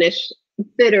 we'll finish a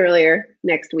bit earlier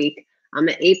next week.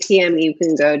 At 8 p.m., you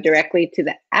can go directly to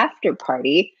the after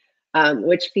party,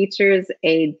 which features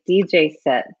a DJ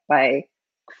set by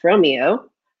Chromeo,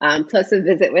 plus a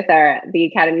visit with the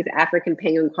Academy's African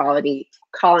Penguin colony,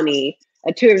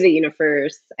 a tour of the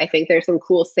universe. I think there's some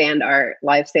cool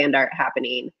live sand art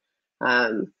happening.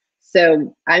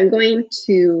 So I'm going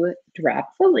to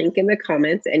drop the link in the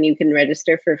comments and you can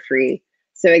register for free.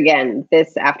 So again,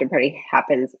 this after party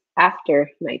happens after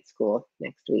night school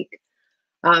next week.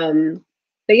 But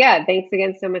yeah, thanks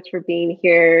again so much for being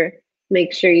here.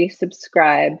 Make sure you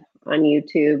subscribe on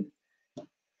YouTube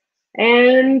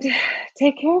and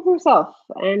take care of yourself.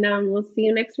 And we'll see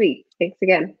you next week. Thanks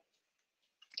again.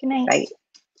 Good night. Bye.